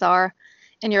challenges are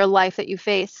in your life that you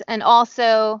face. And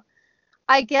also,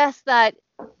 I guess that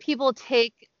people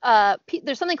take,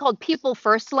 there's something called people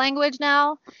first language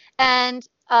now. And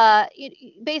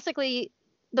basically,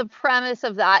 the premise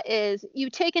of that is you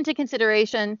take into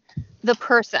consideration the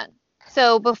person.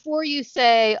 So before you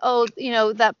say, oh,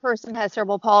 that person has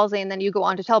cerebral palsy, and then you go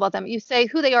on to tell about them, you say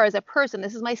who they are as a person.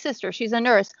 This is my sister. She's a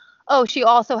nurse. Oh, she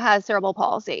also has cerebral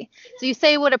palsy. So you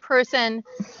say what a person,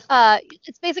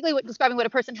 it's basically describing what a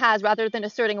person has rather than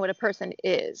asserting what a person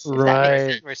is.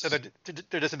 Right. Right. So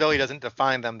their disability doesn't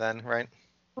define them then, right?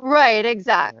 Right,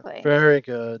 exactly. Very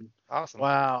good. Awesome.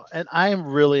 Wow. And I am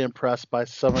really impressed by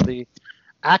some of the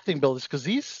acting abilities, because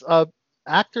these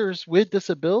actors with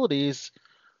disabilities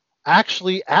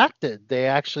actually acted. They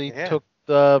actually took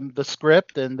the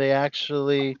script and they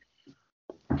actually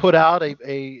put out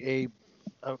a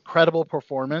credible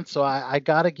performance. So I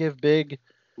got to give big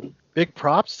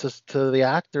props to the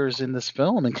actors in this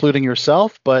film, including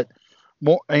yourself, but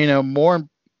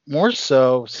more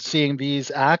so seeing these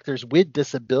actors with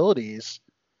disabilities,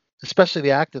 especially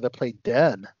the actor that played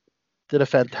Den, did a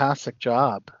fantastic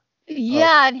job.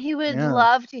 Yeah, and he would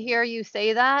love to hear you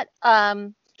say that.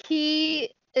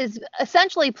 He is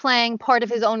essentially playing part of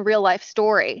his own real life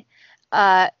story.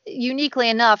 Uniquely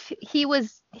enough,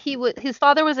 his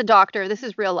father was a doctor. This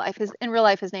is real life. In real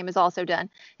life, his name is also Den.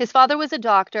 His father was a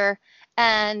doctor,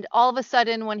 and all of a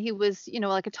sudden, when he was,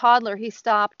 like a toddler, he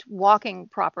stopped walking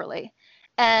properly,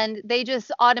 and they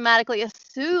just automatically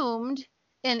assumed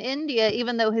in India,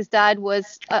 even though his dad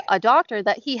was a doctor,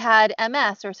 that he had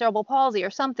MS or cerebral palsy or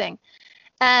something.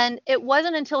 And it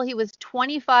wasn't until he was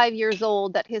 25 years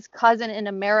old that his cousin in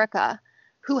America,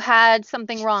 who had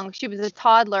something wrong, she was a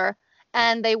toddler,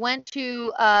 and they went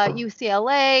to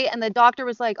UCLA, and the doctor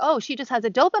was like, oh, she just has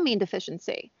a dopamine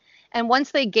deficiency. And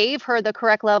once they gave her the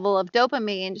correct level of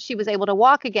dopamine, she was able to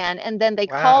walk again. And then they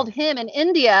called him in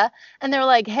India, and they're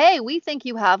like, hey, we think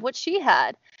you have what she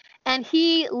had. And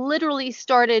he literally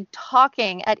started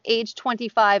talking at age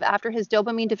 25 after his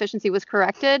dopamine deficiency was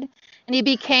corrected. And he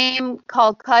became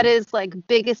Calcutta's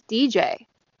biggest DJ.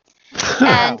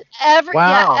 And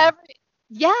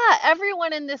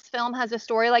everyone in this film has a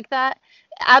story like that.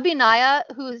 Abhinaya,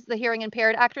 who's the hearing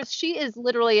impaired actress, she is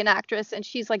literally an actress, and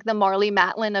she's like the Marlee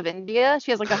Matlin of India.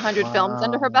 She has 100 films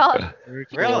under her belt.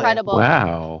 Really? Incredible.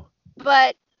 Wow.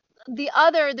 But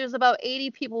there's about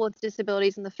 80 people with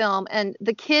disabilities in the film, and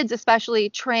the kids especially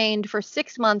trained for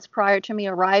 6 months prior to me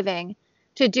arriving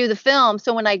to do the film.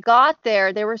 So when I got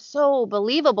there, they were so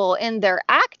believable in their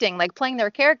acting, playing their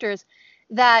characters,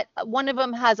 that one of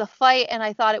them has a fight, and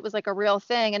I thought it was a real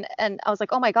thing, and I was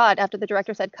like, oh my God, after the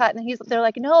director said cut, and they're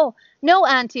like, no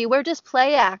auntie, we're just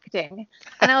play acting.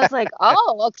 And I was like,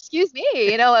 oh, excuse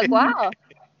me, wow.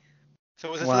 So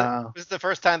was this the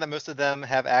first time that most of them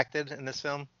have acted in this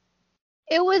film?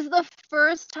 It was the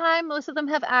first time most of them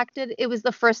have acted. It was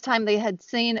the first time they had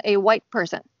seen a white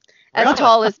person as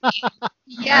tall as me.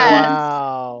 Yes.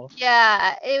 Wow.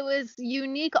 Yeah, it was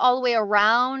unique all the way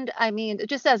around. I mean,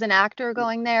 just as an actor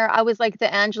going there, I was like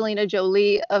the Angelina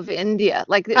Jolie of India.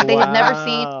 They had never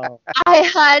seen. I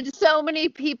had so many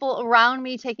people around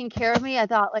me taking care of me. I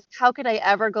thought, how could I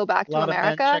ever go back to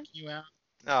America? Of men checking you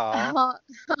out.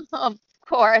 Of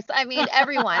course. I mean,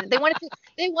 everyone.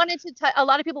 A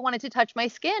lot of people wanted to touch my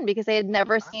skin because they had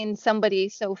never seen somebody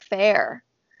so fair.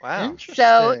 Wow.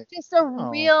 So just a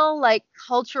real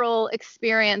cultural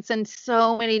experience in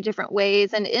so many different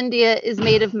ways. And India is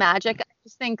made of magic. I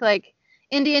just think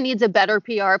India needs a better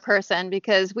PR person,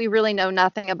 because we really know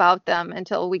nothing about them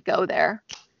until we go there.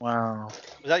 Wow.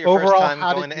 Was that your first time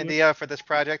going to India for this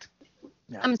project?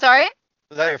 Yeah. I'm sorry?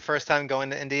 Was that your first time going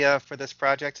to India for this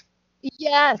project?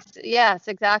 Yes,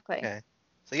 exactly. Okay.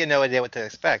 So you had no idea what to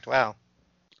expect. Wow.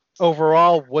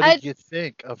 overall, what did you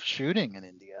think of shooting in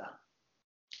India?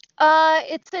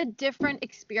 It's a different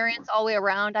experience all the way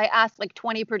around. I asked like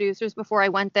 20 producers before I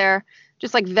went there,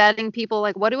 just like vetting people,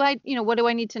 like what do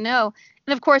I need to know?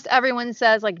 And of course, everyone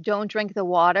says like don't drink the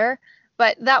water,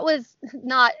 but that was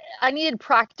not. I needed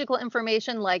practical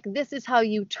information, like this is how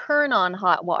you turn on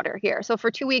hot water here. So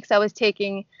for 2 weeks, I was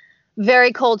taking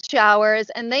very cold showers,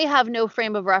 and they have no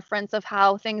frame of reference of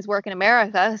how things work in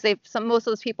America, because most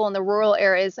of those people in the rural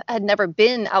areas had never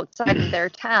been outside of their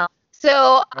town.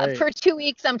 So for 2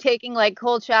 weeks, I'm taking like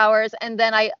cold showers. And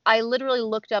then I literally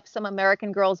looked up some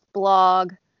American girl's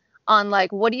blog on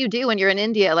like, what do you do when you're in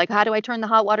India? Like, how do I turn the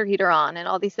hot water heater on and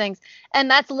all these things? And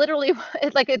that's literally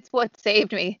it's what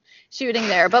saved me shooting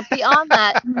there. But beyond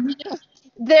that,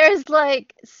 there's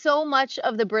like so much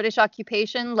of the British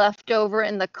occupation left over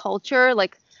in the culture,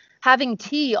 like having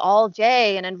tea all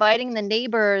day and inviting the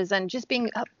neighbors and just being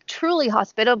truly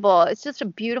hospitable. It's just a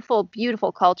beautiful,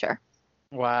 beautiful culture.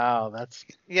 Wow, that's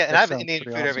and I have Indian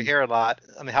food over here a lot.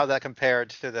 I mean, how's that compared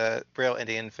to the real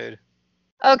Indian food?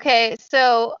 Okay,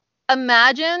 so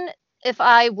imagine if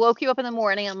I woke you up in the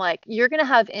morning, I'm like, you're gonna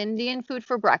have Indian food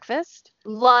for breakfast,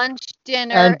 lunch,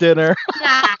 dinner, and dinner.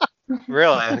 Snacks.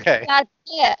 Really? Okay. That's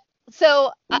it.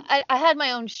 So I had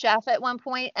my own chef at one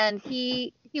point, and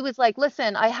he was like,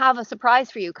 listen, I have a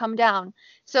surprise for you. Come down.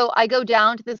 So I go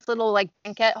down to this little like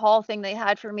banquet hall thing they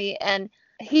had for me, and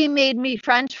he made me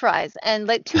French fries, and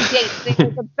like to date, they were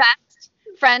the best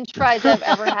French fries I've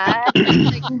ever had.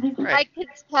 Like, I could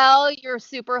tell you're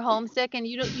super homesick, and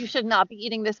you should not be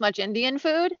eating this much Indian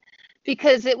food,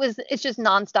 because it's just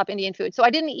nonstop Indian food. So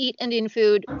I didn't eat Indian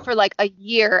food for like a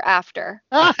year after.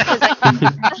 But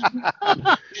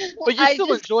you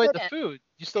still enjoyed the food.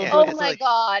 You still enjoyed it. Oh my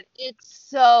God, it's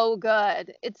so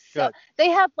good. They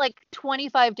have like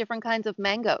 25 different kinds of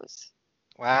mangoes.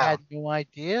 Wow. I had no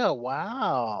idea.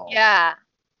 Wow. Yeah.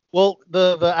 Well,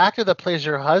 the actor that plays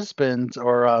your husband,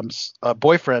 or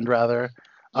boyfriend rather,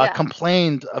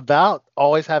 complained about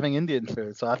always having Indian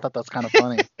food. So I thought that's kind of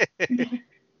funny.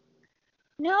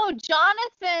 No,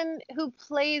 Jonathan, who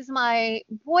plays my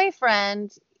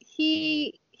boyfriend,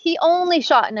 he only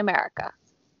shot in America.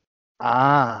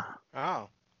 Ah. Oh.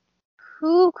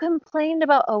 Who complained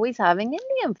about always having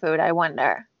Indian food, I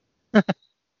wonder? I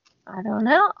don't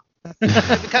know.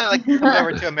 It'd be kind of like coming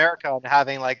over to America and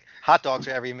having like hot dogs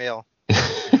for every meal.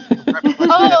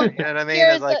 Oh, you know what I mean?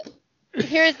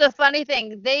 Here's the funny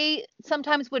thing. They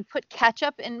sometimes would put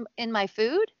ketchup in my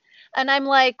food, and I'm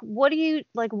like, what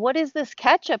is this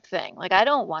ketchup thing? Like, I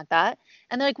don't want that.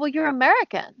 And they're like, well, you're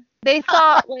American. They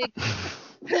thought we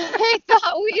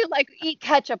like eat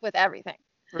ketchup with everything.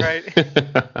 Right.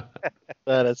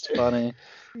 That is funny.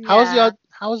 Yeah.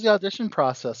 How was the audition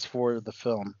process for the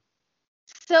film?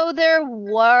 So there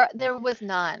was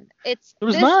none. This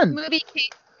movie came to me.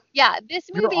 Yeah,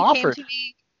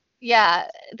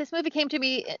 this movie came to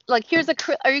me like,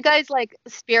 are you guys like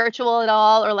spiritual at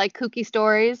all, or like kooky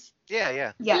stories?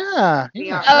 Yeah. Yeah.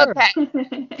 We are. Okay.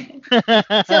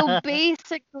 So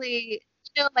basically,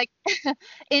 like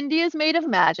India's made of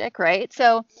magic, right?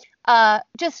 So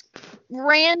just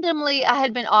randomly, I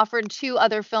had been offered 2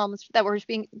 other films that were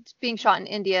being shot in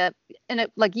India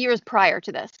like years prior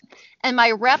to this, and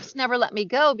my reps never let me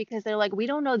go, because they're like, we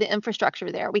don't know the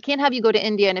infrastructure there. We can't have you go to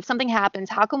India, and if something happens,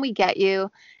 how can we get you,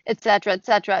 etc.,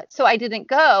 etc. So I didn't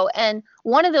go, and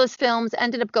one of those films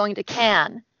ended up going to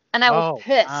Cannes, and I was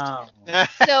pissed. Wow.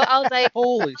 So I was like,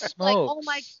 holy smokes! Like, oh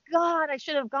my God, I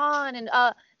should have gone. And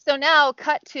so now,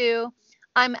 cut to,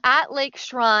 I'm at Lake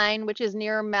Shrine, which is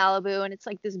near Malibu, and it's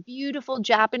like this beautiful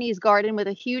Japanese garden with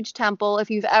a huge temple. If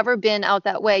you've ever been out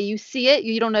that way, you see it.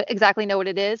 You don't exactly know what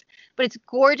it is, but it's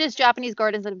gorgeous Japanese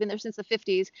gardens that have been there since the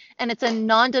 50s, and it's a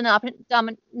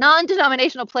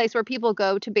non-denominational place where people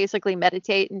go to basically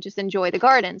meditate and just enjoy the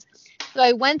gardens. So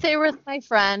I went there with my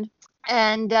friend,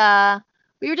 and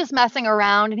we were just messing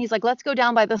around, and he's like, let's go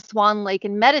down by the Swan Lake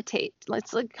and meditate.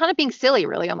 It's like kind of being silly,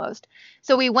 really, almost.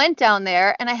 So we went down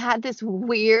there, and I had this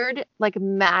weird, like,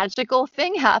 magical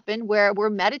thing happen where we're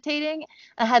meditating.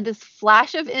 I had this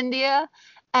flash of India,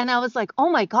 and I was like, oh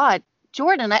my God,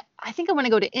 Jordan, I think I want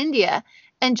to go to India.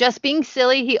 And just being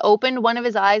silly, he opened one of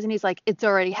his eyes, and he's like, it's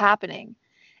already happening.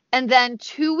 And then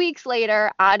 2 weeks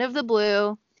later, out of the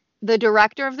blue, the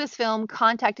director of this film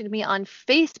contacted me on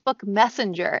Facebook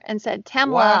Messenger and said,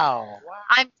 Tamla,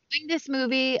 I'm doing this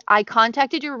movie. I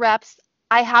contacted your reps.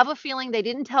 I have a feeling they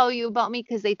didn't tell you about me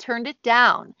because they turned it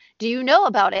down. Do you know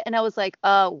about it? And I was like,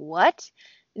 what?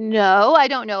 No, I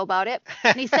don't know about it.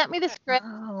 And he sent me the script,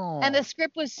 and the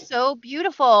script was so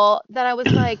beautiful that I was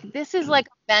like, this is like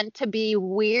meant to be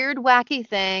weird, wacky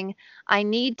thing. I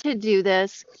need to do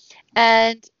this.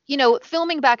 And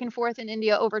filming back and forth in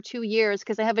India over 2 years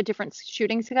because I have a different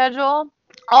shooting schedule.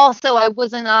 Also, I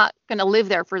was not going to live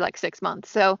there for like 6 months.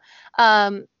 So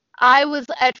I was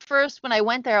at first when I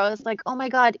went there, I was like, oh my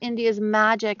God, India's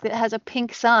magic that has a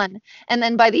pink sun. And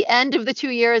then by the end of the 2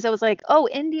 years, I was like, oh,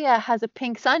 India has a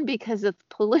pink sun because of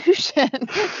pollution. It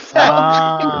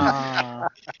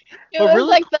was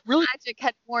like the magic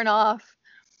had worn off.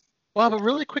 Wow, but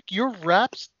really quick, your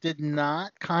reps did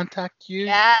not contact you?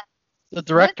 Yeah. The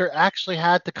director actually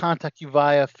had to contact you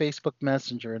via Facebook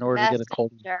Messenger in order to get a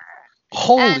cold.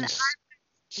 Holy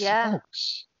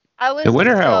smokes. I was I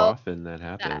wonder how often that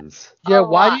happens. Yeah,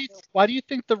 why do you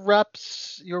think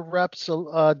your reps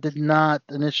did not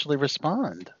initially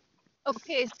respond?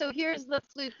 Okay, so here's the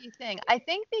fluky thing. I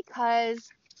think because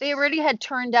they already had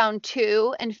turned down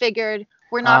 2 and figured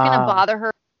we're not going to bother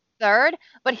her 3rd.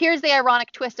 But here's the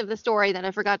ironic twist of the story that I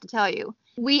forgot to tell you.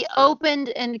 We opened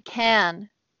in Cannes.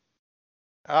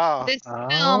 This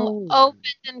film opened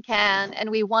in Cannes, and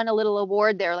we won a little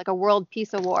award there, like a World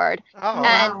Peace Award.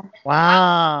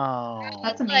 Wow.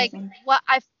 That's amazing. Like, what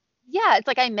it's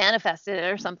like I manifested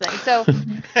it or something. So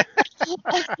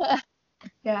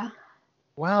yeah.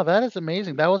 Wow, that is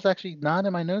amazing. That was actually not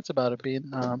in my notes about it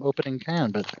being opening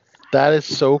Cannes, but that is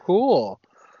so cool.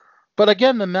 But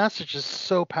again, the message is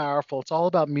so powerful. It's all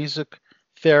about music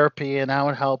therapy and how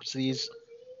it helps these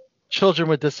children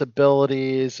with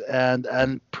disabilities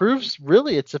and proves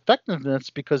really its effectiveness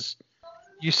because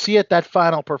you see at that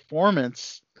final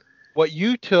performance what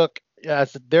you took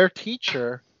as their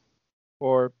teacher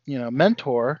or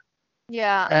mentor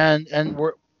and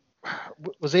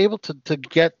was able to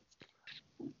get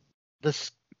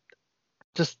this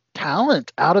just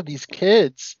talent out of these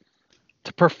kids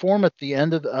to perform at the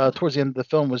end of towards the end of the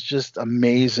film was just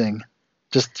amazing.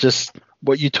 Just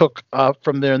what you took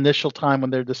from their initial time when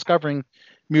they're discovering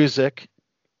music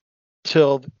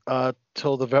till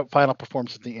the final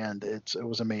performance at the end. It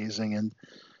was amazing. And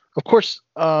of course,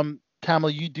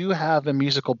 Tamala, you do have a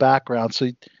musical background, so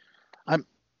I'm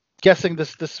guessing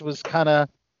this was kind of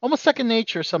almost second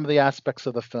nature, some of the aspects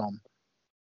of the film.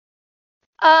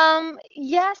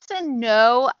 Yes and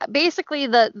no. Basically,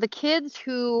 the kids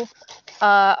who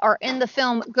are in the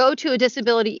film go to a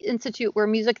disability institute where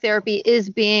music therapy is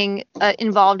being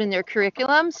involved in their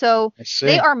curriculum. So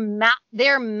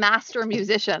they're master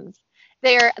musicians.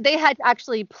 They had to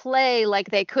actually play like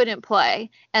they couldn't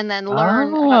play and then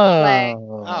learn how to play.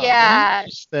 Yeah.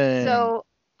 So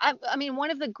I mean, one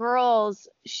of the girls,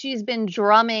 she's been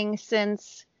drumming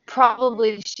since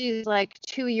probably she's like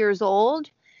 2 years old.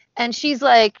 And she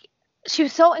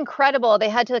was so incredible. They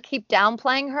had to keep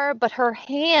downplaying her, but her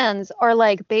hands are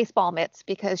like baseball mitts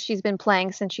because she's been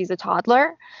playing since she's a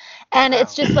toddler. And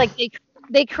it's just like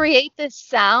they create this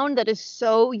sound that is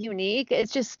so unique.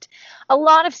 It's just a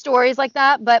lot of stories like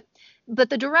that. But the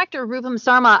director, Rupam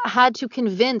Sarma, had to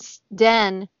convince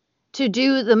Den to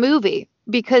do the movie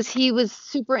because he was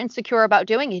super insecure about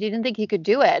doing it. He didn't think he could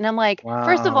do it. And I'm like,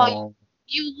 First of all,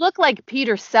 you look like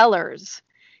Peter Sellers.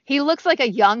 He looks like a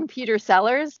young Peter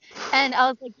Sellers. And I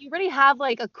was like, you already have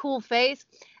like a cool face.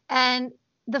 And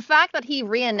the fact that he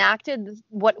reenacted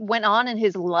what went on in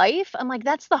his life, I'm like,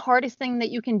 that's the hardest thing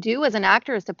that you can do as an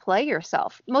actor is to play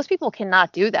yourself. Most people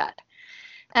cannot do that.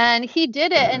 And he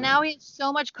did it. And now he has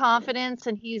so much confidence.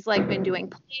 And he's like been doing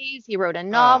plays. He wrote a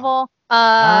novel.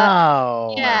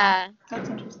 Wow. Yeah. That's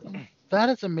interesting. That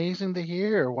is amazing to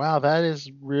hear. Wow, that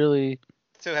is really.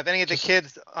 So have any of the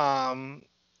kids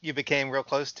you became real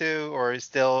close to or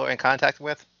still in contact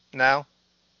with now?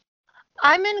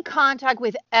 I'm in contact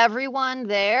with everyone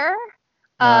there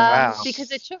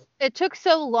because it took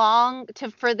so long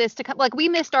for this to come. Like we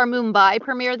missed our Mumbai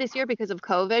premiere this year because of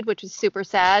COVID, which is super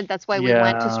sad. That's why we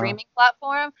went to streaming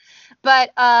platform.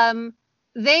 But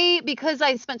because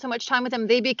I spent so much time with them,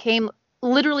 they became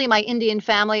literally my Indian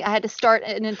family. I had to start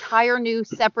an entire new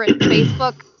separate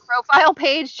Facebook profile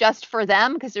page just for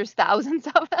them because there's thousands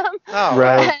of them. Oh,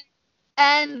 right.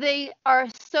 And they are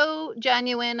so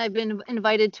genuine. I've been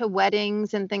invited to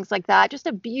weddings and things like that. Just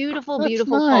a beautiful,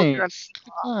 beautiful culture.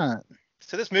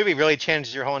 So this movie really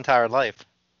changed your whole entire life.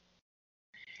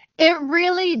 It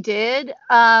really did.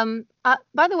 By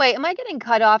the way, am I getting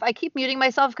cut off? I keep muting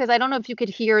myself because I don't know if you could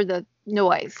hear the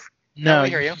noise. No, we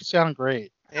hear you. You sound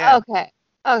great. Yeah.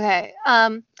 Okay.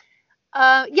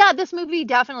 This movie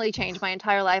definitely changed my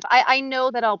entire life. I know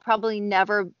that I'll probably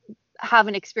never have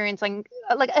an experience like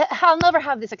I'll never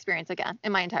have this experience again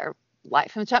in my entire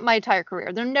life, my entire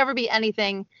career. There'll never be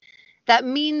anything that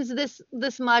means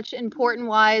this much important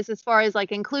wise as far as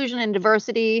like inclusion and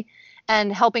diversity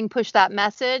and helping push that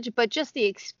message, but just the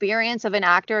experience of an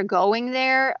actor going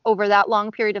there over that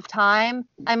long period of time.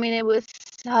 I mean, it was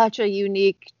such a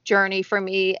unique journey for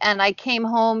me. And I came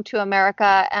home to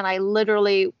America and I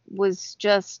literally was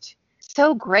just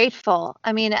so grateful.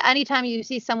 I mean, anytime you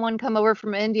see someone come over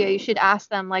from India, you should ask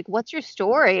them, like, what's your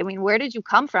story? I mean, where did you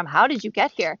come from? How did you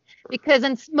get here? Because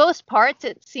in most parts,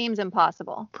 it seems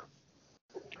impossible.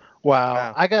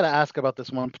 Wow. I got to ask about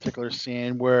this one particular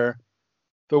scene where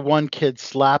the one kid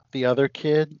slapped the other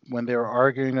kid when they were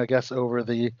arguing, I guess, over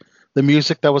the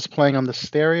music that was playing on the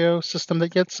stereo system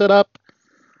that gets set up.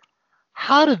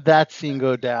 How did that scene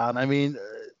go down? I mean,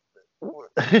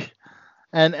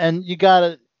 and you got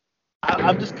to,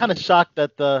 I'm just kind of shocked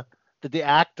that the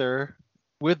actor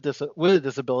with a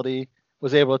disability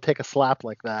was able to take a slap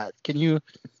like that. Can you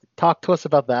talk to us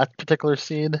about that particular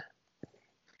scene?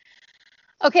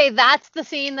 Okay, that's the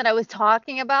scene that I was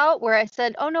talking about where I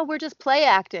said, oh no, we're just play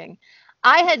acting.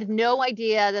 I had no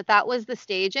idea that was the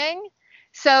staging.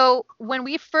 So when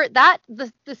we first,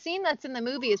 the scene that's in the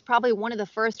movie is probably one of the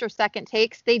first or second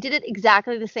takes. They did it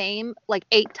exactly the same, like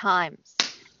 8 times.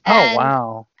 Oh,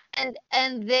 wow.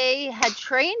 And they had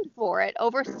trained for it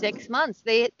over 6 months.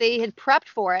 They had prepped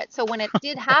for it. So when it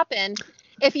did happen,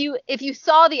 if you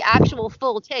saw the actual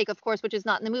full take, of course, which is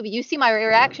not in the movie, you see my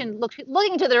reaction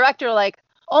looking to the director like,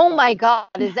 oh my God,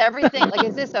 is everything like,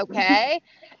 is this okay?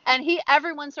 And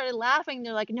everyone started laughing.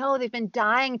 They're like, no, they've been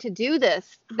dying to do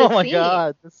this Oh my scene.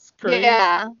 God, this is crazy.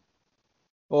 Yeah.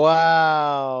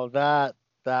 Wow, that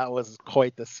was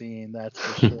quite the scene, that's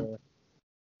for sure.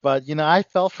 But I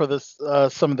felt for this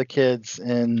some of the kids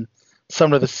in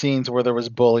some of the scenes where there was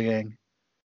bullying.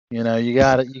 You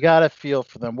gotta feel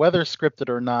for them, whether scripted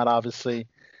or not. Obviously,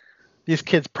 these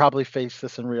kids probably face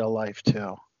this in real life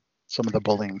too. Some of the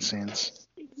bullying scenes.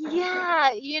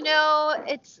 Yeah,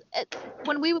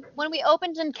 when we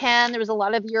opened in Cannes, there was a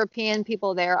lot of European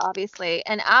people there, obviously,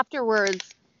 and afterwards,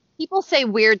 people say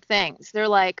weird things. They're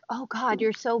like, "Oh God,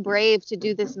 you're so brave to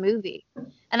do this movie,"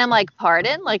 and I'm like,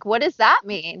 "Pardon? Like, what does that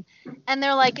mean?" And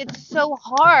they're like, "It's so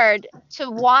hard to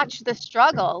watch the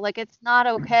struggle. Like, it's not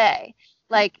okay.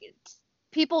 Like,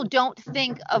 people don't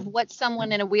think of what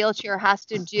someone in a wheelchair has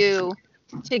to do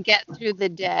to get through the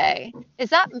day."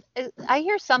 I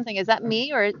hear something. Is that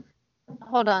me or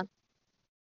hold on?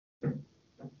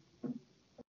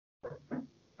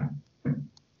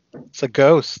 It's a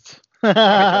ghost. Is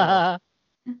that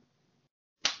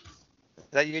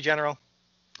you, General?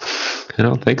 I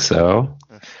don't think so.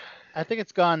 I think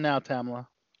it's gone now, Tamla.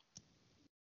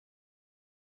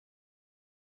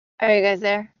 Are you guys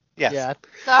there? Yes. Yeah.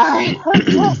 Sorry.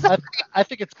 I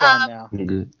think it's gone now.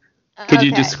 Good. Could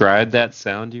you describe that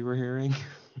sound you were hearing?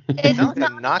 It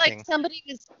sounded like somebody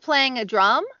was playing a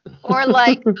drum, or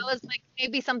like it was like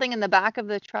maybe something in the back of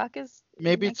the truck is.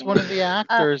 Maybe it's one of the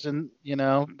actors, and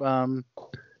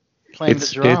playing the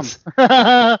drum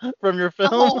from your film.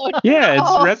 Oh, yeah,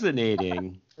 it's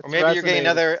resonating. Or maybe you're getting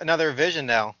another vision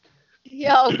now.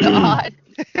 Oh God.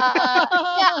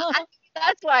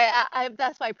 That's why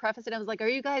I prefaced it. I was like, "Are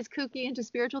you guys kooky into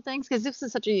spiritual things?" Because this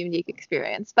is such a unique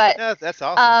experience. But yeah, that's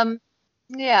awesome.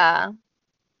 Yeah.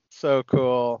 So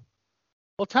cool.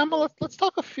 Well, Tamla, let's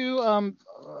talk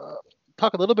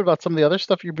talk a little bit about some of the other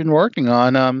stuff you've been working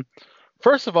on.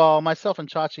 First of all, myself and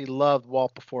Chachi loved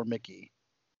Walt Before Mickey.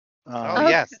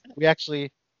 Yes. We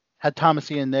actually had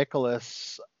Thomas Ian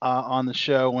Nicholas on the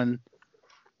show when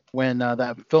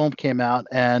that film came out,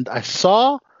 and I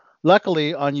saw,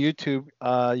 luckily on YouTube,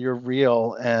 your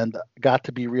reel and got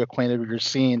to be reacquainted with your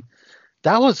scene.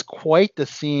 That was quite the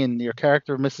scene. Your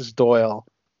character, Mrs. Doyle,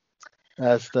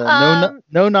 as the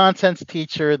no nonsense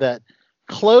teacher that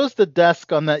closed the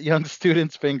desk on that young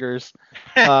student's fingers.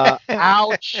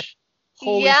 Ouch!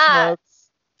 Holy smokes!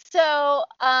 So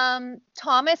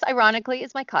Thomas, ironically,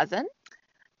 is my cousin.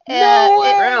 No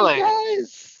way, really?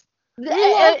 Guys! We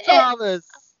love Thomas.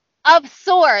 Of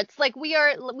sorts, like we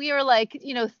are like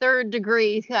third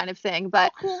degree kind of thing,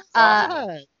 but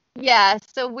yeah,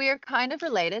 so we're kind of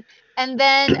related. And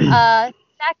then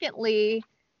secondly,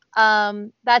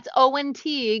 that's Owen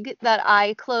Teague that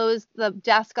I closed the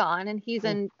desk on, and he's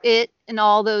in it and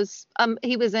all those.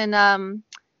 He was in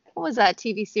what was that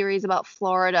TV series about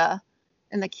Florida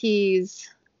and the Keys?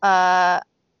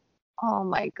 Oh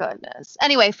my goodness.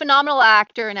 Anyway, phenomenal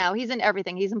actor now. He's in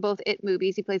everything. He's in both It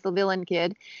movies. He plays the villain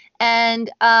kid. And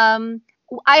I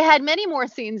had many more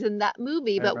scenes in that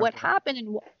movie, but what happened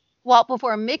in Walt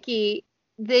Before Mickey,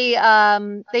 they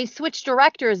switched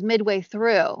directors midway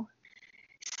through.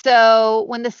 So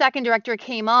when the second director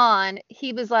came on,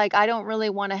 he was like, I don't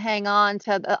really want to hang on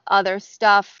to the other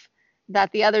stuff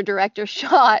that the other director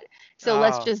shot. So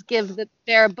let's just give the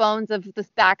bare bones of this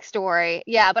backstory.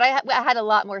 Yeah, but I had a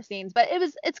lot more scenes, but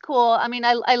it's cool. I mean,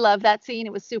 I love that scene.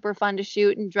 It was super fun to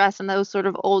shoot and dress in those sort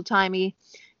of old timey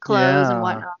clothes and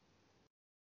whatnot.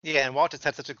 Yeah, and Walt just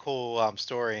had such a cool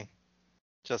story.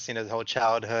 Just his whole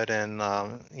childhood and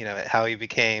how he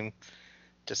became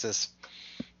just this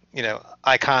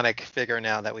iconic figure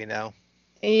now that we know.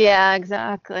 Yeah,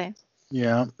 exactly.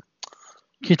 Yeah.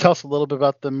 Can you tell us a little bit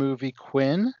about the movie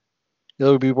Quinn?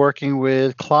 You'll be working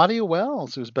with Claudia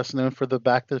Wells, who's best known for the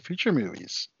Back to the Future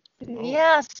movies.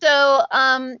 Yeah, so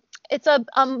it's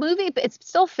a movie. It's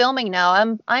still filming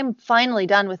now. I'm finally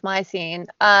done with my scenes.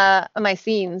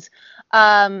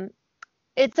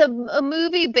 It's a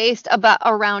movie based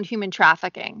around human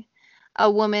trafficking. A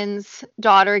woman's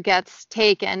daughter gets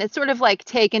taken. It's sort of like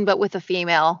Taken, but with a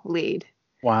female lead.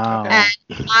 Wow. And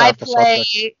I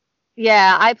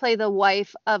play the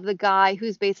wife of the guy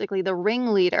who's basically the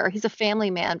ringleader. He's a family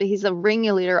man, but he's the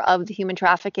ringleader of the human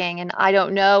trafficking. And I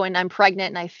don't know, and I'm pregnant,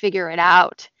 and I figure it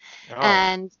out. Oh.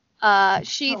 And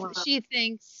she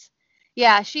thinks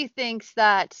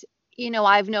that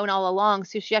I've known all along.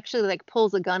 So she actually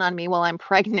pulls a gun on me while I'm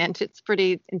pregnant. It's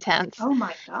pretty intense. Oh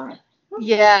my God.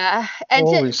 Yeah. And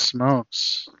holy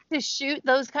smokes. To shoot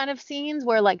those kind of scenes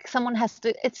where someone has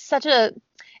to, it's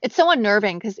so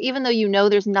unnerving because even though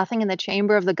there's nothing in the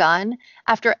chamber of the gun,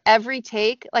 after every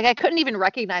take, I couldn't even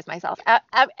recognize myself.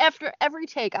 After every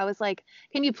take, I was like,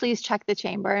 can you please check the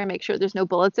chamber and make sure there's no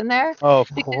bullets in there? Oh, of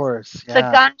course. Yeah. The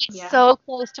gun was so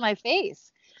close to my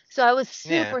face. So I was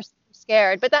super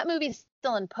scared. But that movie's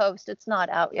still in post. It's not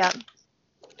out yet.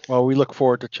 Well, we look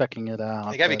forward to checking it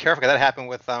out. You gotta be careful because that happened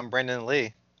with Brandon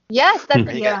Lee. Yes, that's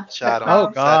He got shot on. Oh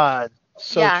God,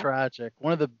 so Yeah. tragic.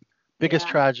 One of the biggest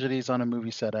tragedies on a movie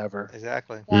set ever.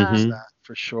 Exactly. Mhm. That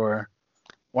for sure.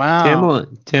 Wow.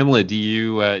 Tamla, do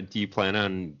you plan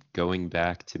on going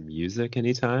back to music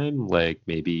anytime? Like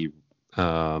maybe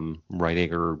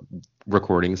writing or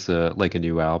recording a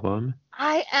new album?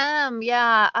 I am,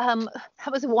 yeah.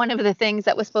 That was one of the things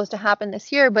that was supposed to happen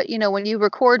this year. But when you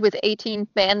record with 18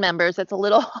 band members, it's a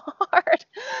little hard.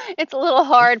 It's a little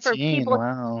hard for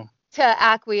people to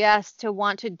acquiesce to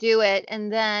want to do it.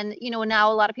 And then,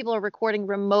 now a lot of people are recording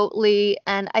remotely.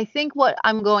 And I think what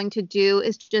I'm going to do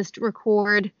is just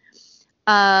record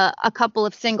a couple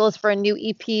of singles for a new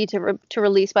EP to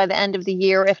release by the end of the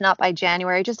year, if not by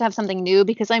January, just to have something new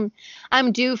because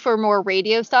I'm due for more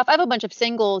radio stuff. I have a bunch of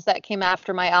singles that came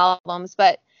after my albums,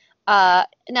 but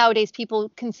nowadays people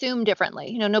consume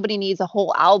differently. Nobody needs a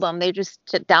whole album. They just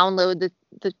download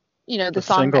the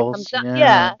song singles, that comes out.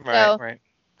 yeah. Right.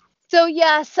 So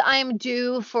yes, I'm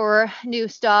due for new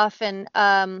stuff and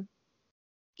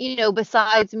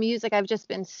besides music, I've just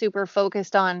been super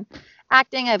focused on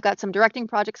acting. I've got some directing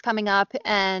projects coming up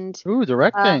and Ooh,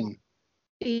 directing.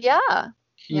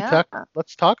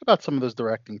 Let's talk about some of those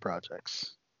directing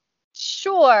projects.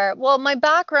 Sure. Well, my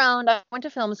background, I went to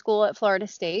film school at Florida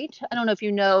State. I don't know if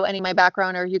you know any of my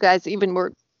background or you guys even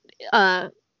were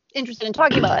interested in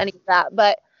talking about any of that,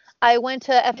 but I went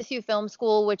to FSU Film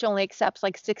School, which only accepts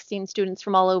 16 students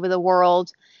from all over the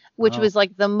world, which was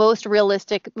the most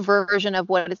realistic version of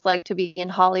what it's like to be in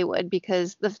Hollywood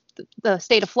because the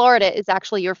state of Florida is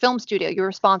actually your film studio. You're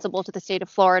responsible to the state of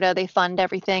Florida. They fund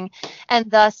everything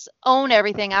and thus own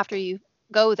everything after you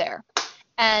go there.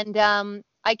 And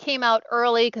I came out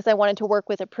early because I wanted to work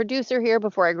with a producer here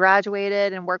before I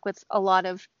graduated and work with a lot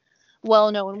of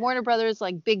well-known Warner Brothers,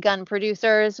 big gun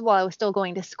producers while I was still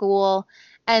going to school.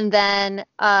 And then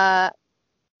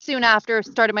soon after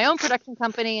started my own production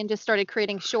company and just started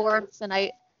creating shorts. And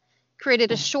I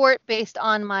created a short based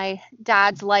on my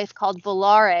dad's life called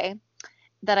Volare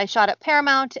that I shot at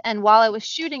Paramount. And while I was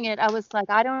shooting it, I was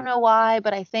like, I don't know why,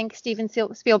 but I think Steven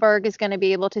Spielberg is going to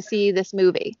be able to see this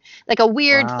movie. A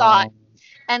weird thought.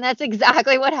 And that's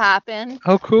exactly what happened.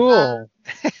 Oh, cool.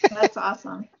 That's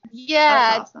awesome.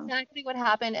 Yeah, That's awesome. exactly what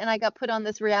happened. And I got put on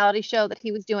this reality show that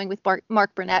he was doing with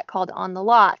Mark Burnett called On the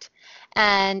Lot.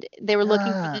 And they were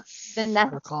looking for the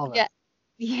next.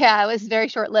 Yeah, it was very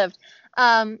short-lived.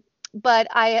 But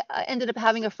I ended up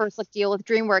having a first look deal with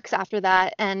DreamWorks after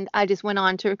that. And I just went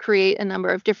on to create a number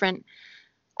of different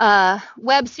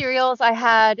web serials. I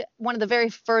had one of the very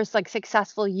first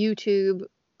successful YouTube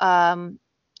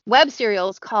web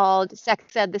serials called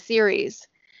Sex Ed the Series.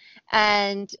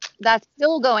 And that's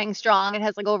still going strong. It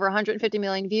has over 150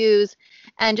 million views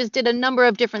and just did a number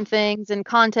of different things and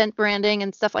content branding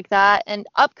and stuff like that. And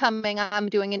upcoming, I'm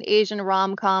doing an Asian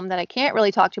rom-com that I can't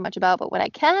really talk too much about, but what I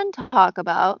can talk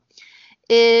about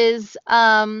is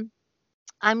I'm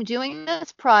doing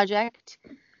this project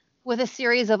with a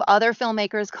series of other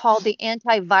filmmakers called the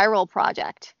Antiviral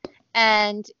Project.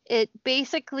 And it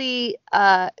basically,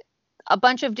 a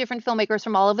bunch of different filmmakers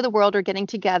from all over the world are getting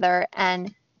together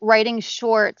and writing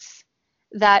shorts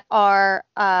that are,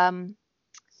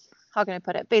 how can I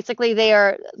put it? Basically,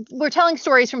 we're telling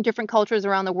stories from different cultures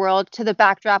around the world to the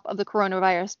backdrop of the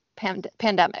coronavirus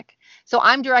pandemic. So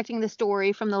I'm directing the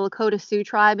story from the Lakota Sioux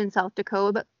tribe in South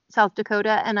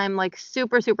Dakota, and I'm like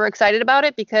super, super excited about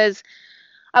it because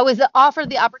I was offered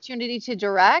the opportunity to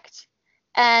direct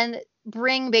and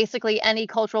bring basically any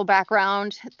cultural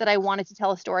background that I wanted to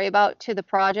tell a story about to the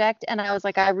project. And I was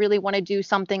like, I really want to do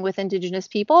something with Indigenous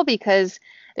people because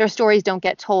their stories don't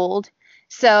get told.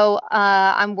 So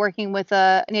I'm working with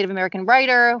a Native American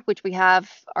writer, which we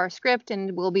have our script,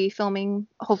 and we'll be filming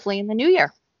hopefully in the new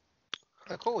year.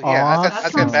 Oh, cool. Yeah, I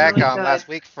just got back really good. last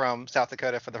week from South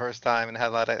Dakota for the first time and had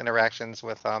a lot of interactions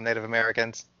with Native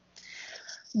Americans.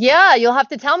 Yeah, you'll have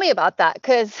to tell me about that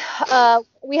because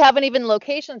we haven't even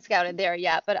location scouted there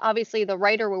yet. But obviously the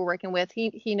writer we're working with,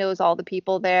 he knows all the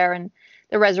people there and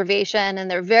the reservation, and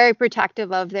they're very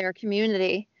protective of their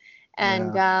community.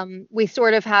 And we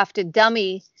sort of have to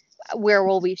dummy where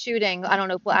we'll be shooting. I don't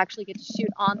know if we'll actually get to shoot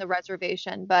on the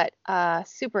reservation, but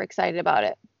super excited about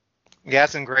it. Yeah,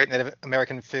 some great Native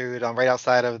American food right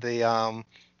outside of the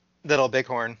Little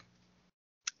Bighorn.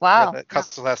 Wow. Where the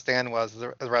Custer's Last Stand was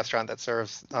a restaurant that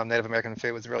serves Native American food.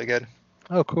 It was really good.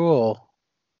 Oh, cool.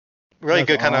 Really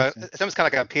That's good, awesome. it's almost kind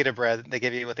of like a pita bread they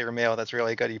give you with your meal. That's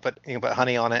really good. You can put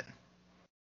honey on it.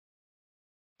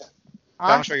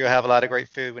 Awesome. I'm sure you'll have a lot of great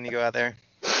food when you go out there.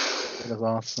 That is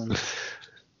awesome.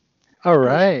 All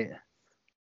right.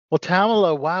 Well,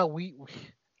 Tamala, wow, we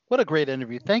what a great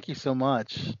interview. Thank you so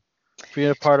much for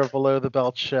being a part of Below the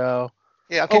Belt show.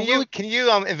 Yeah, can you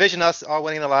envision us all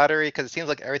winning the lottery? Because it seems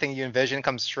like everything you envision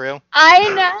comes true. I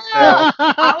know.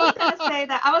 I was gonna say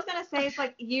that. I was gonna say it's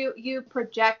like you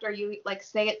project or you like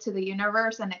say it to the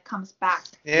universe and it comes back.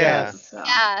 Yeah. So.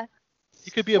 Yeah.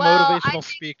 You could be a Well, motivational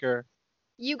speaker.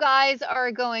 You guys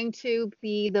are going to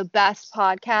be the best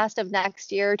podcast of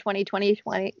next year,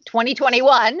 2021.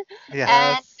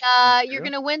 Yes. And you're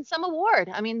going to win some award.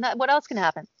 I mean, what else can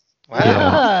happen?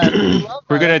 Wow.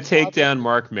 We're going to take down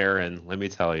Mark Maron, let me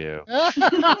tell you.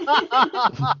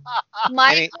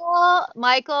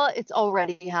 Michael, it's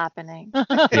already happening.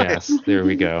 Yes, there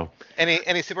we go. Any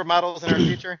supermodels in our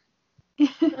future?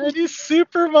 Any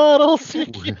supermodels?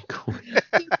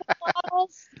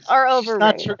 Supermodels are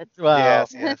overrated. Wow.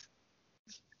 Yes.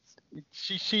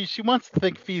 She wants to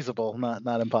think feasible,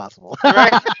 not impossible.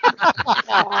 Right.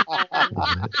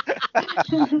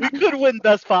 We could win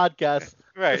best podcast.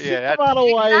 Right. Yeah.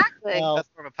 Supermodel wife. Exactly. Well. That's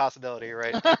more of a possibility,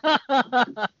 right?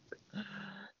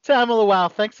 Tamala, wow,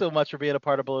 thanks so much for being a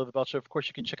part of Below the Belt Show. Of course,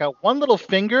 you can check out One Little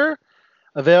Finger,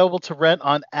 available to rent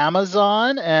on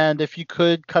Amazon. And if you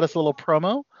could cut us a little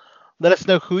promo, let us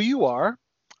know who you are.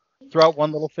 Throw out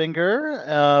One Little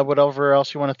Finger, whatever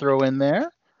else you want to throw in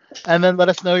there. And then let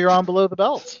us know you're on Below the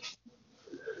Belt.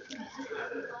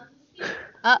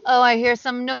 Uh-oh, I hear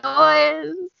some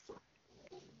noise.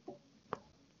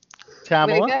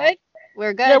 Tamala? We're good?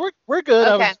 We're good? Yeah, we're good.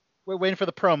 Okay. We're waiting for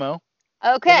the promo.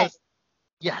 Okay.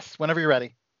 Yes, whenever you're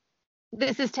ready.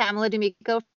 This is Tamala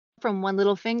D'Amico from One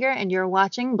Little Finger, and you're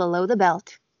watching Below the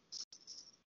Belt.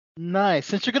 Nice.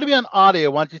 Since you're going to be on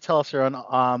audio, why don't you tell us you're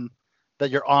on, that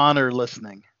you're on or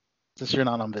listening, since you're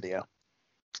not on video.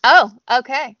 Oh,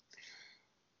 okay.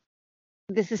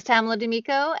 This is Tamala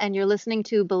D'Amico, and you're listening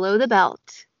to Below the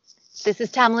Belt. This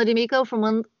is Tamala D'Amico from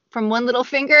One Little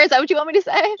Finger. Is that what you want me to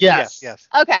say? Yes.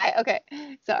 Okay.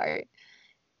 Sorry.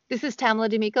 This is Tamala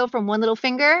D'Amico from One Little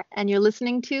Finger, and you're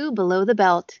listening to Below the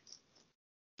Belt.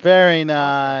 Very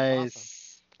nice.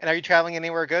 Awesome. And are you traveling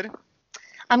anywhere good?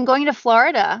 I'm going to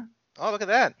Florida. Oh, look at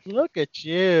that. Look at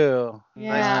you.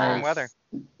 Nice warm weather.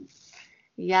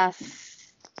 Yes.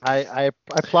 I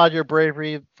applaud your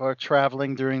bravery for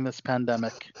traveling during this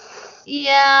pandemic.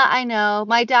 Yeah, I know.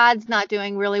 My dad's not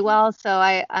doing really well, so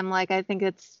I'm like, I think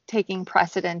it's taking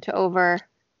precedent over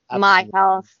my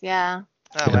health. Yeah.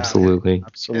 Oh, wow. Absolutely.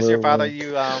 Is your father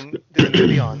you did the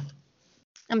movie on?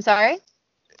 I'm sorry?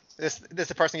 This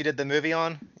the person you did the movie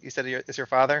on? You said it's your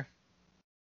father?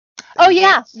 Oh,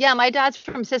 yeah. Yeah, my dad's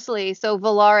from Sicily, so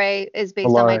Volare is based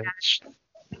on my dad.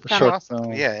 Sure.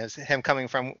 Awesome. Yeah, it's him coming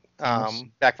from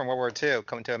back from World War II,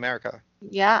 coming to America.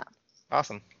 Yeah.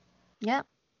 Awesome. Yeah.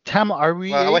 Tamala, are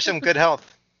we? Well, I wish him good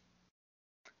health.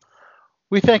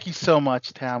 We thank you so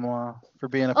much, Tamala, for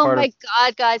being a part of. Oh my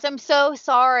God, guys, I'm so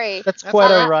sorry. That's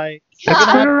quite all right. That's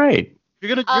quite all right.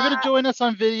 You're gonna join us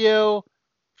on video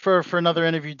for another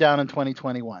interview down in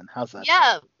 2021. How's that?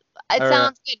 Yeah, it All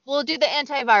sounds good. We'll do the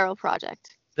antiviral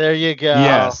project. There you go.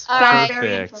 Yes, All right. Very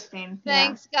perfect. interesting.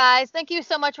 Thanks, guys. Thank you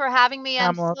so much for having me.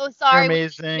 I'm Pamela, so sorry. you're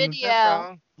with the amazing.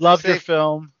 Video. Loved your Safe-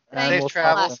 film. And Thanks we'll so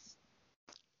talk much.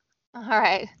 soon. All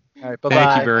right. All right. Bye Thank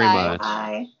bye. you very Bye. much.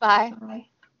 Bye. Bye. Bye.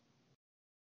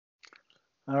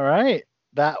 All right.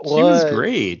 That She was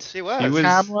great. She was.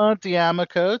 Tamla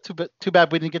D'Amico. Too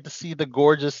bad we didn't get to see the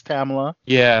gorgeous Tamla.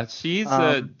 Yeah, she's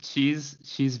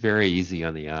very easy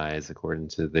on the eyes according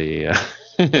to the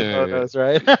photos,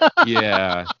 right?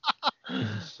 Yeah.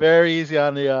 Very easy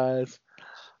on the eyes.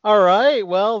 All right.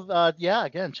 Well, yeah.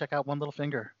 Again, check out One Little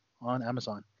Finger on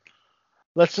Amazon.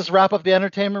 Let's just wrap up the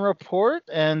entertainment report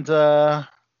and for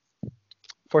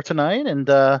tonight. And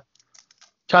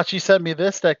Chachi sent me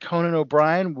this that Conan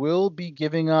O'Brien will be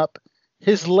giving up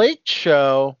his late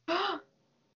show.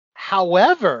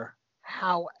 However,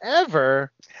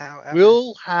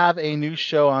 we'll have a new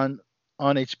show on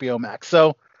HBO Max.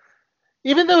 So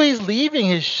even though he's leaving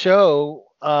his show,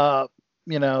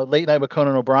 Late Night with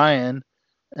Conan O'Brien,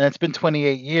 and it's been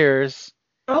 28 years.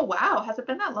 Oh, wow. Has it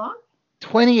been that long?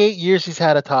 28 years he's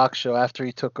had a talk show after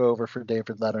he took over for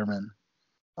David Letterman.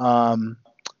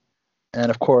 And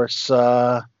of course,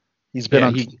 he's been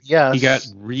on TBS. He got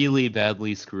really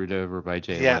badly screwed over by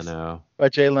Jay Leno. By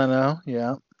Jay Leno,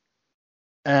 yeah.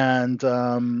 And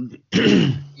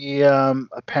he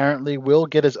apparently will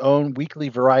get his own weekly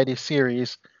variety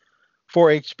series for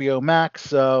HBO Max.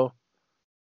 So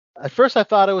at first I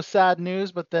thought it was sad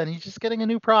news, but then he's just getting a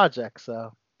new project.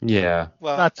 So yeah,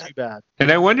 well, not too bad.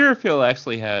 And I wonder if he'll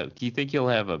actually have. Do you think he'll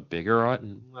have a bigger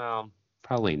audience? Well,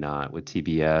 probably not with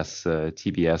TBS.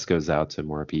 TBS goes out to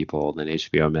more people than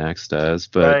HBO Max does,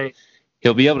 but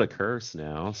he'll be able to curse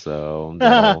now. So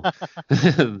well,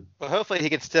 hopefully he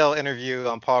can still interview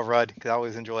Paul Rudd, because I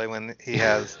always enjoy when he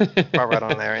has Paul Rudd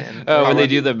on there. And when they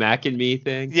do the Mac and Me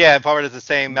thing. Yeah, Paul Rudd does the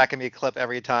same Mac and Me clip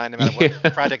every time, no matter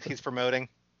what project he's promoting.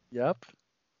 Yep.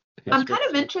 I'm kind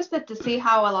of interested to see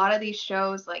how a lot of these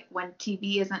shows, like when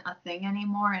TV isn't a thing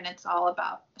anymore and it's all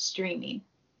about streaming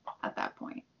at that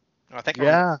point. I think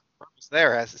it's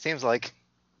there, as it seems like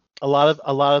a lot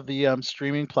of the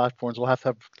streaming platforms will have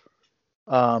to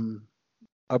have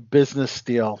a business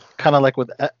deal, kind of like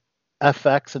with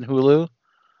FX and Hulu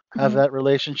have that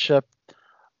relationship.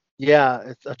 Yeah,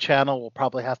 it's a channel will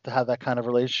probably have to have that kind of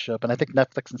relationship, and I think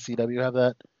Netflix and CW have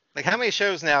that. Like, how many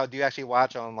shows now do you actually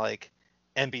watch on like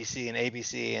NBC and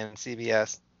ABC and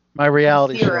CBS? My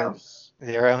reality shows.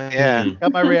 Zero, yeah.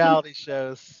 Got my reality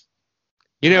shows.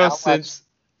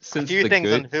 Since a few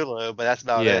things on Hulu, but that's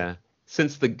about it.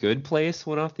 Since The Good Place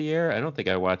went off the air, I don't think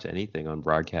I watch anything on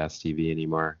broadcast TV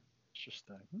anymore.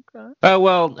 Interesting. Okay.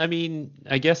 Well, I mean,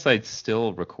 I guess I'd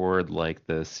still record like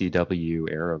the CW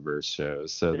Arrowverse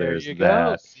shows. So there's you that.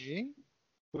 Go, see?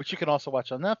 Which you can also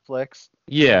watch on Netflix.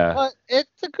 Yeah. But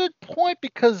it's a good point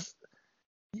because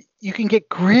you can get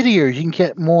grittier. You can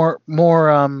get more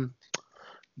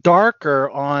darker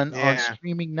on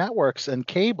streaming networks and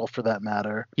cable, for that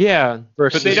matter. Yeah.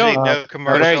 Versus, but they don't. No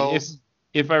commercials.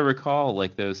 If I recall,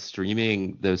 like those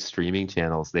streaming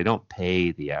channels, they don't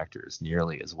pay the actors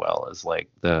nearly as well as like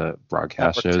the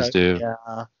broadcast shows do.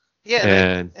 Yeah.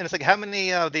 And it's like, how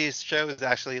many of these shows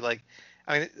actually, like,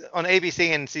 I mean, on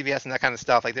ABC and CBS and that kind of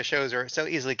stuff, like the shows are so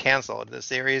easily canceled, the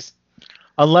series.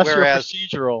 Unless you're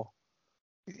procedural.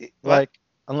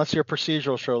 Unless you're a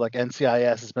procedural show like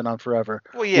NCIS has been on forever.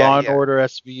 Well, yeah, Law and Order,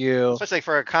 SVU. Especially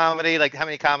for a comedy, like how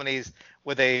many comedies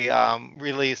would they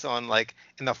release on like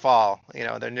in the fall?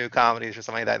 Their new comedies or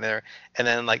something like that in there, and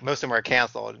then like most of them are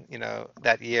canceled,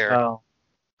 that year. Oh.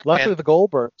 Luckily, the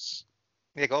Goldbergs.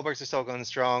 Yeah, Goldbergs are still going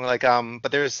strong. Like,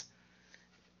 but there's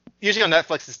usually on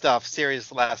Netflix and stuff,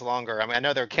 series last longer. I mean, I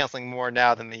know they're canceling more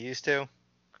now than they used to,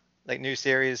 like new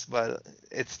series, but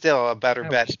it's still a better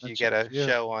bet if you get a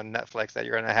show on Netflix that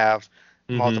you're going to have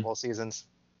multiple seasons.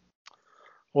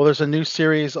 Well, there's a new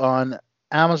series on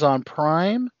Amazon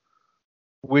Prime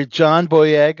with John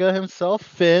Boyega himself,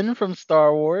 Finn from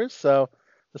Star Wars. So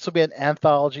this will be an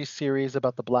anthology series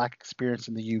about the Black experience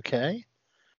in the UK.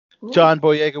 Ooh. John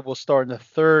Boyega will star in the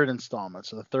third installment,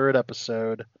 so the third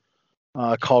episode,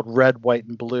 called Red, White,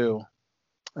 and Blue,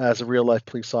 as a real-life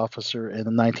police officer in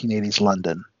the 1980s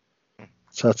London.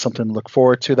 So that's something to look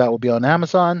forward to. That will be on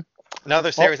Amazon.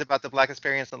 Another series about the Black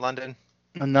experience in London.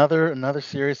 Another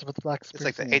series about the Black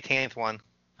experience. It's like the 18th one.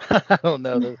 I don't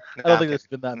know. I don't think there's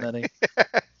been that many.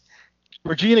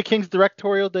 Regina King's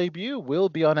directorial debut will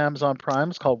be on Amazon Prime.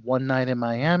 It's called One Night in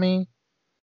Miami.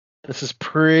 This is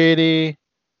pretty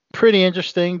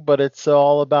interesting, but it's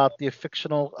all about the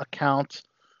fictional account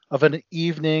of an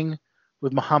evening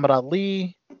with Muhammad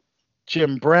Ali,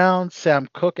 Jim Brown, Sam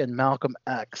Cooke, and Malcolm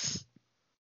X.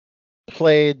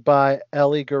 Played by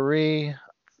Ellie Gary.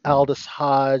 Aldous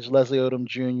Hodge, Leslie Odom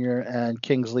Jr., and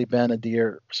Kingsley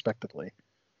Ben-Adir, respectively,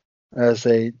 as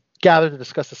they gathered to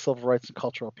discuss the civil rights and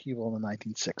cultural upheaval in the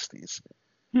 1960s.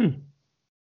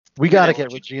 We got to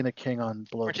get Regina King on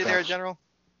Below Weren't the you there, Belt. General?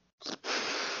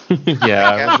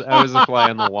 Yeah, I was a fly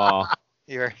on the wall.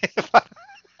 You were.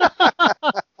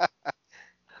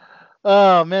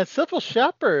 Oh man, Sybil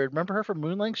Shepherd. Remember her from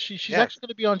Moonlight? She's Yes. actually going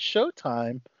to be on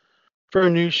Showtime for a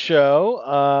new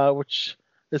show, which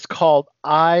is called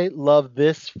I Love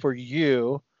This for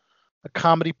You, a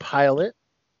comedy pilot,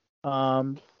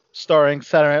 starring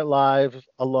Saturday Night Live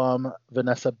alum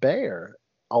Vanessa Bayer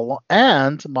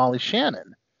and Molly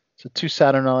Shannon. So two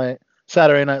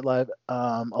Saturday Night Live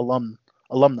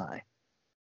alumni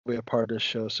will be a part of this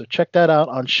show. So check that out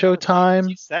on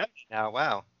Showtime. 70 now,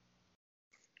 wow.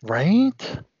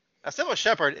 Right? Sybil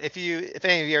Shepherd, if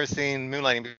any of you ever seen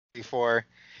Moonlighting before,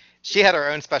 she had her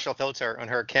own special filter on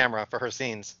her camera for her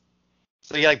scenes.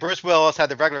 So like Bruce Willis had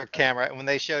the regular camera, and when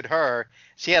they showed her,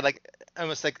 she had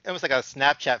almost like a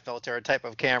Snapchat filter type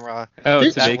of camera. Oh,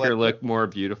 to make her look more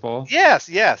beautiful? Yes.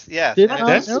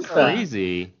 That's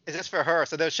crazy. It's just for her.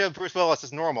 So they'll show Bruce Willis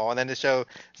as normal, and then they show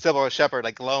Sybil Shepherd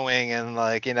like glowing, and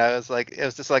it was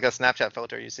just like a Snapchat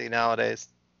filter you see nowadays.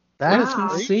 That's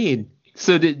insane.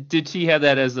 So did she have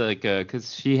that as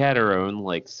because she had her own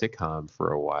sitcom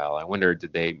for a while. I wonder,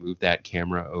 did they move that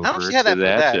camera over I don't know if she had to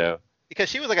that show? Because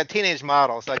she was like a teenage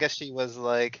model, so I guess she was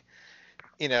very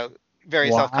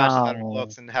self-conscious about her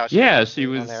looks and how she. Yeah, she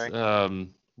was.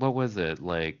 What was it,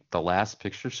 The Last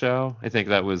Picture Show? I think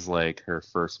that was her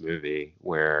first movie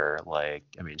where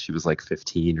she was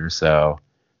 15 or so.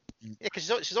 Yeah, because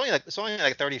she's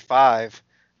only 35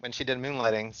 when she did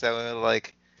Moonlighting, so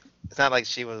it's not like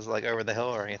she was over the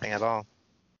hill or anything at all.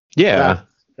 Yeah.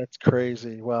 That's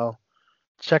crazy. Well,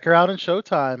 check her out on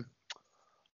Showtime.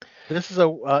 This is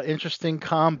a interesting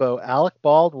combo. Alec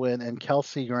Baldwin and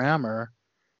Kelsey Grammer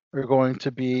are going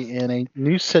to be in a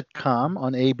new sitcom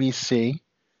on ABC.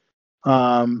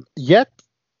 Yet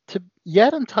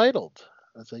entitled.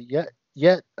 That's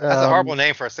a horrible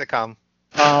name for a sitcom.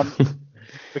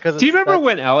 Because do you remember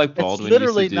when Alec Baldwin it's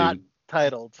literally used to do... not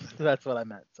titled? That's what I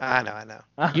meant. So. I know.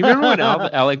 You remember when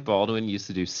Alec Baldwin used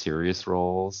to do serious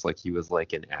roles? He was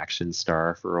an action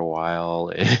star for a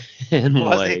while, and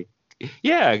was he?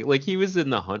 Yeah, he was in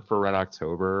The Hunt for Red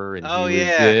October, and he was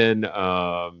in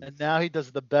and now he does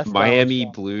the best Miami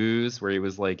Blues, where he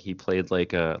was he played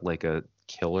a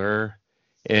killer,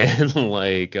 and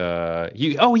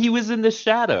he was in The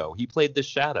Shadow. He played The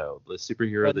Shadow, the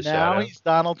superhero. The Shadow. Now he's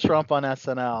Donald Trump on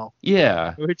SNL.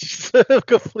 Yeah, which is a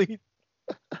completely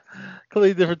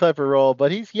different type of role.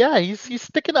 But he's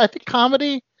sticking. I think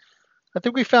comedy. I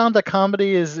think we found that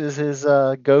comedy is his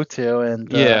go-to,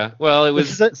 and well,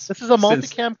 this is a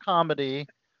multicam comedy,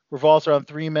 revolves around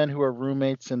three men who are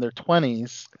roommates in their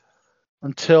 20s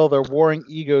until their warring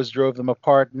egos drove them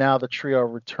apart. Now the trio are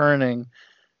returning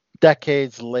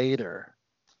decades later.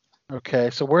 Okay,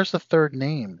 so where's the third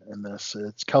name in this?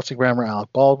 It's Kelsey Grammer,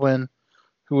 Alec Baldwin.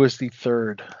 Who is the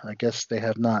third? I guess they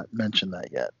have not mentioned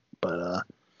that yet, but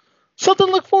something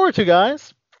to look forward to,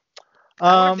 guys.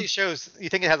 I wonder if these shows, you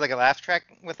think it has a laugh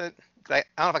track with it? I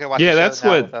don't know if I can watch the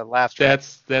show with a laugh track.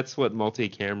 That's what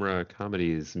multi-camera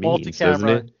comedies means, doesn't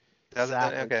it?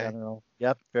 Exactly. Okay.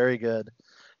 Yep, very good.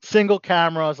 Single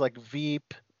cameras like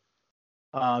Veep,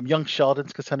 Young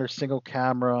Sheldon's considered single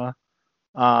camera,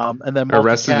 and then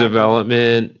Arrested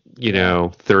Development,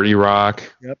 30 Rock.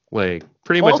 Yep.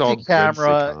 Pretty much all.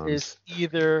 Multi-camera is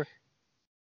either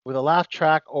with a laugh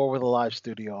track or with a live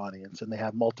studio audience, and they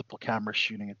have multiple cameras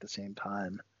shooting at the same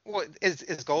time. Well, is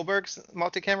Goldberg's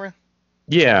multi-camera?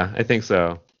 Yeah, I think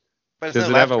so. But does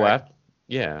it have a laugh?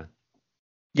 Yeah.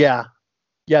 Yeah,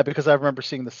 because I remember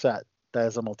seeing the set. That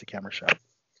is a multi-camera shot.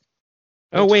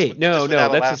 Oh wait, no,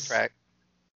 that's a track.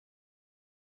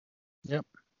 Yep.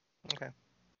 Okay.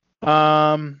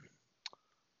 So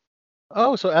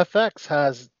FX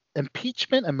has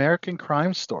Impeachment: American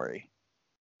Crime Story.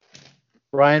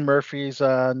 Ryan Murphy's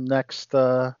next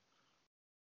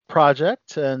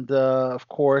project, and of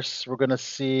course we're going to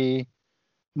see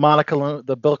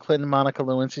the Bill Clinton Monica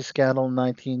Lewinsky scandal in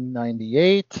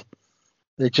 1998.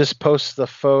 They just posted a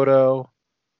photo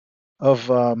of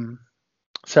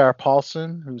Sarah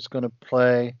Paulson, who's going to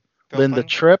play Linda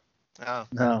Tripp. Oh.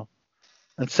 No,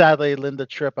 and sadly, Linda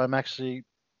Tripp. I'm actually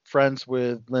friends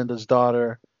with Linda's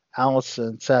daughter,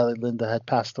 Allison. Sadly, Linda had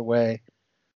passed away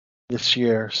this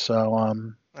year, so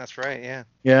that's right, yeah.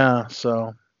 Yeah,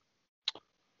 so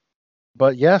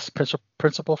but yes,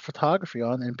 principal photography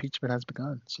on Impeachment has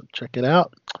begun, so check it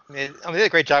out. I mean, they did a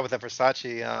great job with the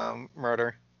Versace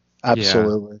murder.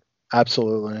 Absolutely.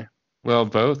 Well,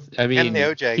 both. I mean, and the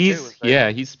OJ he's too. Was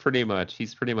there. he's pretty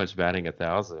much batting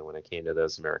 1,000 when it came to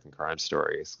those American crime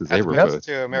stories because As they were opposed both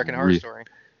to American Horror Story.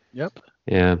 Yep.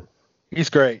 Yeah.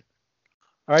 He's great.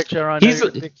 All right, Sharon, you're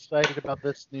excited about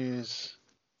this news.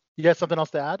 You got something else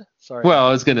to add? Sorry. Well,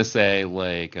 I was gonna say,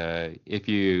 like, if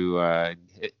you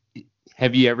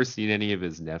have you ever seen any of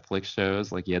his Netflix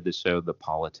shows? Like, he had the show The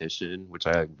Politician, which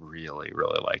I really,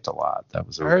 really liked a lot. That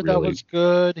was I heard that was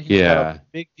good. He's got a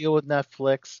big deal with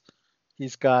Netflix.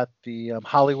 He's got the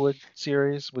Hollywood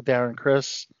series with Darren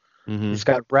Criss. Mm-hmm. He's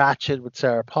got Ratchet with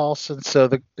Sarah Paulson. So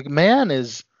the man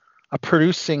is a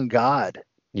producing god.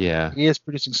 Yeah. He is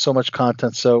producing so much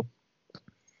content. So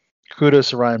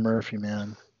kudos to Ryan Murphy,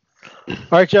 man. All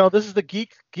right, General, this is the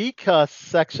geek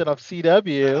section of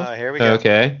CW. Here we go.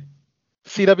 Okay.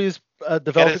 CW's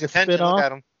developing a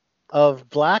spin-off of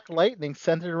Black Lightning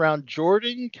centered around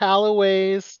Jordan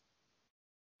Calloway's.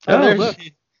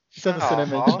 She sent us an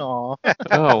image. Oh,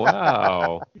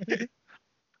 wow.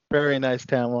 Very nice,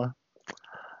 Tamla.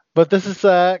 But this is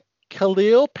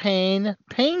Khalil Payne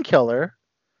Painkiller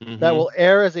that will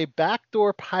air as a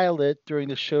backdoor pilot during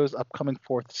the show's upcoming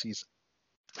 4th season.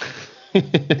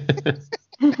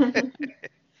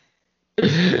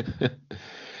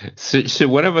 Should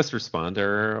one of us respond to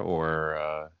her,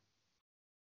 or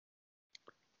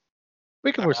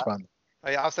we can respond?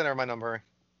 Yeah, I'll send her my number.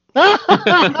 So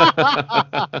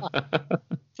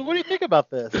what do you think about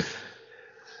this?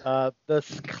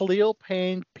 This Khalil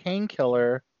Payne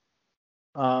Painkiller,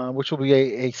 which will be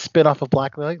a spin-off of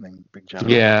Black Lightning, Big John.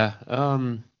 Yeah.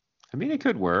 I mean, it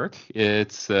could work.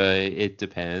 It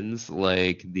depends.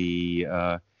 Like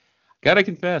gotta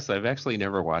confess, I've actually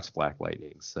never watched Black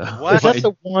Lightning. So is that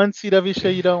the one CW show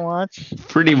you don't watch?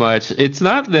 Pretty much. It's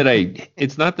not that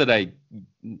I.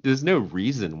 There's no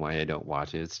reason why I don't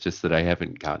watch it. It's just that I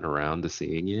haven't gotten around to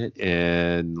seeing it,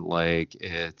 and like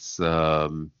it's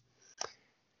so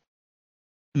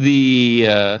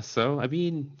I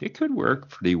mean it could work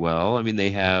pretty well. I mean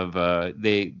they have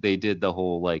they did the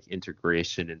whole like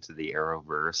integration into the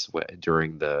Arrowverse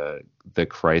during the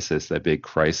Crisis, that big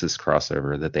Crisis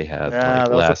crossover that they had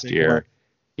last year.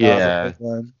 Yeah.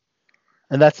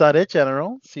 And that's not it,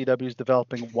 General. CW's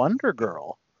developing Wonder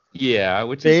Girl. Yeah,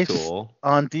 which is cool.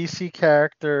 On DC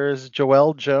characters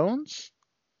Joelle Jones.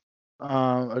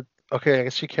 Okay, I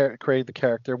guess she created the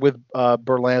character with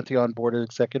Berlanti on board as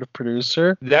executive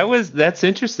producer. That's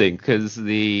interesting because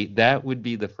that would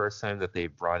be the first time that they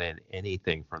brought in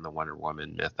anything from the Wonder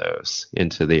Woman mythos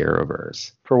into the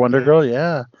Arrowverse. For Wonder Girl,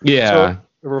 yeah. Yeah. So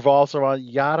it revolves around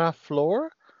Yara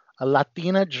Flor, a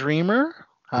Latina dreamer.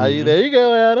 There you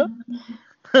go, Adam.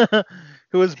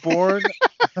 Who was born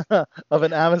of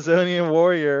an Amazonian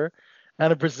warrior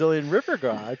and a Brazilian river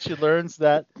god. She learns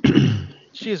that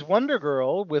she is Wonder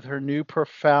Girl with her new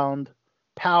profound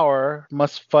power,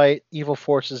 must fight evil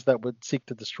forces that would seek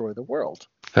to destroy the world.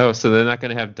 Oh, so they're not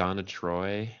going to have Donna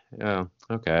Troy? Oh,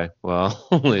 okay. Well,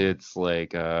 it's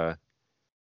like, that'll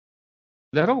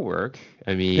work.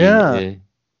 I mean, yeah.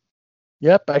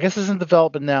 Yep, I guess it's in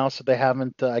development now, so they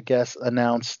haven't, I guess,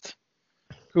 announced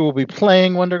who will be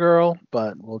playing Wonder Girl,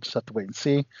 but we'll just have to wait and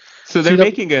see. So they're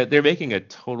making a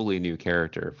totally new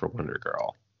character for Wonder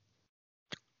Girl.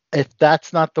 If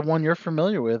that's not the one you're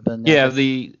familiar with, then yeah,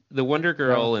 the Wonder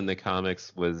Girl in the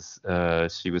comics was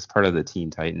she was part of the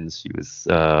Teen Titans. She was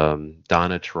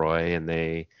Donna Troy, and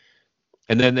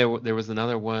then there was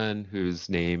another one whose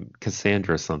name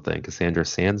Cassandra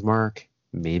Sandsmark,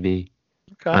 maybe.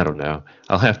 Okay. I don't know.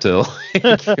 I'll have to.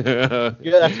 Yeah,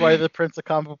 that's why the Prince of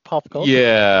comic pop culture.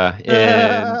 Yeah,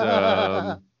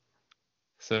 and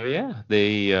so yeah,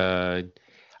 they.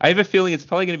 I have a feeling it's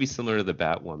probably going to be similar to the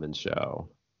Batwoman show.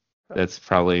 That's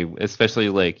probably, especially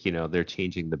like, you know, they're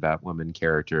changing the Batwoman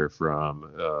character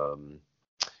from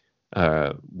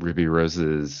Ruby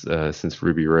Rose's since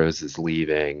Ruby Rose is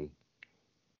leaving.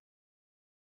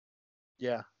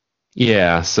 Yeah.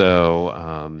 Yeah.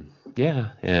 So yeah,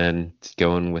 and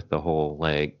going with the whole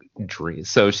like dream.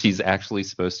 So she's actually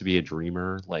supposed to be a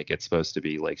dreamer. Like it's supposed to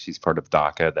be like she's part of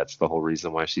DACA. That's the whole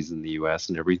reason why she's in the U.S.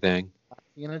 and everything.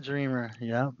 Being a dreamer.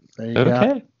 Yeah. There you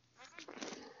go.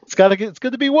 It's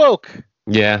good to be woke.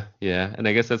 Yeah, yeah, and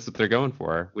I guess that's what they're going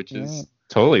for, which is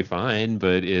totally fine.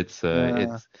 But it's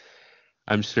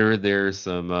I'm sure there's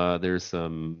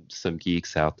some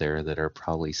geeks out there that are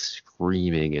probably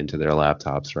screaming into their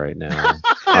laptops right now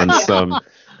on some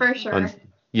for sure. On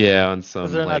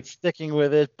some they're not sticking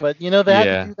with it, but you know they had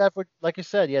to do that with, like you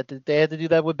said, they had to do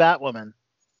that with Batwoman.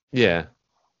 Yeah.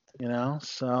 You know,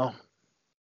 so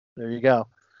there you go.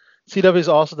 CW is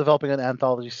also developing an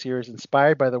anthology series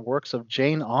inspired by the works of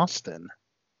Jane Austen.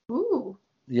 Ooh.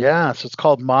 Yeah, so it's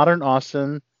called Modern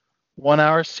Austen,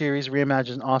 1-hour series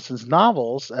reimagines Austen's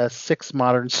novels as 6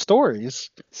 modern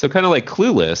stories. So kind of like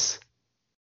Clueless.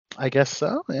 I guess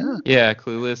so, yeah. Yeah,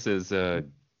 Clueless is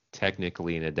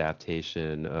technically an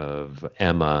adaptation of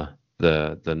Emma,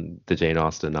 the Jane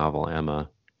Austen novel Emma.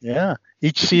 Yeah.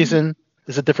 Each season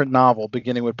is a different novel,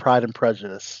 beginning with Pride and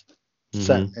Prejudice,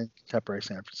 set in contemporary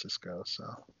San Francisco. So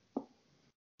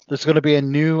there's going to be a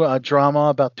new drama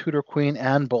about Tudor Queen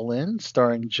Anne Boleyn,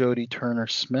 starring Jodie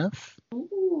Turner-Smith.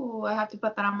 Ooh, I have to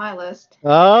put that on my list.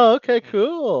 Oh, okay,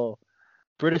 cool.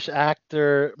 British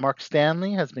actor Mark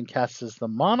Stanley has been cast as the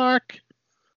Monarch,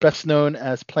 best known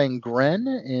as playing Gren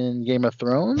in Game of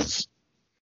Thrones.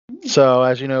 So,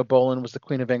 as you know, Boleyn was the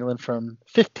Queen of England from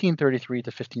 1533 to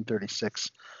 1536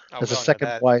 as the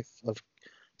second wife of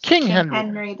King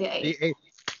Henry VIII.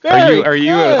 Are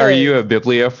you a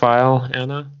bibliophile,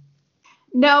 Anna?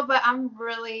 No, but I'm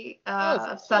really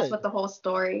obsessed with the whole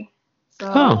story.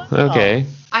 So okay.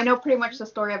 I know pretty much the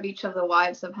story of each of the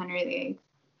wives of Henry VIII.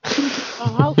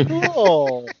 Oh, how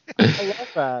cool! I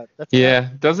love that.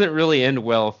 That's doesn't really end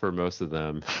well for most of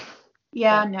them.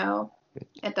 Yeah, no,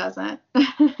 it doesn't.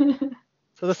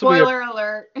 So this Spoiler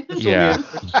alert.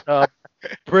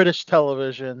 British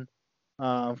television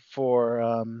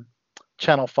for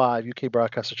Channel 5, UK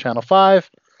broadcaster Channel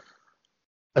 5.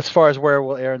 As far as where it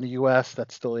will air in the US,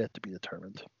 that's still yet to be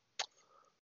determined.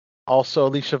 Also,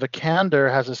 Alicia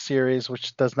Vikander has a series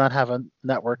which does not have a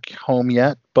network home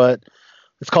yet, but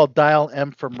it's called Dial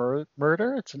M for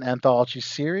Murder. It's an anthology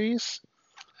series.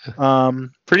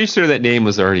 Pretty sure that name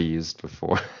was already used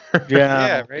before.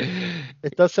 Yeah, right.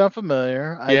 It does sound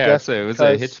familiar. I guess so it was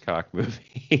a Hitchcock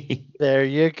movie. There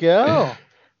you go.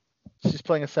 She's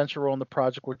playing a central role in the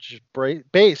project, which is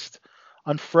based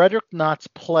on Frederick Knott's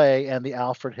play and the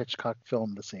Alfred Hitchcock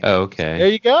film The Same. Oh, okay. There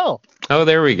you go. Oh,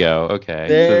 there we go. Okay.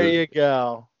 There you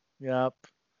go. Yep.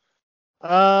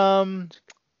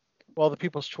 Well, the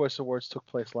People's Choice Awards took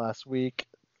place last week.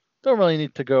 Don't really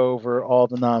need to go over all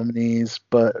the nominees,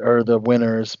 or the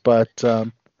winners, but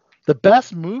the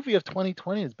best movie of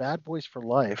 2020 is Bad Boys for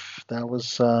Life. That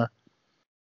was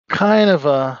kind of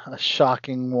a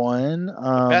shocking one.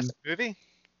 Best movie?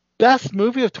 Best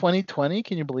movie of 2020.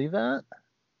 Can you believe that?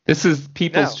 This is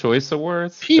People's Choice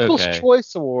Awards? People's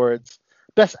Choice Awards.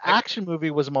 Best action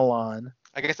movie was Milan.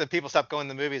 I guess that people stopped going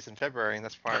to the movies in February, and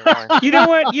that's probably why.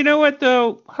 You know what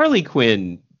though? Harley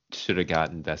Quinn should have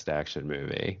gotten Best Action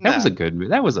Movie. That was a good movie.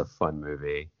 That was a fun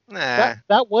movie. Nah.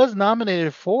 That was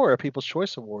nominated for a People's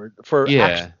Choice Award for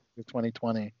action of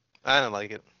 2020. I don't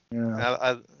like it.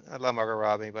 Yeah. I love Margot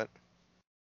Robbie, but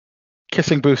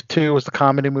Kissing Booth 2 was the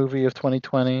comedy movie of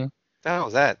 2020. What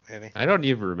was that movie? I don't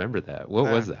even remember that.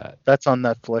 What was that? That's on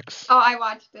Netflix. Oh, I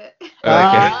watched it.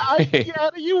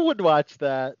 You would watch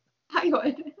that. I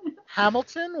would.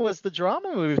 Hamilton was the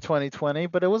drama movie of 2020,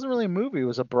 but it wasn't really a movie. It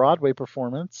was a Broadway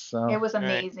performance. So. It was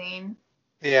amazing.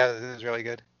 Yeah, it was really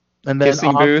good. And then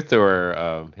Kissing Booth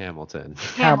or Hamilton?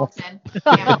 Hamilton.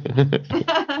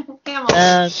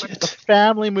 And the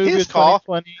family movie of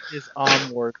 2020 is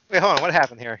Onward. Wait, hold on. What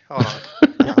happened here? Hold on.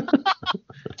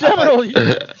 General,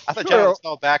 I thought General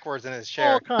fell backwards in his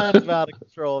chair. All kinds of out of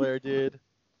control there, dude.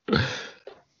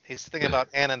 He's thinking about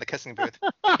Anna in the Kissing Booth.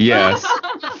 Yes.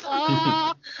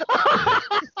 Oh,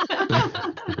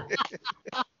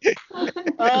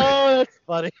 that's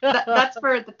funny. That's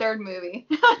for the third movie.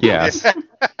 Yes.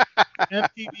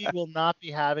 MTV will not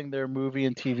be having their movie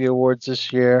and TV awards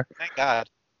this year. Thank God.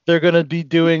 They're going to be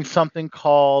doing something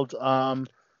called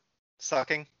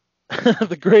Sucking.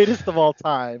 The Greatest of All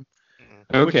Time.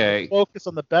 Okay. Which will focus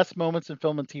on the best moments in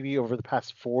film and TV over the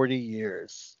past 40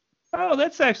 years. Oh,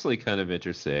 that's actually kind of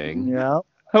interesting. Yeah.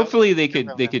 Hopefully they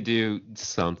could do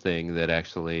something that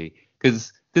actually,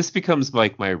 because this becomes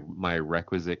like my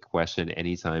requisite question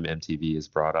anytime MTV is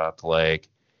brought up. Like,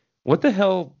 what the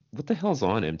hell's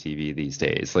on MTV these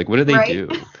days? Like, what do they do?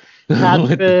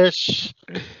 Catfish,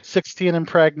 16 and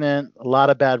Pregnant, a lot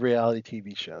of bad reality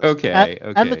TV shows. Okay.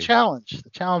 And The Challenge. The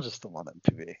Challenge is still on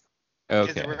MTV. Okay.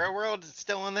 Is the Real World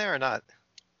still on there or not?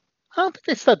 I don't think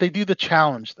they said they do The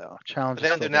Challenge though. But they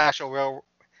don't do the actual Real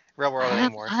World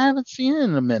anymore. I haven't seen it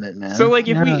in a minute, man. So like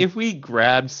if we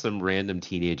grabbed some random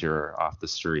teenager off the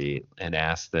street and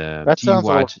asked them, that do you sounds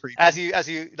watch as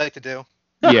you like to do?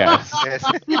 Yes.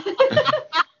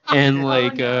 And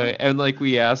like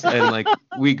we asked, and like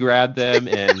we grabbed them,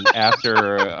 and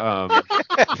after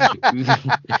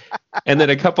and then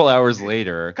a couple hours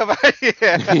later, oh my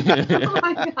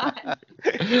God.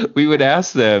 We would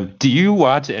ask them, do you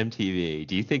watch MTV?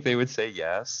 Do you think they would say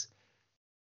yes?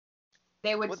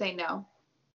 They would say no.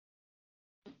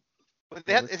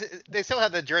 They still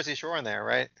have the Jersey Shore in there,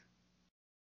 right?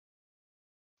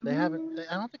 They haven't.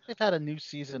 I don't think they've had a new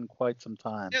season in quite some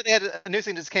time. Yeah, they had a new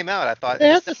season just came out. I thought they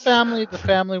had the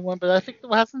family one, but I think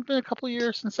it hasn't been a couple of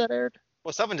years since that aired.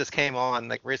 Well, something just came on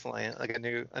like recently, like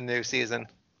a new season.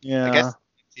 Yeah. I guess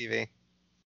TV.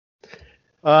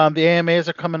 The AMAs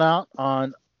are coming out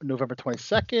on November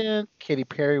 22nd. Katy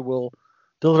Perry will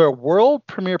deliver a world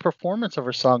premiere performance of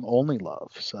her song "Only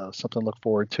Love," so something to look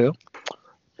forward to.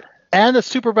 And the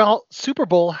Super Bowl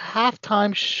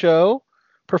halftime show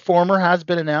performer has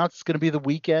been announced. It's going to be The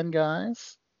Weeknd,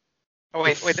 guys. Oh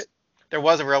wait, there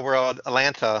was a Real World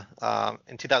Atlanta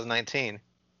in 2019.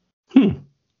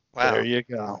 Wow. There you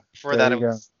go. Before that, it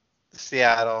was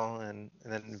Seattle and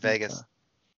then Vegas.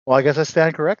 Well, I guess I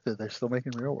stand corrected. They're still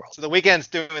making Real World. So The Weeknd's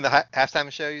doing the halftime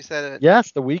show, you said?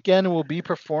 Yes, The Weeknd will be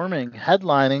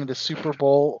headlining the Super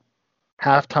Bowl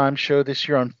halftime show this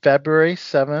year on February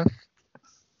 7th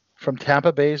from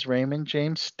Tampa Bay's Raymond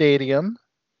James Stadium.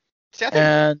 See,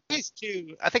 I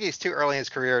think he's too early in his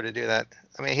career to do that.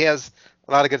 I mean, he has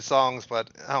a lot of good songs, but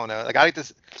I don't know. Like I like to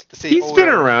see. He's been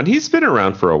around. He's been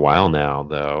around for a while now,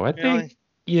 though. I think.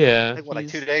 Yeah. Like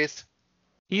 2 days.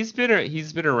 He's been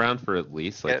around for at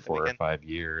least like 4 or 5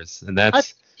 years, and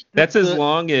that's as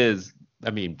long as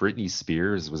Britney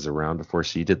Spears was around before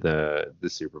she did the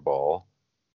Super Bowl.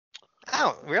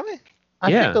 Oh, really?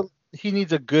 I think he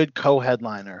needs a good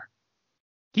co-headliner.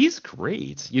 He's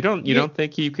great. You don't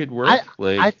think he could work?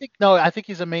 I think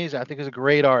he's amazing. I think he's a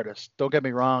great artist. Don't get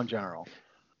me wrong, General.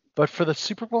 But for the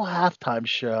Super Bowl halftime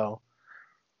show,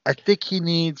 I think he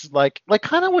needs like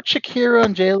kind of what Shakira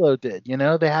and J-Lo did. You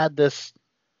know, they had this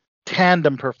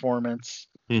tandem performance.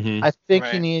 Mm-hmm. I think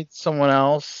he needs someone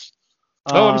else.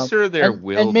 I'm sure there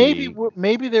will be. And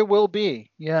maybe there will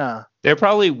be. Yeah. There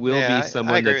probably will be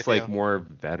someone that's like more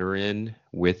veteran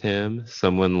with him.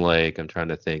 Someone like, I'm trying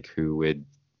to think who would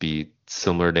be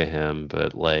similar to him,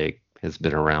 but like has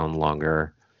been around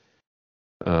longer.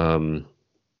 Damn,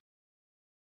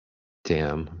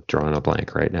 I'm drawing a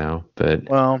blank right now. But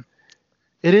well,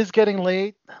 it is getting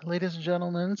late, ladies and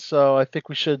gentlemen. So I think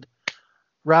we should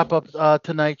wrap up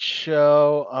tonight's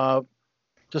show.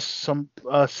 Just some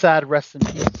sad rest in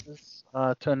pieces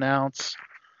to announce.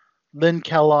 Lynn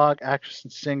Kellogg, actress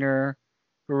and singer,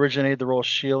 who originated the role of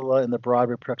Sheila in the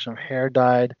Broadway production of Hair,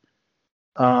 died.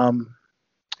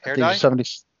 Hair died?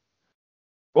 70s.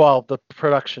 Well, the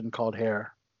production called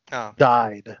Hair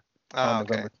died. Oh,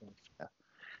 okay. Yeah.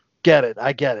 Get it.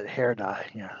 I get it. Hair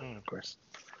died. Yeah, of course.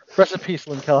 Rest in peace,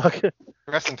 Lynn Kellogg.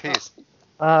 Rest in peace.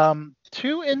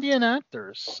 2 Indian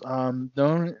actors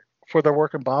known for their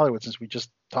work in Bollywood, since we just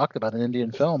talked about an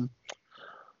Indian film.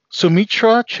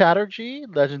 Sumitra Chatterjee,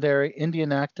 legendary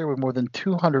Indian actor with more than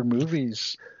 200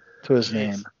 movies to his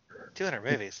name. 200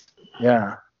 movies.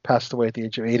 Yeah, passed away at the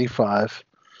age of 85.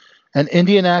 And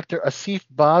Indian actor Asif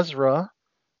Basra,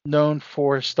 known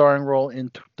for his starring role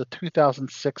in the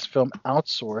 2006 film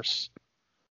Outsource,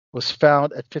 was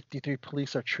found at 53.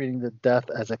 Police are treating the death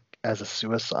as a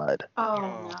suicide.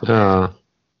 Oh no.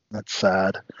 That's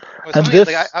sad. And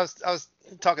this, like, I was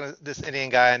talking to this Indian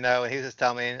guy I know, and he was just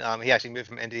telling me he actually moved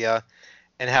from India,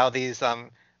 and how these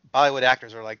Bollywood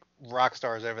actors are like rock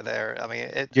stars over there. I mean,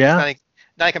 it's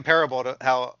not comparable to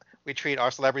how we treat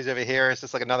our celebrities over here. It's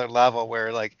just like another level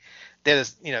where like they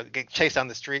just get chased down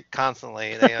the street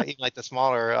constantly. They, even like the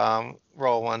smaller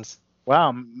role ones.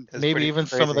 Wow, maybe even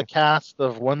crazy. Some of the cast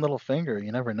of One Little Finger.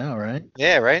 You never know, right?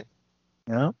 Yeah, right.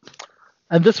 Yeah.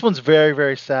 And this one's very,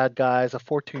 very sad, guys. A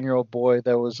 14-year-old boy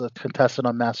that was a contestant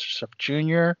on MasterChef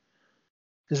Junior.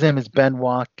 His name is Ben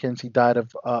Watkins. He died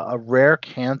of a rare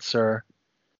cancer.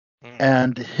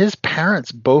 And his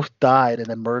parents both died in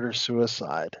a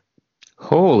murder-suicide.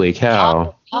 Holy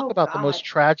cow. Talk about the most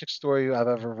tragic story I've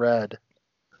ever read.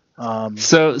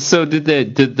 So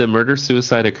did the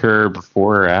murder-suicide occur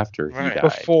before or after he died?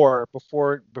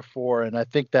 Before. And I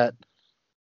think that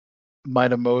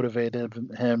might have motivated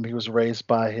him. He was raised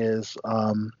by his,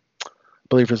 I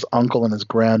believe his uncle and his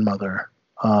grandmother.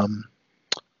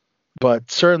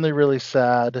 But certainly really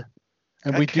sad.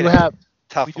 And we do have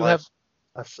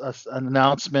an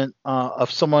announcement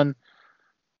of someone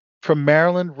from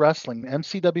Maryland Wrestling,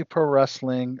 MCW Pro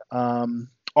Wrestling,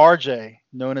 RJ,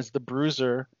 known as the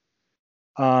Bruiser,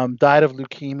 died of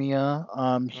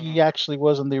leukemia. He actually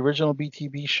was on the original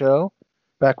BTB show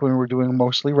back when we were doing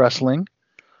mostly wrestling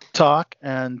talk,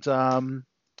 and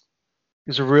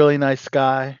he's a really nice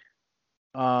guy,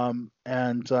 and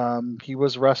he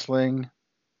was wrestling.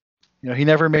 He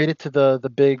never made it to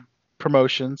the big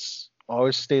promotions,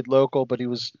 always stayed local, but he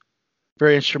was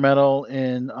very instrumental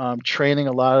in training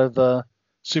a lot of the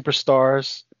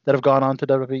superstars that have gone on to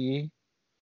WWE,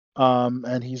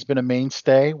 and he's been a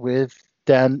mainstay with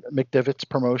Dan McDevitt's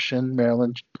promotion,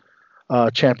 Maryland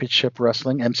Championship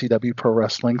Wrestling, MCW Pro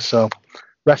Wrestling. So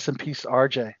rest in peace,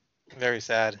 RJ. Very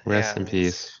sad. Rest in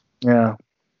peace. Yeah.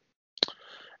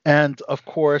 And of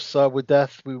course, with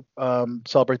death, we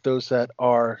celebrate those that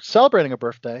are celebrating a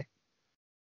birthday.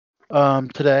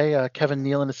 Today, Kevin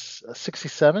Nealon is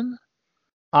 67.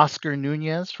 Oscar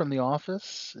Nunez from The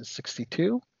Office is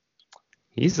 62.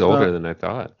 He's older than I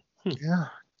thought. Yeah.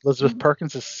 Elizabeth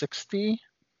Perkins is 60.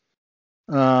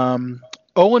 Owen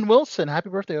Wilson, happy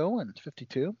birthday, Owen,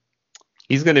 52.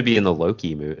 He's going to be in the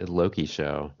Loki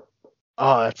show.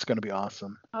 Oh, that's going to be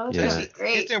awesome. Oh, that's gonna be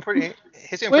great. He's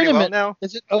doing pretty well now.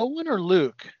 Is it Owen or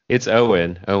Luke? It's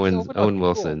Owen. Owen cool.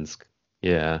 Wilson's.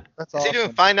 Yeah. That's Is awesome. he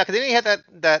doing fine now? Because didn't he have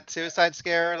that suicide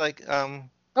scare?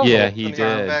 Yeah, he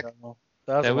did.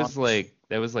 That was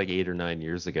like 8 or 9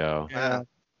 years ago. Yeah.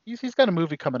 He's got a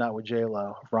movie coming out with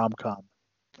J-Lo, rom-com.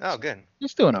 Oh, good.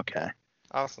 He's doing okay.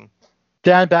 Awesome.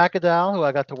 Dan Bacadal, who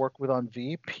I got to work with on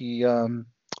Veep, he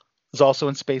is also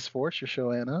in Space Force, your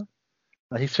show, Anna.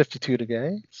 He's 52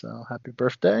 today, so happy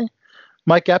birthday.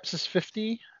 Mike Epps is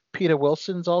 50. Peter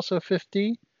Wilson's also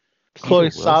 50. Chloe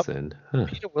Wilson.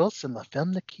 Peter Wilson, La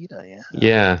Femme Nikita, yeah.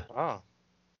 Yeah.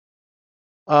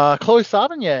 Oh. Chloe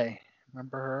Savigny,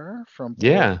 remember her from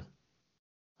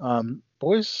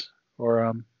Boys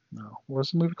or no, what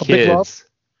was the movie called? Big Love?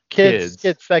 Kids.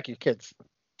 Thank you, Kids.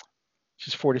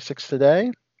 She's 46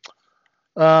 today.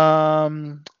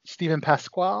 Stephen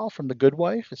Pasquale from The Good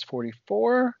Wife is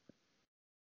 44.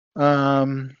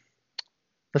 Nassim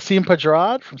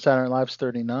Pedrad from Saturday Night Live is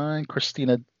 39.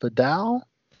 Christina Vidal,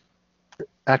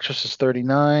 actress, is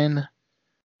 39.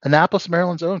 Annapolis,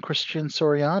 Maryland's own Christian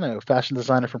Soriano, fashion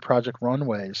designer from Project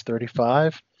Runway, is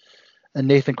 35. And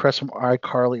Nathan Kress from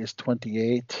iCarly is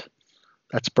 28.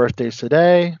 That's birthdays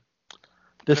today.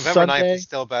 This November Sunday, 9th is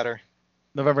still better.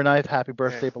 November 9th, happy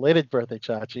birthday, belated birthday,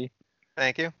 Chachi.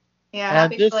 Thank you. Yeah, And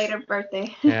happy this- belated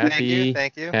birthday.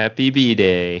 Thank you. Happy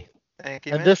B-Day. Thank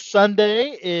you. And this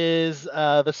Sunday is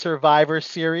the Survivor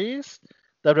Series,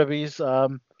 WWE's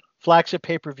flagship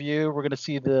pay-per-view. We're going to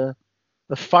see the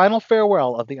final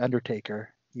farewell of The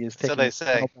Undertaker. He is taking So they his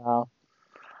say. final bow.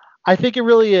 I think it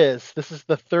really is. This is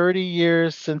the 30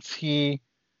 years since he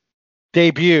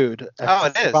debuted at Oh,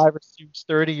 it is. Survivor Series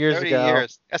 30 years 30 ago.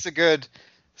 years. That's a good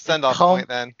send-off point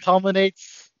then.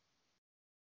 Culminates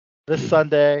this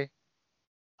Sunday.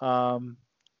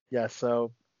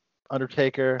 So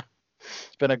Undertaker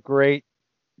has been a great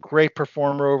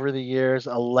performer over the years,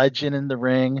 a legend in the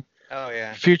ring. Oh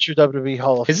yeah. Future WWE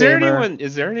Hall of Is there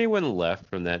Famer. anyone left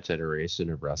from that generation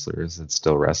of wrestlers that's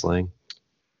still wrestling?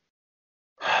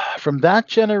 From that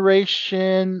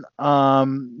generation, They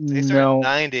started no. in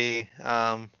 90.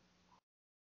 I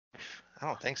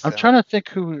don't think so. I'm trying to think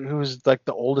who's like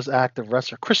the oldest active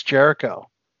wrestler. Chris Jericho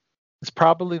is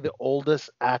probably the oldest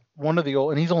one of the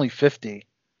old, and he's only 50.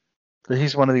 But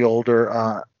he's one of the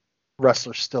older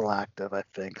wrestlers still active, I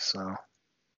think so.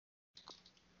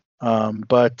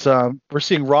 But we're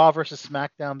seeing Raw versus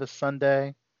SmackDown this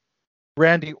Sunday.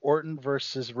 Randy Orton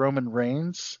versus Roman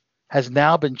Reigns has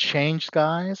now been changed,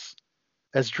 guys,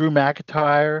 as Drew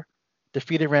McIntyre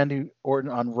defeated Randy Orton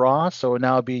on Raw. So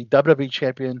now it'll be WWE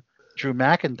Champion Drew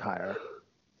McIntyre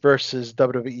versus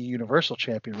WWE Universal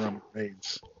Champion Roman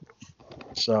Reigns.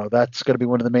 So that's going to be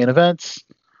one of the main events.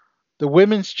 The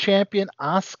Women's Champion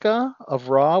Asuka of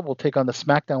Raw will take on the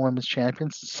SmackDown Women's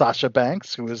Champion Sasha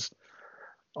Banks, who is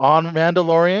on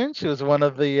Mandalorian. She was one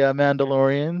of the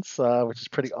Mandalorians, which is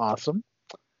pretty awesome.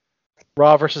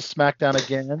 Raw versus SmackDown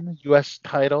again. U.S.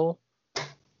 title.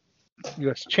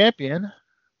 U.S. Champion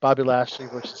Bobby Lashley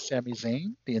versus Sami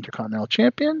Zayn, the Intercontinental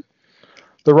Champion.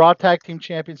 The Raw Tag Team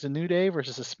Champions, The New Day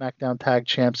versus the SmackDown Tag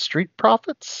Champs, Street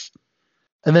Profits.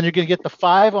 And then you're going to get the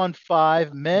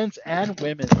 5-on-5 men's and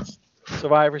women's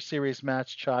Survivor Series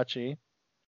match, Chachi.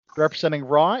 Representing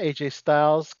Raw, AJ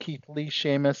Styles, Keith Lee,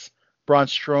 Sheamus, Braun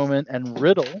Strowman, and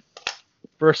Riddle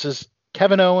versus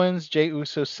Kevin Owens, Jey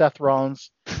Uso, Seth Rollins,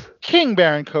 King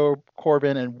Baron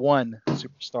Corbin, and one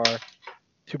superstar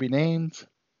to be named.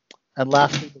 And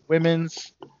lastly, the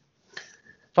women's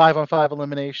 5-on-5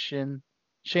 elimination,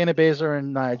 Shayna Baszler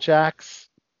and Nia Jax,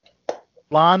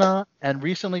 Lana, and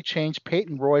recently changed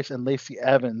Peyton Royce and Lacey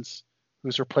Evans,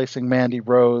 who's replacing Mandy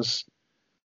Rose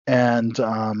and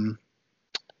her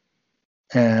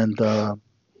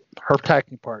tag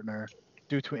team partner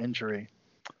due to injury.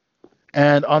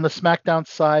 And on the SmackDown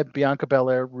side, Bianca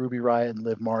Belair, Ruby Riott, and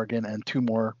Liv Morgan, and two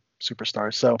more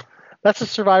superstars. So that's a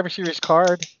Survivor Series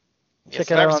card. Check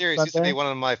it out Survivor on Series used to be one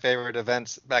of my favorite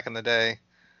events back in the day.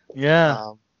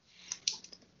 Yeah.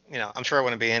 I'm sure it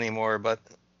wouldn't be anymore, but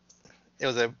it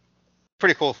was a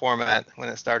pretty cool format when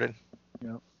it started.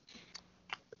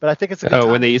 But I think it's a good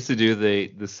when time. they used to do the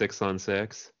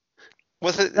 6-on-6.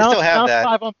 Was it? They Now- still have now that.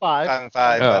 5-on-5.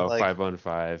 5-on-5. Oh, but like,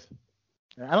 5-on-5.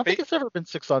 I don't think it's ever been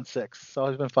 6-on-6. It's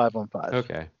always been 5-on-5.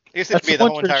 Okay. it used to That's be the the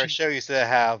one whole entire tradition. show used to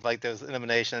have like those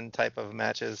elimination type of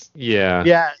matches. Yeah.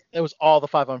 Yeah, it was all the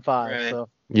 5-on-5. Right. So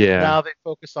Yeah. now they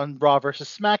focus on Raw versus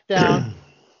SmackDown,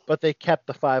 but they kept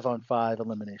the 5-on-5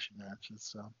 elimination matches.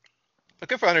 So But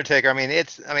good for Undertaker. I mean,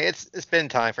 it's been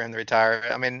time for him to retire.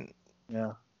 I mean,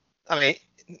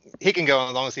 he can go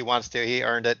as long as he wants to. He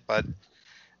earned it, but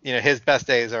his best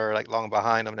days are like long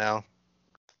behind him now.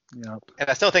 yeah, And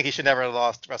I still think he should never have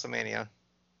lost WrestleMania.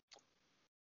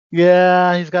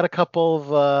 yeah, he's got a couple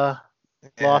of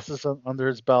losses under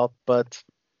his belt, but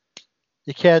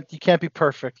you can't be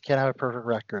perfect. You can't have a perfect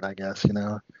record, I guess.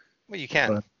 Well, you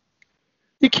can. But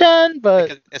you can, but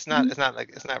Because it's not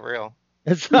real.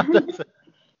 it's not.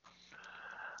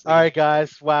 All right,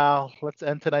 guys. Wow. Let's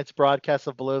end tonight's broadcast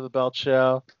of Below the Belt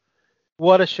Show.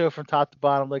 What a show from top to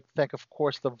bottom. I'd like to thank, of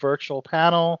course, the virtual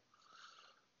panel,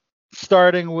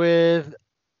 starting with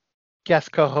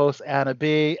guest co-host Anna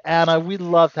B. Anna, we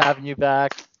loved having you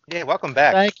back. Yeah, welcome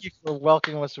back. Thank you for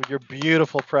welcoming us with your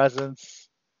beautiful presence.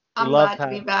 We I'm loved glad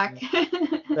to be having back.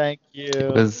 you. Thank you.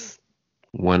 It was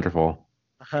wonderful.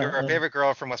 You're our favorite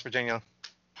girl from West Virginia.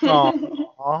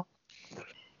 Aw.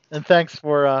 And thanks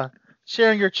for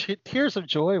sharing your tears of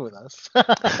joy with us.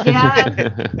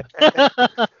 Yeah.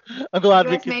 I'm glad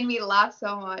You we guys could. made me laugh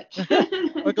so much.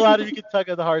 We're glad we could tug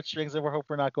at the heartstrings, and we hope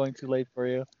we're not going too late for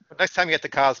you. But next time you get to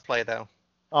cosplay, though.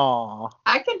 Aw.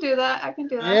 I can do that.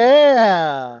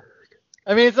 Yeah.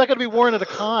 I mean, it's not going to be worn at a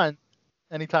con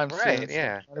anytime soon. Right,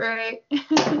 yeah. Right.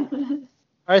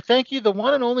 All right, thank you, the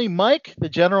one and only Mike, the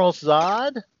General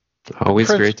Zod. Always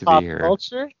Prince great to of be here.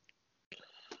 Culture.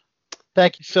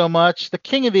 Thank you so much. The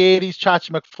king of the 80s,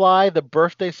 Chachi McFly, the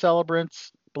birthday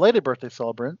celebrants, belated birthday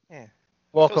celebrant. Yeah.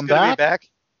 Welcome Feels good to be back.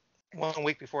 back. 1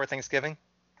 week before Thanksgiving.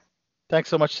 Thanks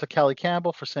so much to Kelly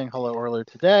Campbell for saying hello earlier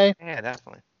today. Yeah,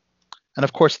 definitely. And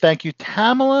of course, thank you,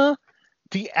 Tamala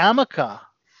D'Amico.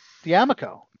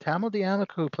 Tamala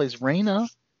D'Amico, who plays Raina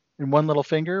in One Little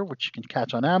Finger, which you can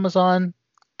catch on Amazon.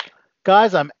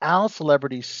 Guys, I'm Al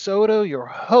Celebrity Soto, your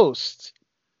host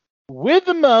with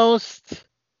the most.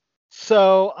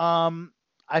 So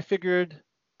I figured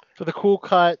for the cool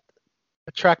cut,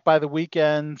 a track by The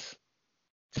Weeknd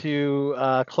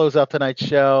to close out tonight's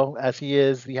show, as he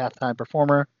is the halftime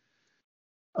performer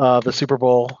of the Super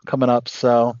Bowl coming up.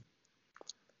 So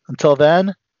until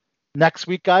then, next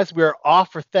week, guys, we are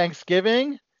off for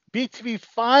Thanksgiving. BTV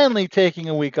finally taking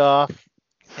a week off.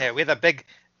 Yeah, we had that big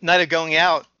night of going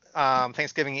out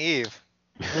Thanksgiving Eve.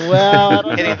 Well, I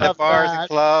don't hitting know the about bars that. and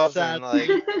clubs Sad. and like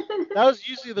That was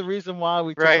usually the reason why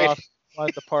we took Right. off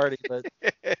at the party, but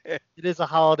it is a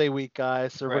holiday week,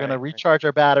 guys, so we're going to Right. recharge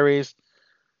our batteries.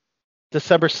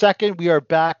 December 2nd, we are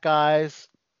back, guys.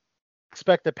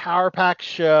 Expect a Power Pack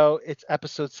show. It's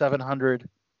episode 700.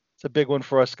 It's a big one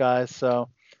for us, guys. So,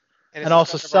 And and it's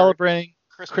also December celebrating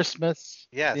Christmas. Christmas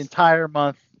Yes. the entire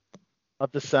month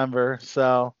of December.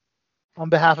 So, on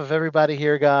behalf of everybody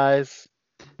here, guys,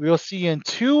 we will see you in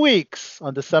 2 weeks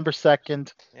on December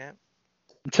 2nd. Yeah.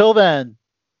 Until then,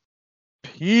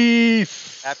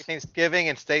 peace. Happy Thanksgiving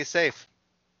and stay safe.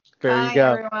 There Bye, you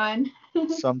go. everyone.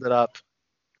 Summed it up.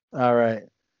 All right.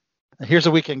 And here's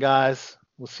a weekend, guys.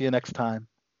 We'll see you next time.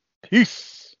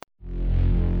 Peace.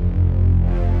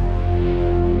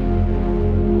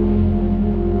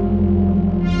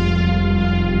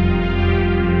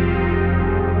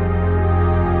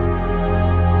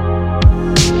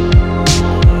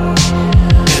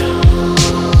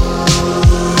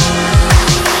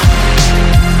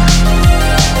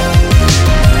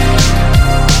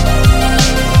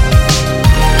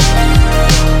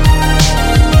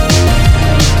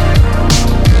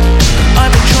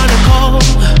 I've been trying to call.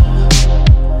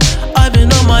 I've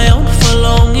been on my own for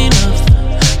long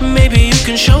enough. Maybe you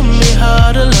can show me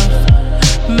how to love.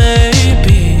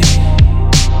 Maybe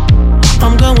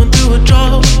I'm going through a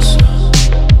drought.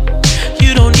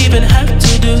 You don't even have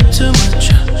to do too much.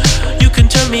 You can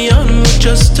turn me on with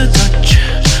just a touch,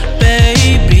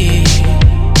 baby.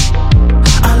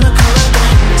 I look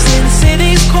around, since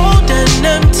city's cold and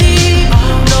empty.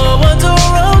 No one's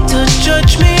around to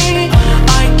judge me.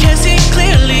 I can see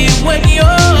clearly when you're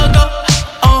gone.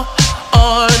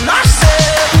 I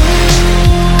said,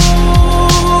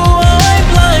 ooh, I'm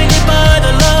blinded by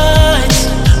the lights.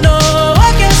 No, I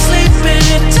can't sleep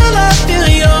until I feel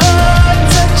your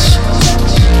touch.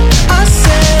 I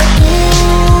said,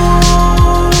 ooh,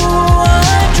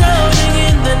 I'm drowning.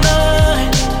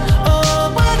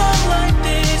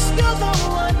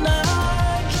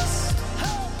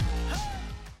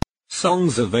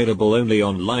 Songs available only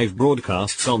on live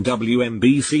broadcasts on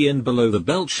WMBC and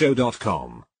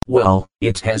belowthebeltshow.com. Well,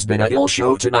 it has been a ill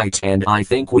show tonight and I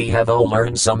think we have all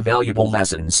learned some valuable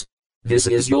lessons. This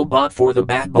is your bot for the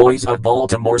Bad Boys of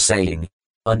Baltimore saying,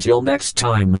 until next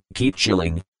time, keep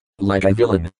chilling. Like a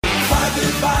villain. Goodbye,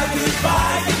 goodbye,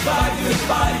 goodbye, goodbye,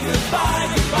 goodbye,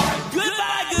 goodbye, goodbye.